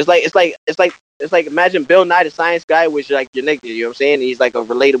 It's like imagine Bill Nye the Science Guy, which like your nigga. You know what I'm saying? He's like a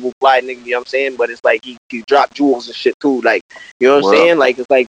relatable fly nigga. You know what I'm saying? But it's like he dropped jewels and shit too. Like you know what I'm saying? Like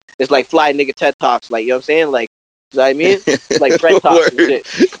it's like fly nigga TED Talks. Like you know what I'm saying? Like you know what I mean? It's like Fred Talks and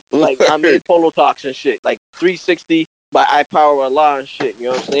shit. Like I mean Polo Talks and shit. Like 360 by iPower Allah and shit. You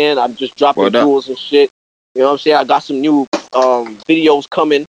know what I'm saying? I'm just dropping jewels and shit. You know what I'm saying? I got some new videos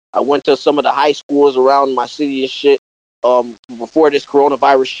coming. I went to some of the high schools around my city and shit. Before this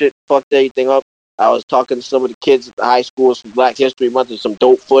coronavirus shit fucked everything up, I was talking to some of the kids at the high schools from Black History Month and some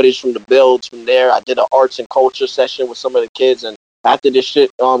dope footage from the builds from there. I did an arts and culture session with some of the kids, and after this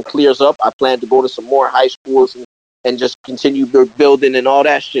shit clears up, I plan to go to some more high schools and just continue building and all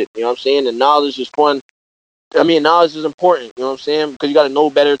that shit. You know what I'm saying? And knowledge is fun. I mean, knowledge is important. You know what I'm saying? Because you got to know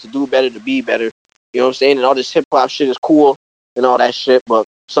better, to do better, to be better. You know what I'm saying? And all this hip hop shit is cool and all that shit, but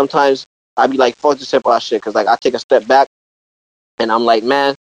sometimes I be like, fuck this hip hop shit, because like I take a step back and I'm like,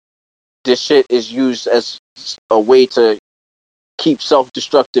 man, this shit is used as a way to keep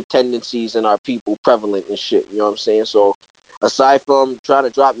self-destructive tendencies in our people prevalent and shit. You know what I'm saying? So aside from trying to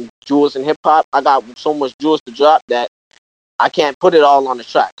drop jewels in hip hop, I got so much jewels to drop that I can't put it all on the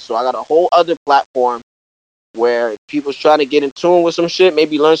track. So I got a whole other platform where people's trying to get in tune with some shit,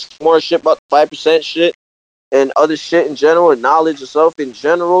 maybe learn some more shit about the 5% shit and other shit in general, and knowledge yourself in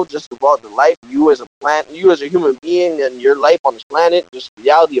general, just about the life, you as a planet, you as a human being, and your life on this planet, just the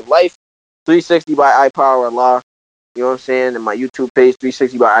reality of life. 360 by iPower Allah, you know what I'm saying? And my YouTube page,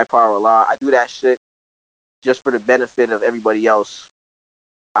 360 by iPower Allah. I do that shit just for the benefit of everybody else.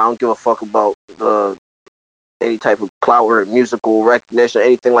 I don't give a fuck about any type of clout or musical recognition or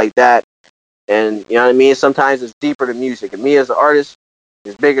anything like that. And you know what I mean? Sometimes it's deeper than music. And me as an artist,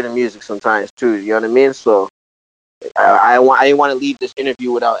 it's bigger than music sometimes too. You know what I mean? So I didn't want to leave this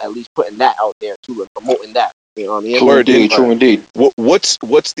interview without at least putting that out there too and promoting that. You know what I mean? True indeed. What's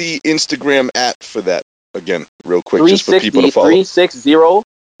the Instagram at for that again, real quick, just for people to follow? 360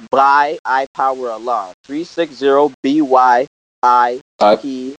 by iPower Allah. 360 BYIPOWER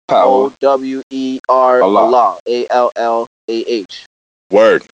Allah. ALLAH.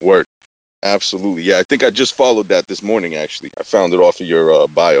 Word. Absolutely. Yeah, I think I just followed that this morning, actually. I found it off of your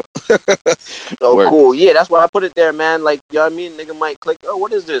bio. Oh, cool. Yeah, that's why I put it there, man. Like, you know what I mean? Nigga might click, oh,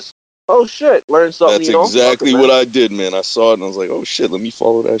 what is this? Oh, shit. Learn something, That's exactly what I did, man. I saw it and I was like, oh, shit, let me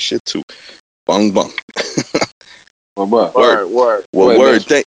follow that shit, too. Bang, bang. Word.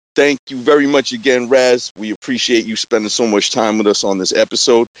 Thank you very much again, Raz. We appreciate you spending so much time with us on this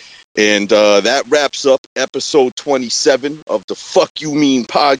episode. And that wraps up episode 27 of the Fuck You Mean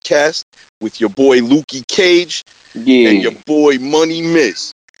podcast with your boy Lukey Cage and your boy Money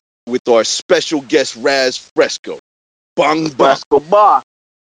Miz with our special guest Raz Fresco. Bang, bang. Fresco bar.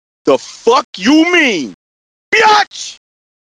 The fuck you mean, biatch?